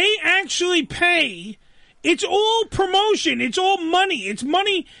 They actually pay. It's all promotion. It's all money. It's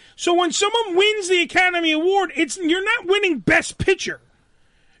money. So when someone wins the Academy Award, you're not winning Best Picture.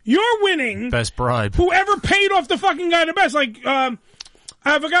 You're winning Best Bribe. Whoever paid off the fucking guy the best. Like I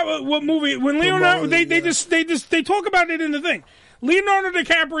forgot what movie when Leonardo. They talk about it in the thing. Leonardo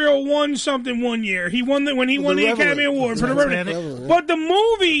DiCaprio won something one year. He won when he won the Academy Award for The Revenant. But the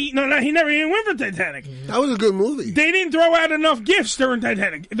movie, he never even went for Titanic. That was a good movie. They didn't throw out enough gifts during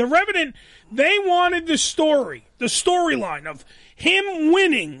Titanic. The Revenant, they wanted the storyline of him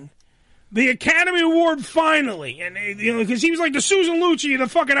winning the Academy Award finally, and because he was like the Susan Lucci of the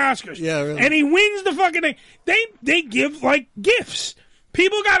fucking Oscars. Yeah, really. And he wins the fucking thing. They give like gifts.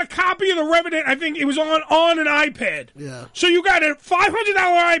 People got a copy of The Revenant. I think it was on an iPad. Yeah. So you got a $500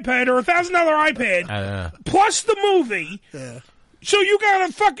 iPad or a $1,000 iPad plus the movie. Yeah. So you got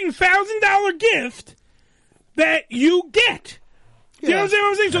a fucking $1,000 gift that you get. You know what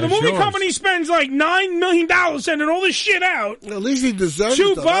I'm saying? So the movie company spends like $9 million sending all this shit out. At least he deserves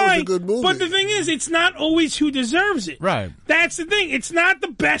to it. Buy. That was a good movie. But the thing is, it's not always who deserves it. Right. That's the thing. It's not the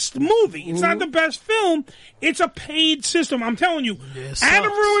best movie. It's not the best film. It's a paid system. I'm telling you.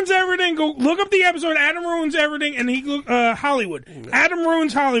 Adam Ruins Everything. Go look up the episode. Adam Ruins Everything, and Hollywood. Adam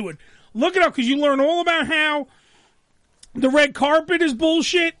Ruins Hollywood. Look it up because you learn all about how the red carpet is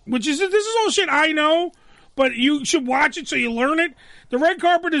bullshit. This is all shit I know. But you should watch it so you learn it. The red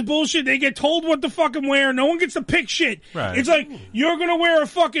carpet is bullshit. They get told what to fucking wear. No one gets to pick shit. Right. It's like, you're going to wear a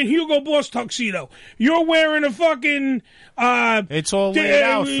fucking Hugo Boss tuxedo. You're wearing a fucking... it's all laid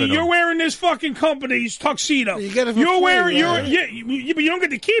out for them. You're wearing this fucking company's tuxedo. You get it for you're free, wearing... right? But you don't get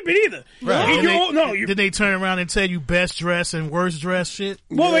to keep it either. Right. Did they turn around and tell you best dress and worst dress shit?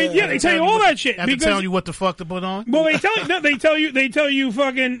 Well, they tell you all that shit. After telling you what the fuck to put on? Well, they tell you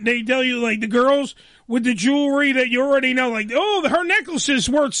like the girls with the jewelry that you already know, like, her necklace is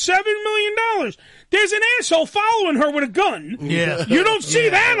worth $7 million. There's an asshole following her with a gun. Yeah. You don't see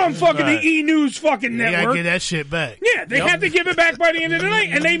that on fucking the E-News fucking network. You gotta get that shit back. Yeah, they have to give it back by the end of the night.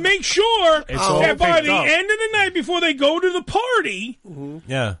 And they make sure that by the end of the night, before they go to the party,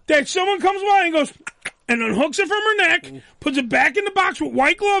 that someone comes by and goes... and unhooks it from her neck, puts it back in the box with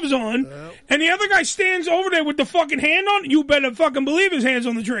white gloves on, and the other guy stands over there with the fucking hand on. You better fucking believe his hand's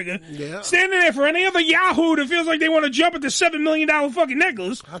on the trigger. Yeah. Standing there for any other yahoo that feels like they want to jump at the $7 million fucking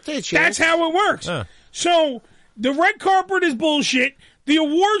necklace. I'll take a chance. That's how it works. So, the red carpet is bullshit. The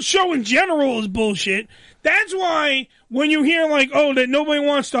award show in general is bullshit. That's why when you hear like, that nobody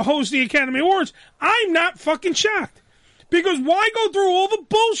wants to host the Academy Awards, I'm not fucking shocked. Because why go through all the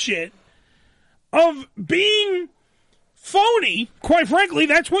bullshit of being phony. Quite frankly,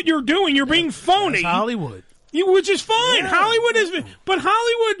 that's what you're doing. You're being phony. That's Hollywood. Which is fine. Hollywood is, but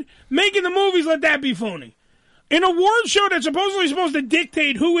Hollywood making the movies, let that be phony. An award show that's supposedly supposed to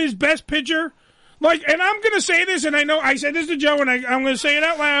dictate who is best picture, like, and I'm going to say this, and I know I said this to Joe, and I'm going to say it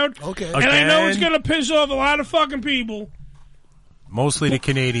out loud. Okay. And I know it's going to piss off a lot of fucking people. Mostly the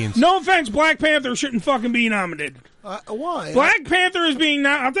Canadians. No offense, Black Panther shouldn't fucking be nominated. Why? Black Panther is being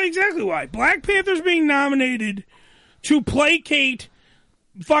I'll tell you exactly why. Black Panther is being nominated to placate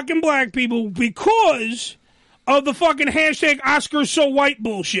fucking black people because of the fucking hashtag Oscars so white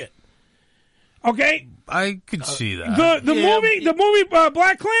bullshit. Okay? I could see that. The movie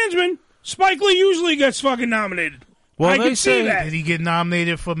Black Klansman, Spike Lee usually gets fucking nominated. Well, I can see that. Did he get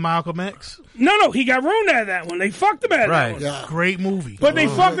nominated for Malcolm X? No, he got ruined out of that one. They fucked him out of that one. Yeah. Great movie. But they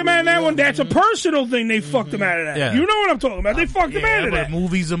fucked him out of that one. That's a personal thing. They fucked him out of that. Yeah. You know what I'm talking about. They fucked him out of that. A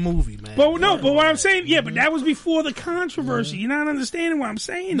movie's a movie, man. But what I'm saying, but that was before the controversy. You're not understanding what I'm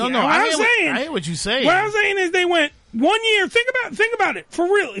saying. No, here. no, What I I'm saying. hear what you're saying. What I'm saying is they went 1 year. Think about it for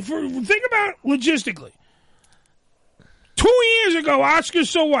real. Think about logistically. 2 years ago, Oscars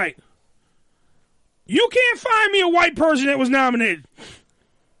so white. You can't find me a white person that was nominated.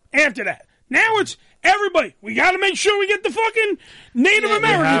 After that, now it's everybody. We got to make sure we get the fucking Native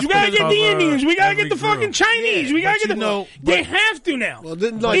Americans. We got to get the Indians. We got to get the fucking Chinese. We got to get the. They have to now.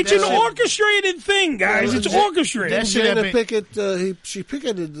 It's an orchestrated thing, guys. It's orchestrated. Jada Pickett, she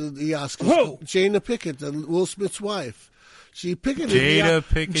picketed the Oscars. Who? Jada Pickett, Will Smith's wife. She picketed Jada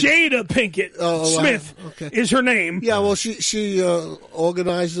Pinkett Smith is her name. Yeah, well, she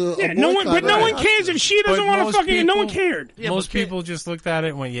organized a boycott. No one cares if she doesn't want to fucking. No one cared. Most people just looked at it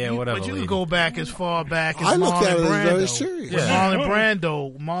and went, whatever. But you can go back as far back as I looked at it Marlon as very Brando. serious.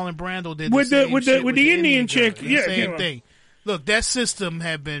 Marlon Brando did with the same shit with the Indian chick. Same thing. Look, that system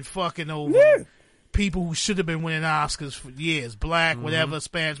had been fucking over people who should have been winning Oscars for years, black, whatever,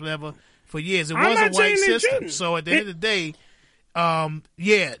 Spanish, whatever, for years. It was a white system. So at the end of the day,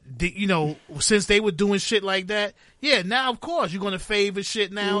 since they were doing shit like that, now of course you're going to favor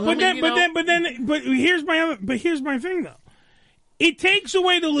shit now. But here's my thing though. It takes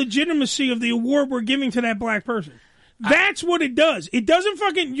away the legitimacy of the award we're giving to that black person. That's what it does. It doesn't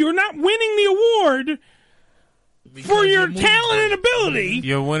fucking. You're not winning the award for your talent and ability.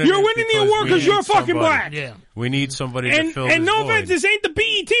 You're winning the award because you're fucking black. Yeah. We need somebody to fill and this no void. offense, this ain't the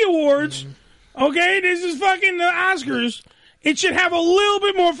BET Awards. Okay, this is fucking the Oscars. It should have a little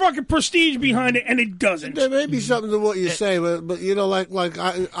bit more fucking prestige behind it, and it doesn't. There may be something to what you say, but like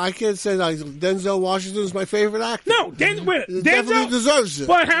I can't say like Denzel Washington is my favorite actor. No, Denzel definitely deserves it.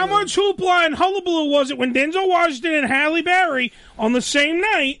 But how much hoopla and hullabaloo was it when Denzel Washington and Halle Berry on the same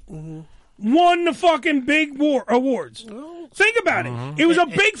night won the fucking big awards? Think about it. It was a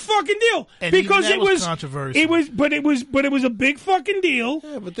big fucking deal because it was controversial. It was a big fucking deal,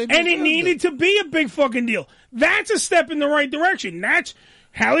 and it needed to be a big fucking deal. That's a step in the right direction. That's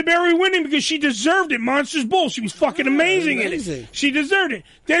Halle Berry winning because she deserved it. Monsters Ball. She was fucking amazing in it. She deserved it.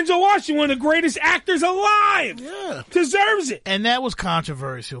 Denzel Washington, one of the greatest actors alive, deserves it. And that was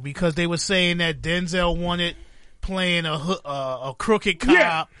controversial because they were saying that Denzel won it playing a crooked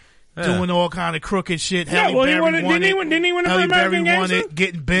cop. Doing all kind of crooked shit. Halle Berry won it. Didn't he win it for Halle American Berry won Gangster? it,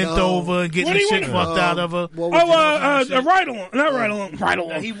 getting bent over and getting the shit fucked out of her. Ride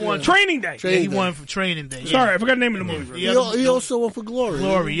Along. He won Training Day. He won for Training Day. Sorry, I forgot the name of the movie. He also won for Glory.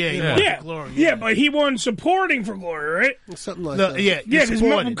 Glory, he won for Glory. Yeah, but he won supporting for Glory, right? Something like that. Yeah, because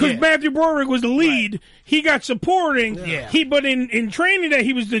Matthew Broderick was the lead. Right. He got supporting. Yeah. But in Training Day,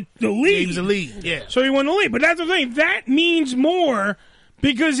 he was the lead. He was the lead, yeah. So he won the lead. But that's the thing. That means more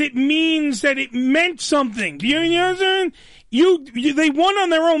because it means that it meant something. Do you know what I'm saying? They won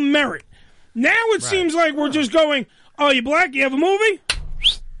on their own merit. Now it seems like we're just going, oh, you black? You have a movie?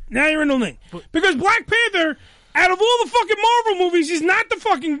 Now you're in the league. Because Black Panther, out of all the fucking Marvel movies, is not the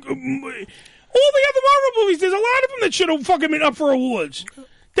fucking... all the other Marvel movies, there's a lot of them that should have fucking been up for awards.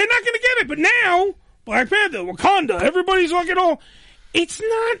 They're not going to get it. But now, Black Panther, Wakanda, everybody's looking all... It's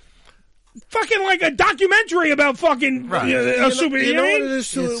not... fucking like a documentary about fucking a super. You know what it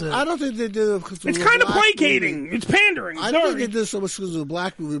is too? I don't think they did it because it's kind of placating. Movie. It's pandering. I don't think they did so much because of a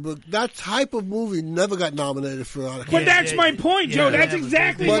black movie, but that type of movie never got nominated for an But that's my point, Joe. That's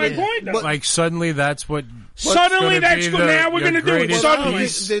exactly my point. Though. Like suddenly, that's what. Suddenly, that's now we're going to do it. Suddenly,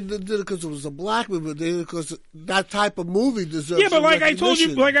 they did it because it was a black movie. But they did it because that type of movie deserves. Yeah, but like I told you,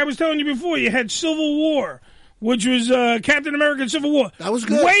 like I was telling you before, you had Civil War. Which was Captain America: Civil War. That was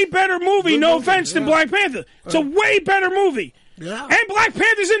good. Way better movie. No offense to Black Panther. It's a way better movie. Yeah. And Black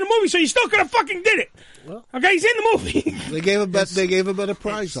Panther's in the movie, so you still could have fucking did it. Okay, he's in the movie. They gave a better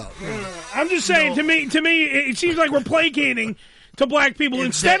prize out. I'm just saying, to me, it seems like we're placating to black people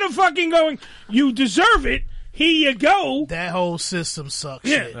instead of fucking going, you deserve it. Here you go. That whole system sucks.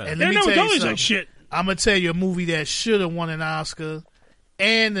 Yeah, shit. And let me tell you totally something. sucks shit. I'm gonna tell you a movie that should have won an Oscar,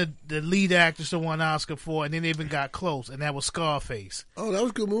 and the lead actor should have won an Oscar for, and then they even got close, and that was Scarface. Oh, that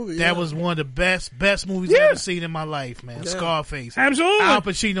was a good movie. That was one of the best movies I've ever seen in my life, man. Yeah. Scarface. Absolutely. Al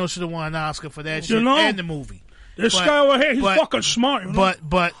Pacino should have won an Oscar for that shit and the movie. This guy over here, he's fucking smart. You know?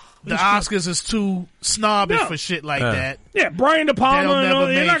 But the Oscars is too snobbish for shit like that. Yeah, Brian De Palma,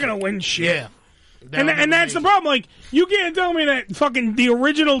 they're not going going to win shit. Yeah. And that's the problem. Like, you can't tell me that fucking the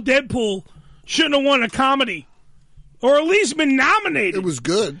original Deadpool shouldn't have won a comedy. Or at least been nominated. It was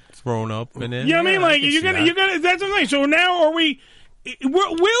good. Thrown up in it. You know what I mean? Like, you're gonna, that's the thing. So now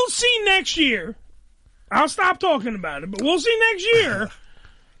we'll see next year. I'll stop talking about it, but we'll see next year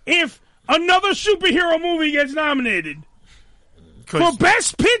if another superhero movie gets nominated. For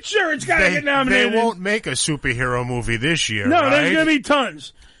Best Picture, it's got to get nominated. They won't make a superhero movie this year, No, right? there's going to be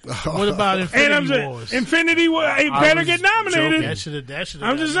tons. What about Infinity Wars? Infinity War, it better get nominated. That should have.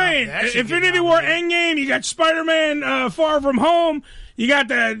 I'm just saying, Infinity War, Endgame. You got Spider-Man, Far From Home. You got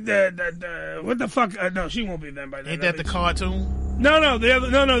the what the fuck? No, she won't be then by then. Ain't that the cartoon? No,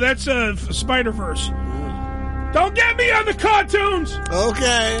 that's Spider-Verse. Don't get me on the cartoons.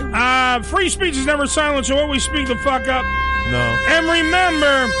 Okay. Free speech is never silent, so always speak the fuck up. No. And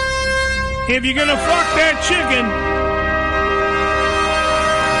remember, if you're gonna fuck that chicken,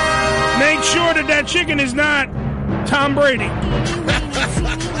 make sure that chicken is not Tom Brady.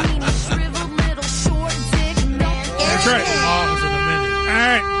 That's right. All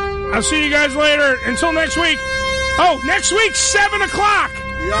right. I'll see you guys later. Until next week. Oh, next week, 7 o'clock.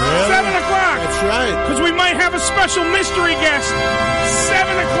 Yeah. 7 o'clock. That's right. Because we might have a special mystery guest.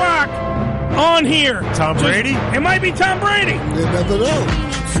 7 o'clock on here. Tom Brady? It might be Tom Brady. You never know.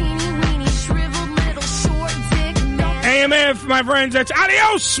 AMF, my friends, that's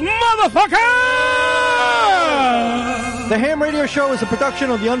adios, motherfucker! The Ham Radio Show is a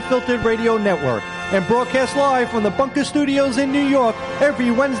production of the Unfiltered Radio Network and broadcast live from the Bunker Studios in New York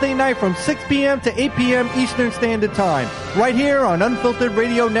every Wednesday night from 6 p.m. to 8 p.m. Eastern Standard Time, right here on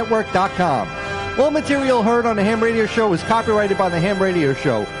UnfilteredRadioNetwork.com. All material heard on the Ham Radio Show is copyrighted by the Ham Radio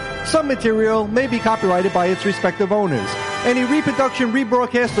Show. Some material may be copyrighted by its respective owners. Any reproduction,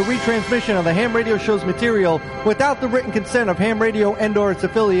 rebroadcast, or retransmission of the Ham Radio Show's material without the written consent of Ham Radio and or its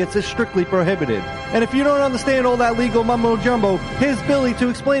affiliates is strictly prohibited. And if you don't understand all that legal mumbo-jumbo, here's Billy to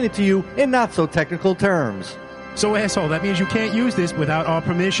explain it to you in not-so-technical terms. So, asshole, that means you can't use this without our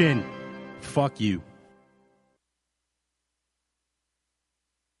permission. Fuck you.